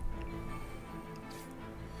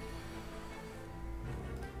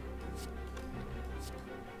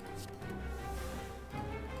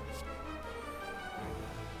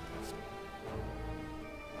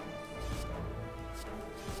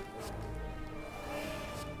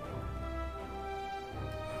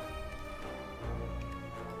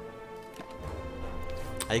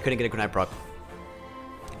 You couldn't get a Kunai proc.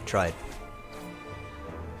 I tried.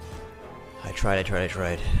 I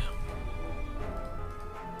tried.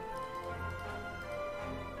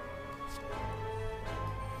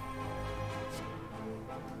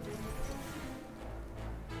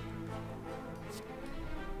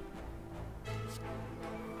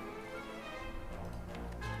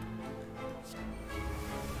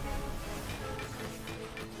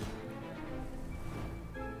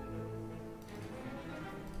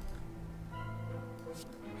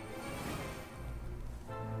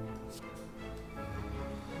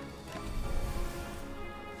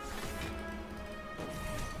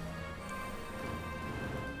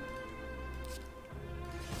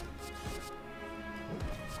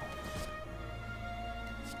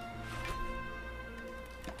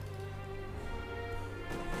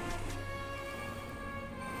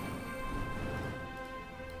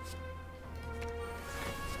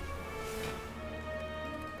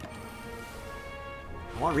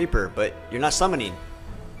 I want Reaper, but you're not summoning.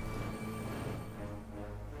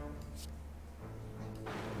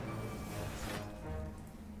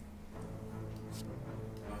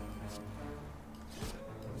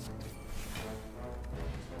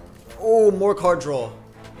 Oh, more card draw.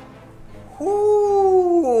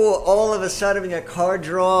 Ooh, all of a sudden we got card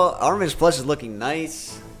draw. Armor's Plus is looking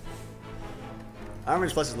nice.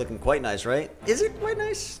 Armor's Plus is looking quite nice, right? Is it quite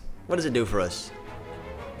nice? What does it do for us?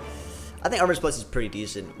 I think Armor's Plus is pretty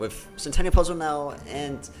decent with Centennial Puzzle now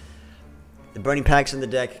and the Burning Packs in the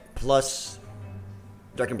deck, plus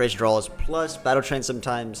Dark Embrace draws, plus Battle Train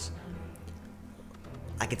sometimes.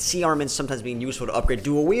 I could see armaments sometimes being useful to upgrade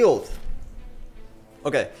Dual Wield.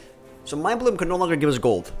 Okay, so Mind Bloom could no longer give us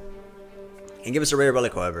gold and give us a rare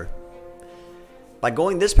relic, however. By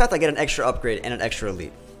going this path, I get an extra upgrade and an extra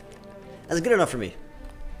elite. That's good enough for me.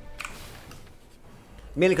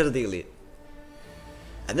 Mainly because of the elite.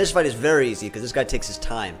 And this fight is very easy because this guy takes his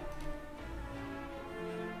time.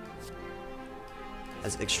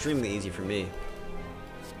 That's extremely easy for me.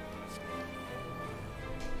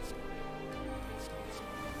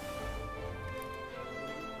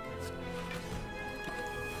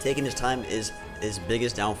 Taking his time is his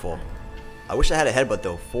biggest downfall. I wish I had a headbutt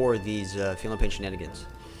though for these Feeling Pain shenanigans.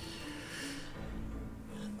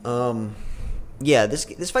 Yeah,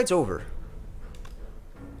 this fight's over.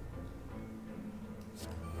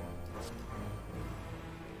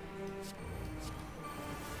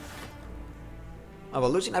 Oh, well,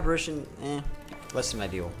 losing Apparition, less than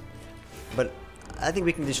ideal. But I think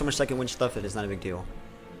we can do so much second wind stuff that it's not a big deal.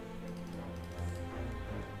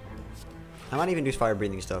 I might even do fire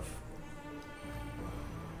breathing stuff.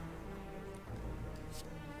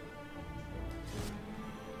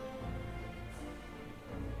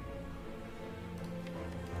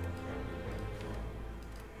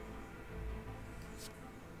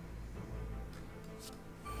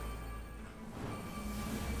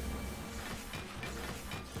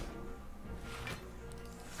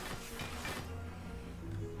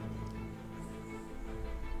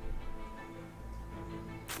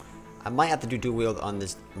 I might have to do dual wield on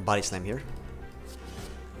this body slam here.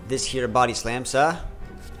 This here body slam, sir.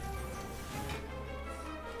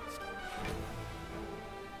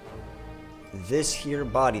 This here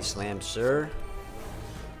body slam, sir.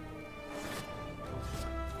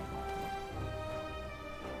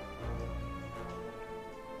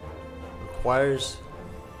 Requires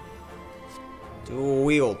dual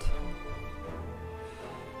wield.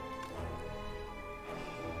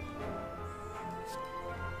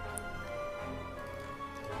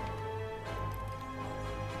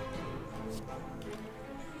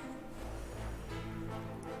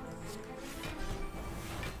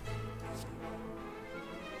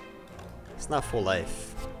 It's not full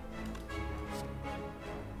life.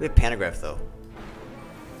 We have pantograph though.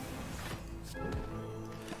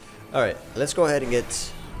 Alright, let's go ahead and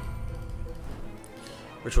get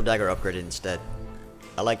Ritual Dagger upgraded instead.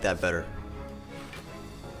 I like that better.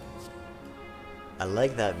 I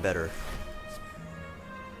like that better.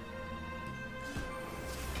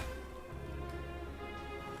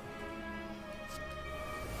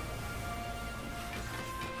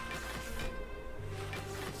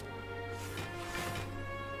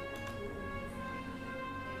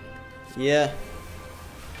 Yeah.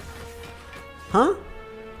 Huh?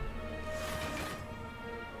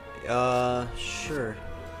 Sure.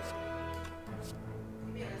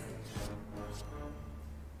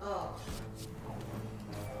 Oh.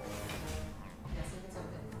 Yeah, something's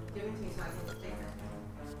open. Give it to me so I can take that.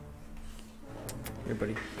 Here,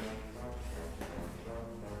 buddy.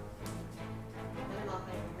 I'm not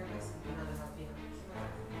playing for this. I'm not help you.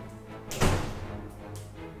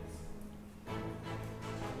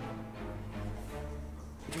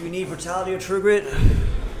 Do you need brutality or true grit?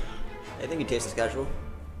 I think you taste this casual.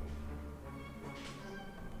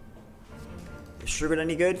 Is true grit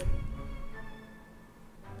any good?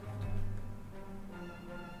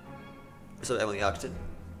 What's up, Emily Oxton?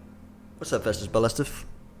 What's up, Festus Balestif?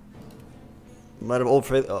 Light of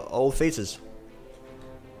old faces.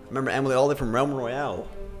 Remember Emily all the way from Realm Royale.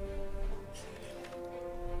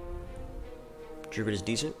 True grit is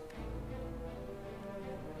decent.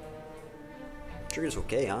 True grit is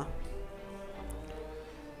okay, huh?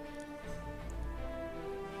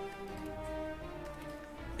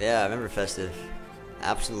 Yeah, I remember Festive.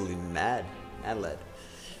 Absolutely mad. Mad lad.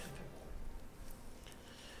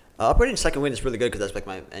 Upgrading second wind is really good because that's like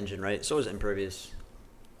my engine, right? So is Impervious.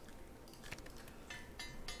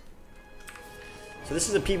 So this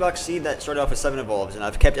is a P-Box seed that started off with 7 evolves, and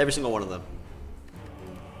I've kept every single one of them.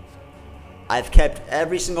 I've kept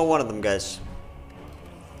every single one of them, guys.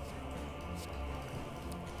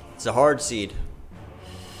 It's a hard seed.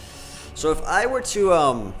 So if I were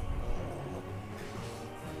to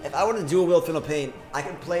dual wield Feel No Pain, I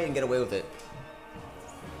can play and get away with it.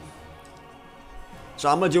 So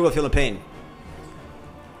I'm gonna dual wield Feel No Pain.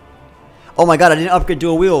 Oh my god, I didn't upgrade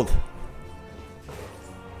dual wield.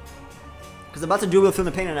 Because I'm about to dual wield Feel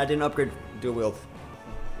No Pain and I didn't upgrade dual wield.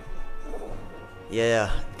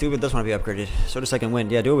 Yeah, dual wield does want to be upgraded. So does second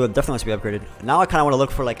wind. Yeah, dual wield definitely wants to be upgraded. Now I kind of want to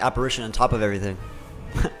look for like apparition on top of everything.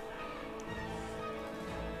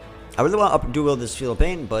 I really want to dual wield this Feel No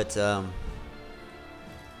Pain, but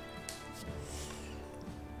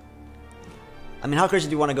I mean, how crazy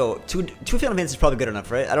do you want to go? Two Feel No Pains is probably good enough,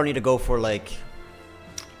 right? I don't need to go for like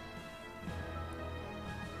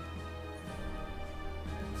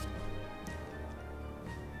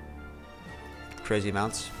crazy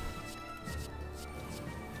amounts.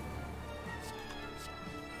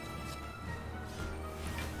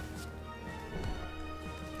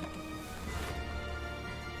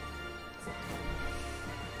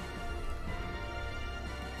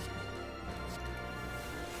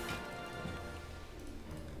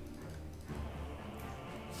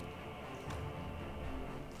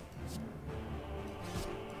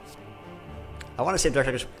 I want to save Dark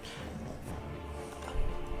Shackles.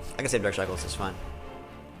 I can save Dark Shackles, it's fine.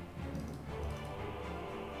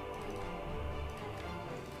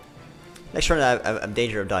 Next turn, I'm in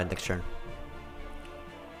danger of dying next turn.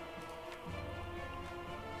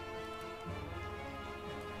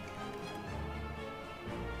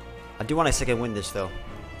 I do want to second win this, though.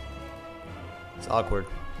 It's awkward.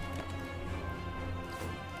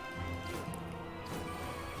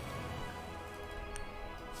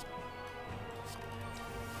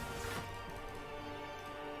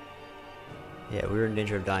 Yeah, we were in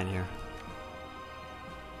danger of dying here.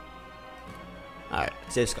 Alright,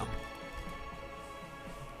 save scum.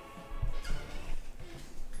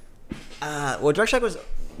 Well, Dark Shack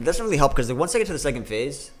doesn't really help because once I get to the second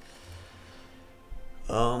phase,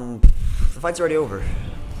 the fight's already over.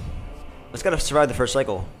 Let's gotta survive the first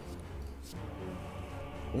cycle.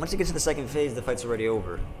 Once it gets to the second phase, the fight's already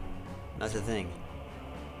over. That's the thing.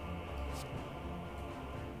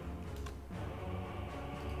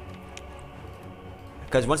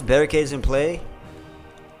 Because once barricade's in play,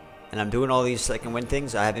 and I'm doing all these second wind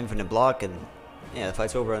things, I have infinite block, and yeah, the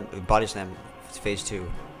fight's over. Body slam, it's phase 2.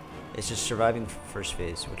 It's just surviving first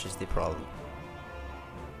phase, which is the problem.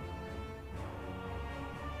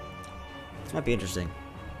 This might be interesting.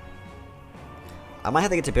 I might have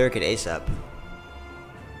to get to barricade ASAP.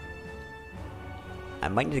 I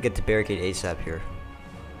might need to get to barricade ASAP here.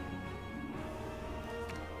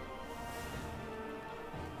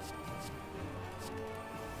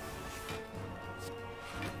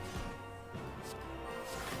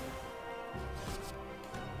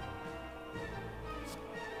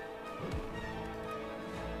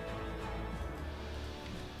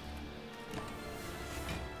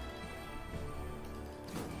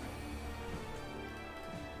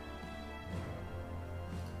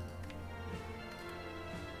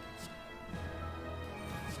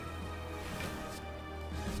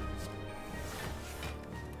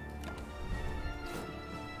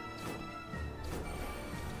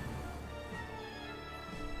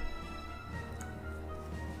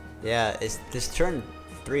 Yeah, this turn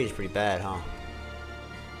 3 is pretty bad, huh?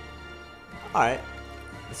 Alright.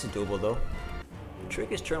 This is doable though.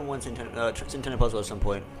 Trick is turn 1's intended puzzle at some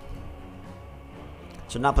point.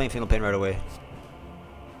 So not playing Fatal Pain right away.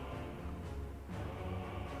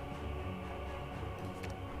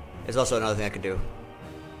 There's also another thing I could do.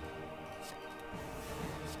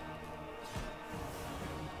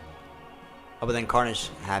 Oh, but then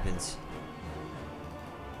Carnage happens.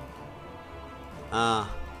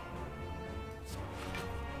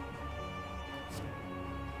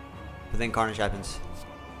 But then Carnage happens.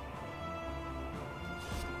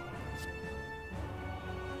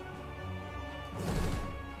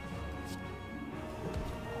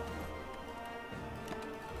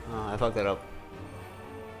 Oh, I fucked that up.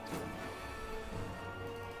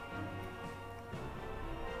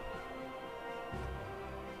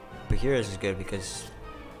 But here is good because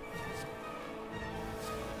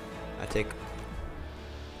I take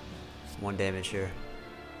 1 damage here.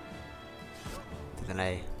 And then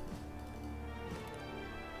I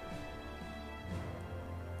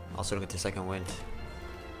also don't get to second wind.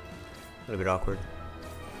 A little bit awkward.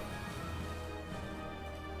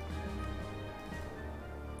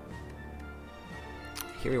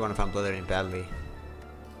 Here we want to find Bloodletting badly.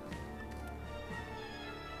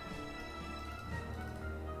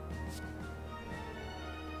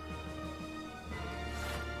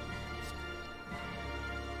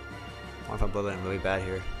 I want to find Bloodletting really bad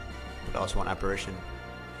here. But I also want Apparition.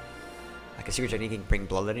 I can see which technique can bring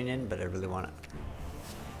Bloodletting in, but I really want it.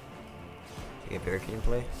 Get barricade in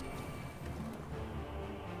play.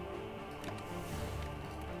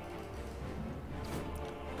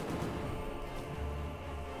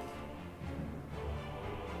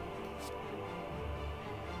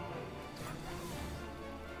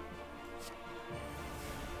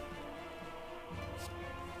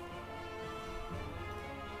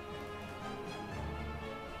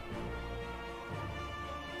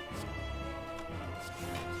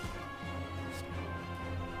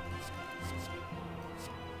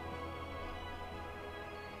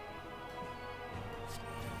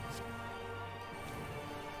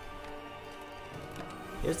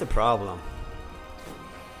 Here's the problem.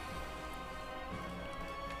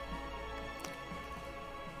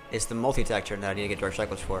 It's the multi-attack turn that I need to get Dark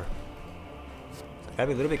Cycles for. So I gotta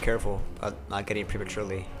be a little bit careful about not getting it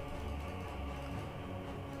prematurely.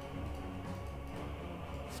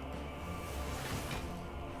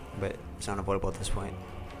 But it's unavoidable at this point.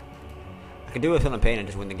 I can do it with Fatal Pain and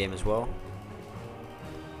just win the game as well.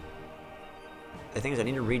 The thing is I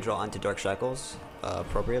need to redraw onto Dark Shackles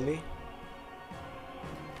appropriately.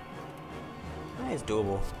 It's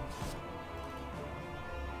doable.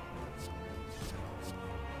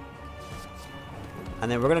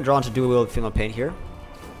 And then we're gonna draw into Dual Wield Fatal Pain here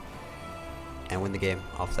and win the game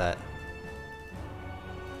off that.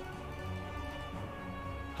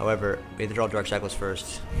 However, we have to draw Dark Shackles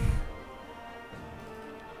first.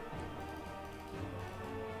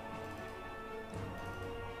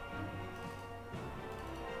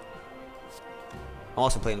 I'm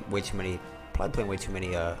also playing way too many, probably playing way too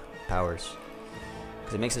many powers.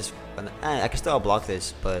 Because it makes this, I can still block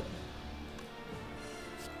this, but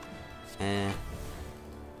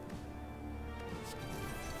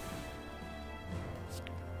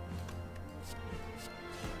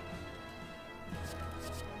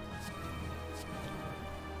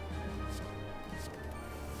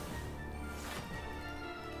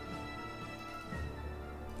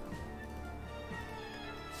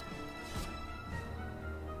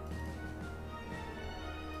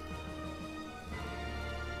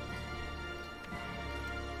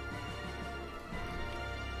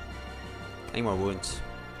I need more wounds.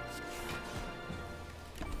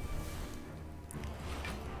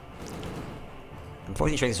 I'm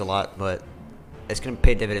 14 strength is a lot, but it's gonna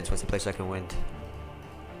pay dividends once I play second wind.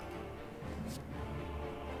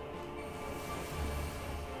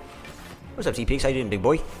 What's up, T-Peaks? How you doing, big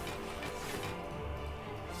boy?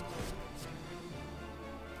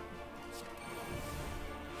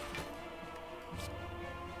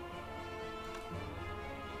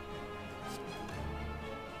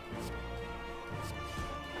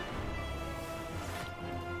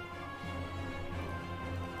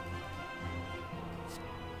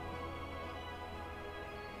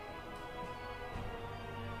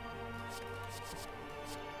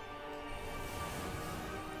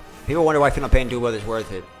 People wonder why Final Pain Do Well is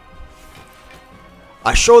worth it.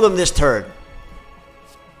 I show them this turd.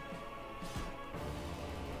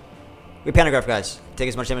 We panagraph, guys. Take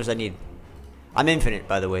as much damage as I need. I'm infinite,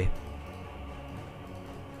 by the way.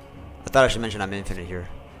 I thought I should mention I'm infinite here.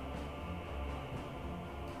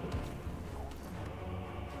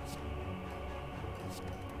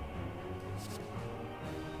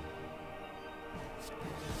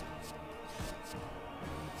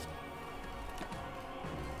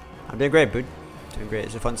 I'm doing great, dude. Doing great.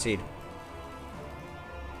 It's a fun seed.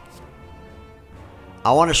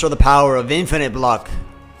 I want to show the power of infinite block.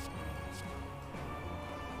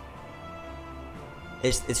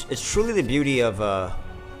 It's truly the beauty of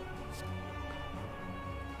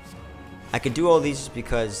I could do all these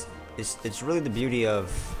because it's really the beauty of.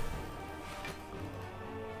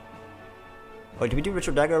 Oh, did we do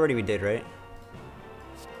Ritual Dagger already? We did, right?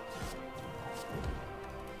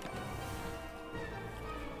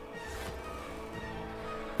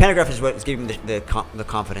 Panagraph is what is giving me the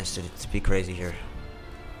confidence to be crazy here.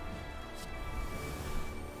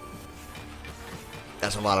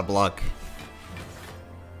 That's a lot of block.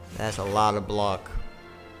 That's a lot of block.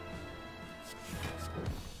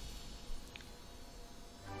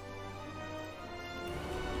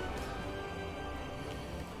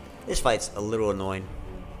 This fight's a little annoying.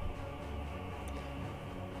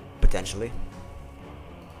 Potentially.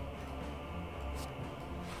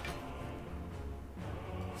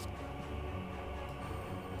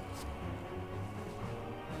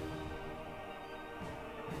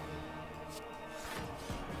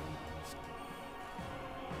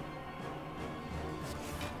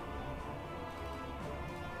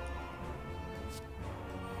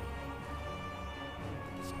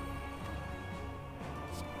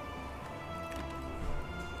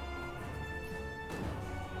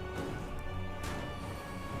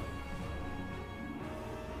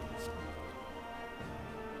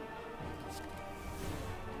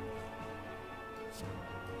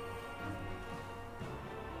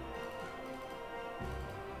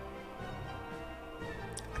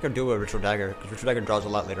 I could do a Ritual Dagger, because Ritual Dagger draws a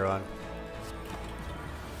lot later on.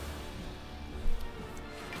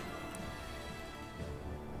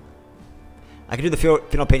 I could do the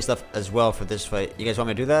Final Pain stuff as well for this fight. You guys want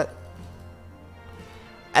me to do that?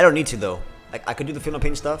 I don't need to, though. I could do the Final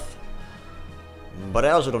Pain stuff, but I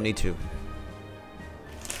also don't need to.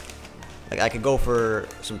 Like, I could go for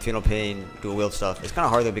some Final Pain, dual wield stuff. It's kind of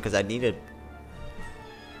hard, though, because I need it.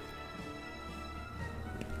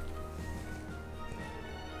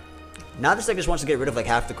 Now this deck just wants to get rid of like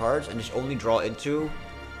half the cards and just only draw into.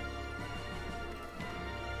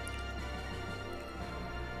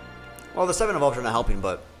 Well, the 7 evolves are not helping,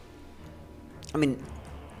 but I mean,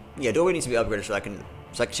 yeah, dual wield needs to be upgraded so I can.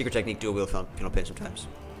 It's like Secret Technique, dual wield, Final Pain sometimes.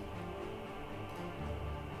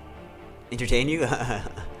 Entertain you?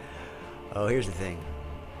 Oh, here's the thing.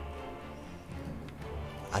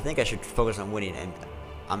 I think I should focus on winning, and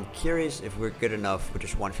I'm curious if we're good enough with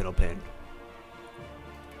just one Final Pain.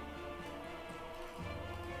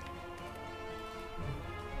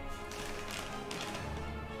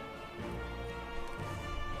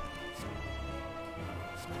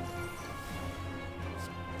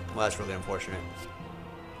 Well, that's really unfortunate.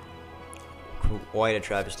 Quite a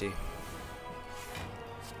travesty.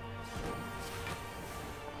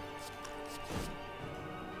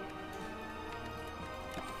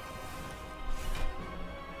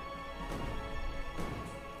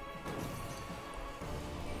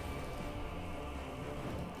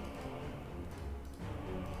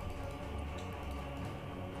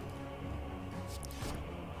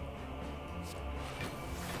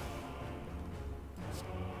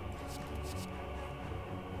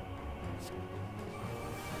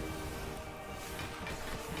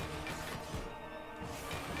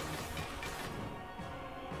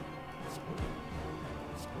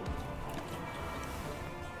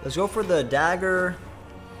 Let's go for the dagger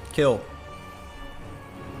kill.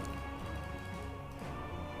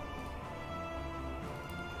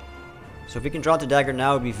 So if we can draw the dagger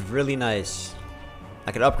now, it'd be really nice.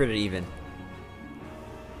 I could upgrade it even.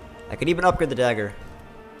 I could even upgrade the dagger.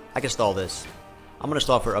 I can stall this. I'm gonna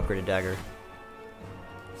stall for upgraded dagger.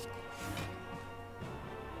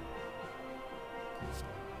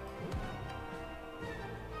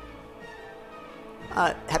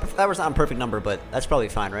 Happy Flower's not a perfect number, but that's probably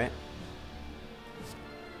fine, right?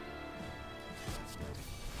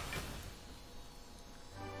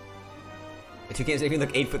 If you can't make me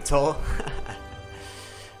look 8 foot tall.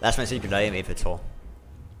 That's my secret, I am 8 foot tall.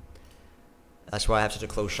 That's why I have such a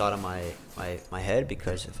close shot on my head,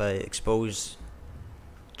 because if I expose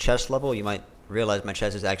chest level, you might realize my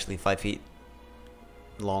chest is actually 5 feet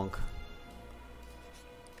long.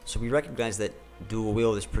 So we recognize that dual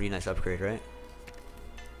wield is a pretty nice upgrade, right?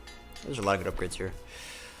 There's a lot of good upgrades here.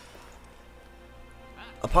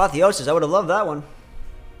 Apotheosis, I would have loved that one.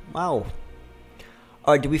 Wow.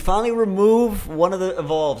 Alright, did we finally remove one of the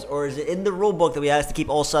evolves, or is it in the rulebook that we have to keep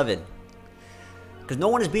all 7? Because no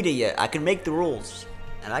one has beat it yet. I can make the rules.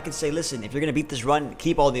 And I can say, listen, if you're going to beat this run,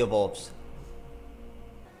 keep all the evolves.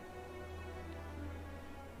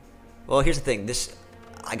 Well, here's the thing.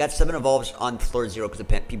 I got 7 evolves on floor 0 because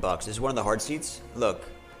of P-Box. This is one of the hard seats. Look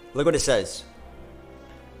what it says.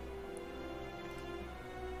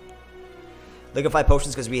 Look at 5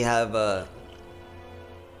 potions because we have,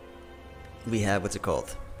 what's it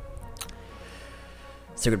called?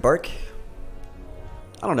 Sacred Bark?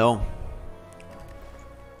 I don't know.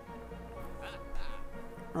 I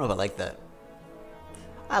don't know if I like that.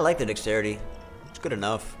 I like the dexterity. It's good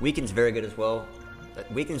enough. Weaken's very good as well.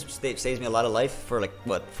 Weaken saves me a lot of life for like,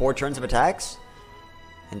 what, 4 turns of attacks?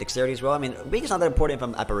 And dexterity as well. I mean, Weaken's not that important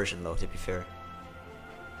from Apparition though, to be fair.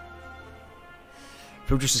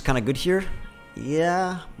 Fruit Juice is kind of good here.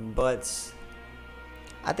 Yeah, but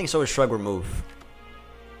I think so is Shrug remove.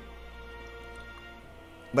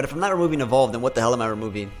 But if I'm not removing Evolve, then what the hell am I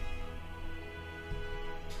removing?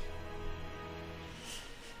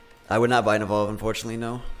 I would not buy an Evolve, unfortunately,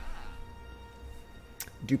 no.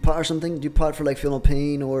 Dupot or something? Dupot for like Feel No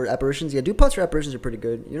Pain or Apparitions? Yeah, Dupots for Apparitions are pretty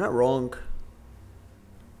good. You're not wrong.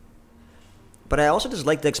 But I also just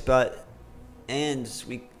like Dexpot and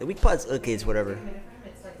the weak pot's okay, it's whatever.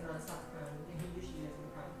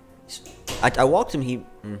 I walked him,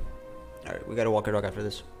 Alright, we gotta walk a dog after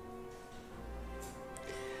this.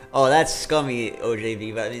 Oh, that's scummy,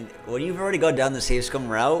 OJV, but I mean, when you've already gone down the save scum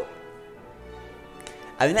route,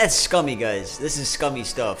 I mean, that's scummy, guys. This is scummy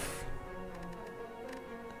stuff.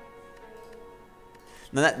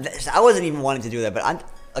 No, I wasn't even wanting to do that, but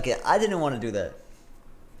I didn't want to do that.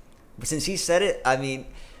 But since he said it, I mean,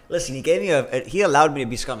 listen, he gave me he allowed me to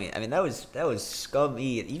be scummy. I mean, that was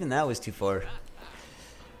scummy. Even that was too far.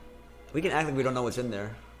 We can act like we don't know what's in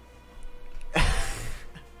there.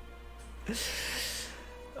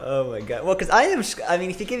 Oh my god. Well, because I mean,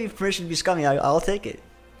 if you give me permission to be scummy, I'll take it.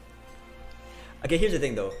 Okay, here's the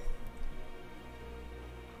thing though.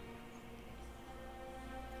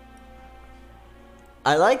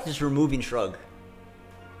 I like just removing Shrug.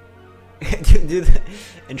 do the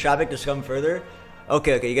Entropic to scum further.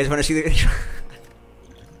 Okay, you guys want to see the...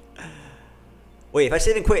 Wait, if I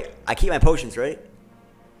save and quit, I keep my potions, right?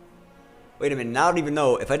 Wait a minute, now I don't even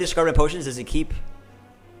know. If I discard my potions, does it keep...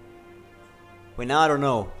 Wait, now I don't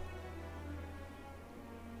know.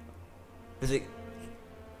 Does it...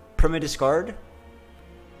 Permit discard?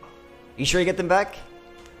 You sure you get them back?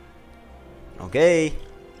 Okay.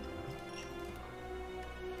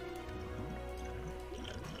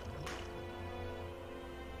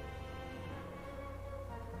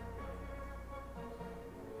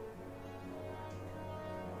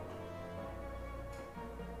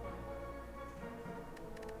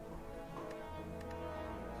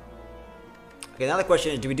 Okay, now the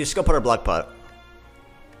question is, do we do Skill Pot or Block Pot?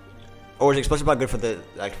 Or is Explosive Pot good for the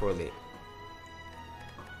Act 4 Elite?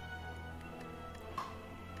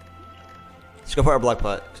 Skill Pot or Block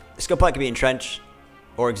Pot? Skill Pot could be Entrench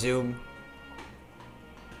or Exhume.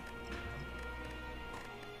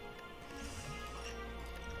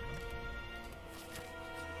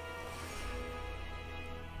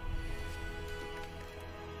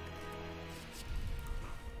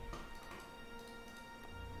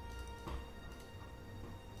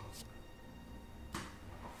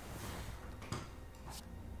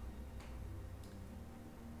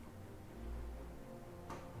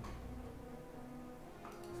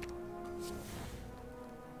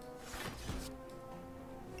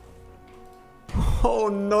 Oh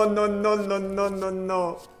no.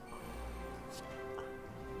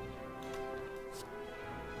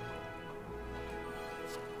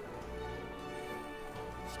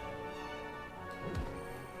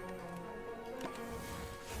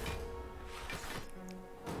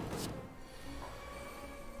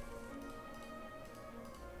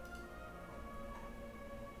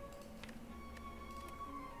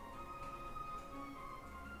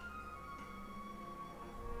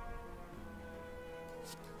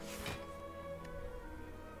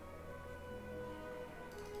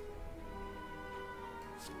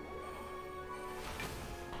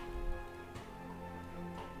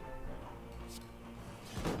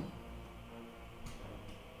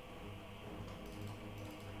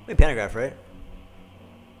 Wait, pentagraph, right?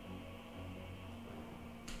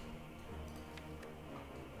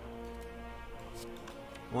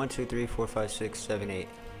 One, two, three, four, five, six, seven, eight.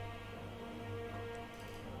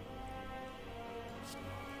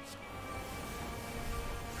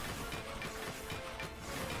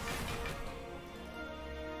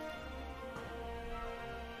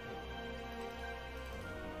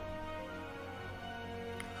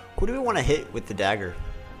 Who do we want to hit with the dagger?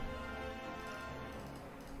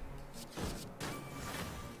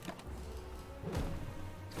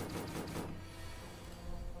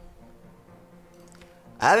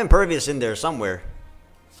 I have Impervious in there somewhere.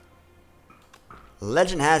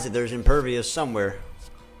 Legend has it there's Impervious somewhere.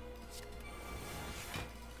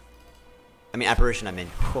 I mean Apparition, I mean.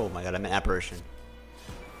 Oh my god, I meant Apparition.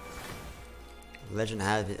 Legend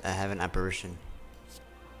has it, I have an Apparition.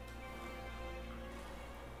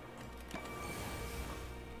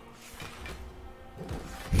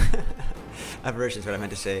 Apparition is what I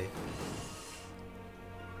meant to say.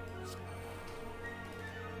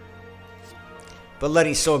 But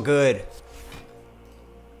Letty's so good.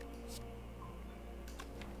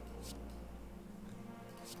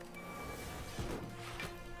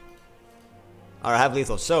 Alright, I have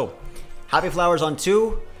lethal. So, Happy Flowers on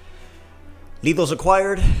 2. Lethal's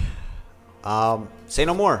acquired. Say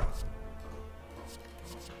no more.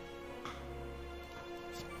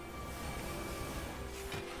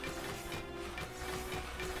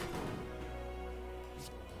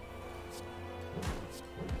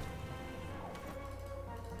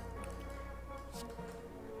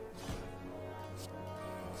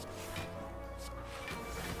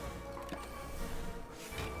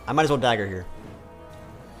 I might as well dagger here.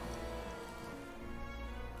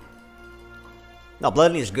 No,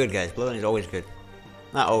 Bloodletting is good, guys. Bloodletting is always good.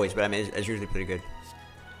 Not always, but I mean, it's usually pretty good.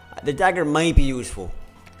 The dagger might be useful.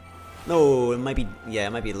 No, it might be... Yeah, it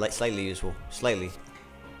might be slightly useful. Slightly.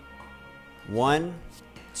 1,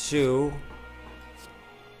 2,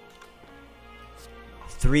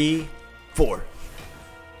 3, 4.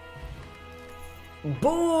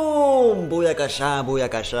 Boom! Booyakasha,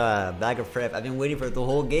 booyakasha. Bag of prep. I've been waiting for it the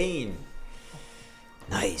whole game.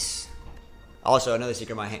 Nice. Also, another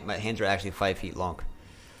secret, my hands are actually 5 feet long.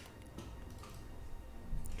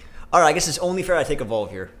 Alright, I guess it's only fair I take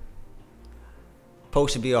Evolve here.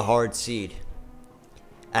 Supposed to be a hard seed.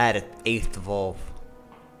 Add an 8th Evolve.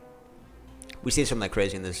 We see something like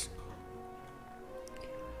crazy in this.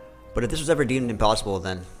 But if this was ever deemed impossible,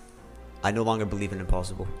 then I no longer believe in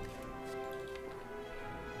impossible.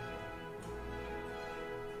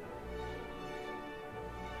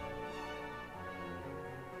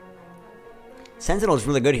 Sentinel is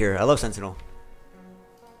really good here. I love Sentinel.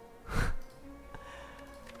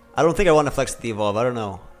 I don't think I want to flex the Evolve. I don't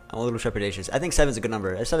know. I'm a little trepidatious. I think 7's a good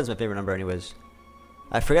number. 7's my favorite number anyways.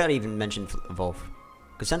 I forgot to even mention Evolve.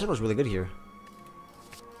 Because Sentinel is really good here.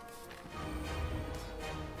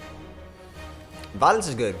 Violence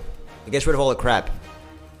is good. It gets rid of all the crap.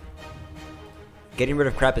 Getting rid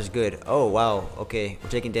of crap is good. Oh, wow. Okay. We're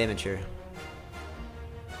taking damage here.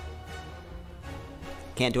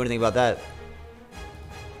 Can't do anything about that.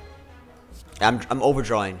 I'm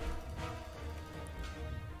overdrawing.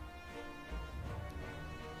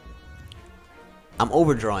 I'm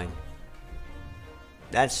overdrawing.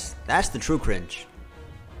 That's the true cringe.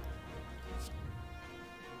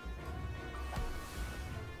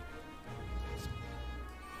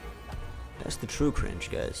 That's the true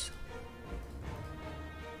cringe, guys.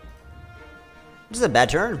 This is a bad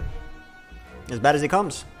turn. As bad as it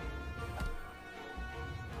comes.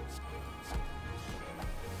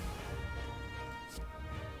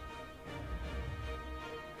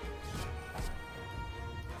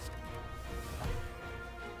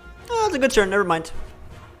 Oh, that's a good turn. Never mind.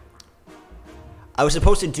 I was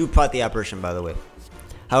supposed to dupot the Apparition, by the way.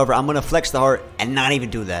 However, I'm going to flex the heart and not even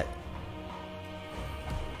do that.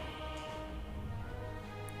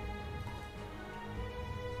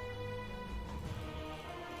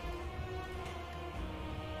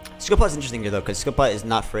 Skillpot is interesting here, though, because Skillpot is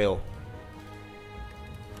not frail.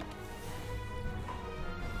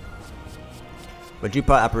 But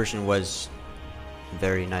dupot Apparition was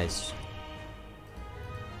very nice.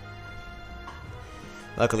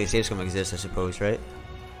 Luckily, safe scum exists, I suppose, right?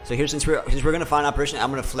 So here, since we're gonna find Apparition,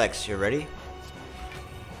 I'm gonna flex. You ready?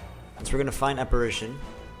 Since we're gonna find Apparition,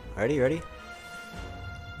 ready?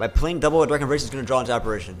 By playing double, a Dark Embrace is gonna draw into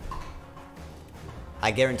Apparition.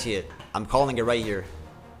 I guarantee it. I'm calling it right here.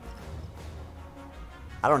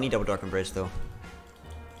 I don't need double Dark Embrace though.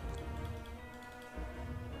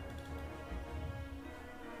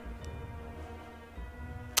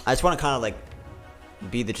 I just want to kind of like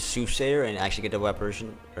be the soothsayer and actually get double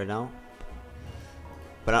apparition right now.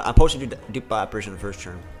 But I'm supposed to do apparition on the first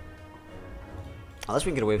turn. Unless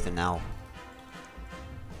we can get away with it now.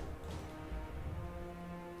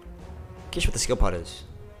 Guess what the skill pot is.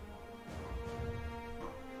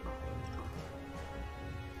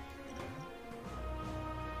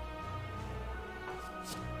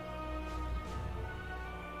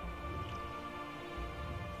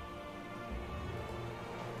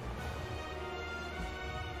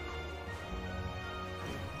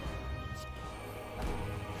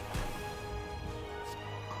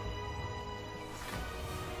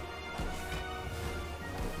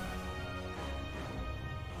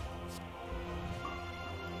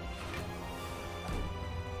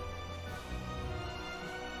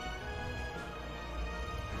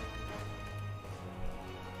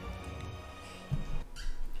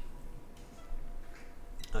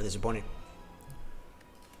 Oh, disappointing.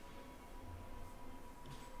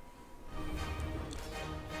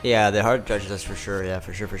 Yeah, the hard judges us for sure. Yeah,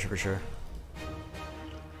 for sure.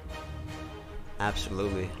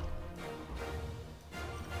 Absolutely.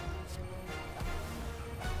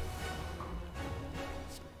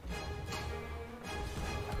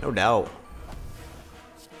 No doubt.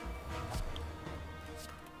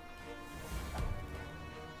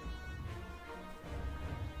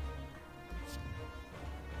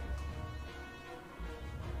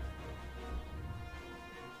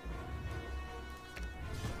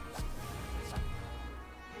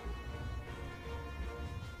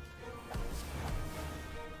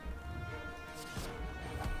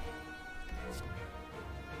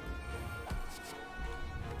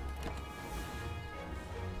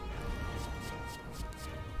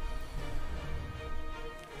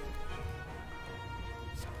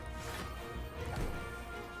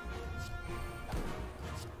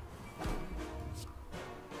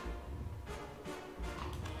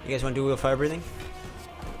 You guys want to do a fire breathing?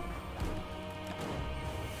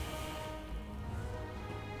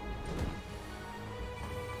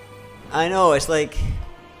 I know, it's like...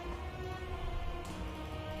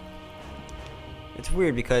 It's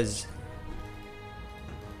weird because...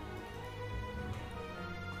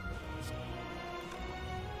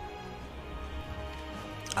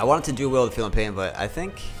 I wanted to do Will of Feel and Pain, but I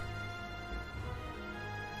think...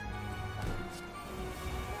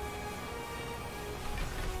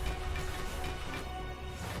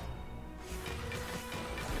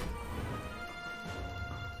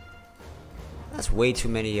 That's way too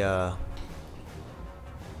many, How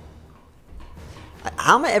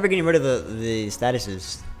am I ever getting rid of the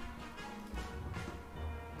statuses?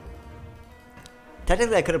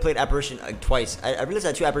 Technically, I could have played Apparition twice. I realized I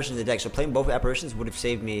had 2 Apparitions in the deck, so playing both Apparitions would have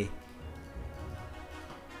saved me.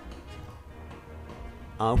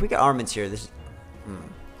 If we get armaments here, this is...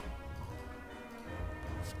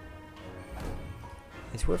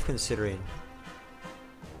 It's worth considering.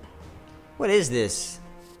 What is this?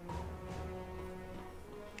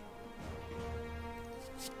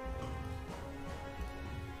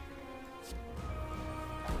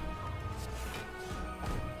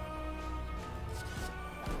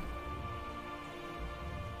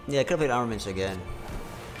 Yeah, I could have played armaments again.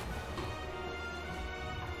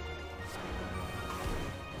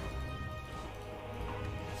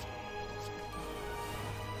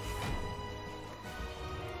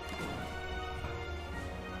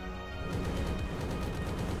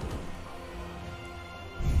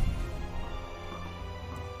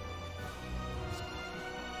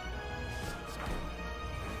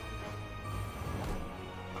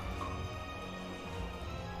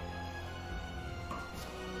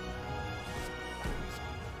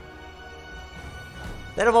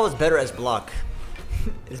 That of all is better as block.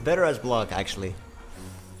 It's better as block, actually.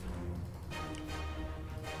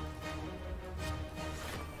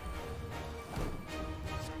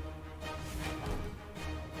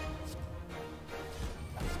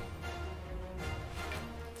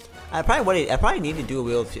 I probably need to do a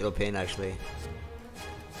Wheel of Feel Pain, actually.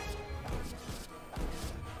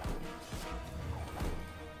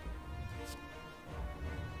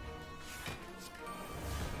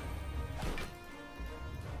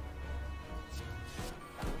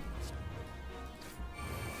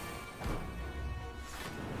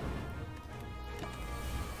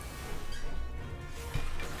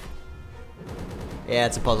 Yeah,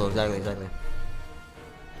 it's a puzzle, exactly.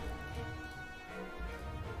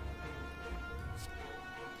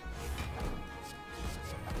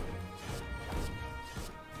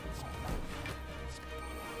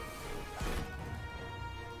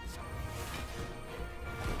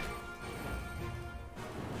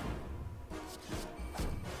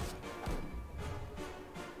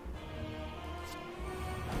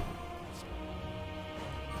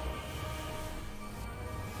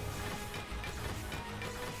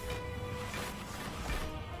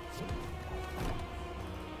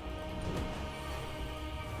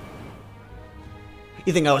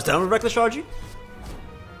 You think I was done with reckless charging?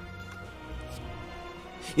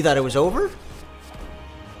 You thought it was over?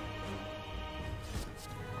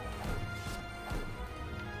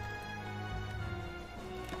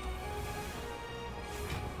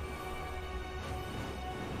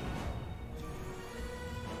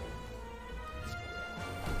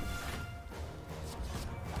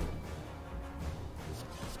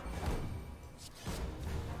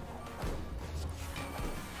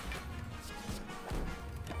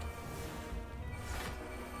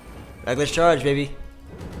 Reckless charge, baby.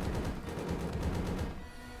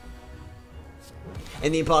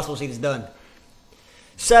 And the impossible seed is done.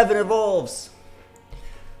 7 evolves.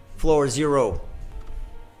 Floor 0.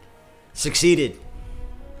 Succeeded.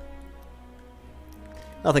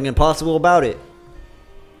 Nothing impossible about it.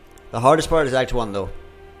 The hardest part is Act 1, though.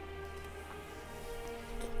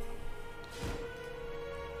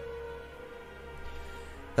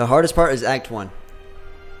 The hardest part is Act 1.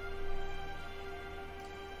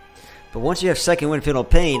 But once you have second wind fatal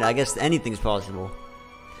pain, I guess anything's possible.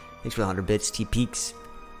 Thanks for the 100 bits, T-Peaks.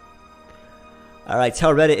 Alright,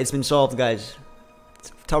 tell Reddit it's been solved, guys.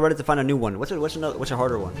 Tell Reddit to find a new one. What's a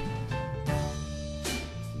harder one?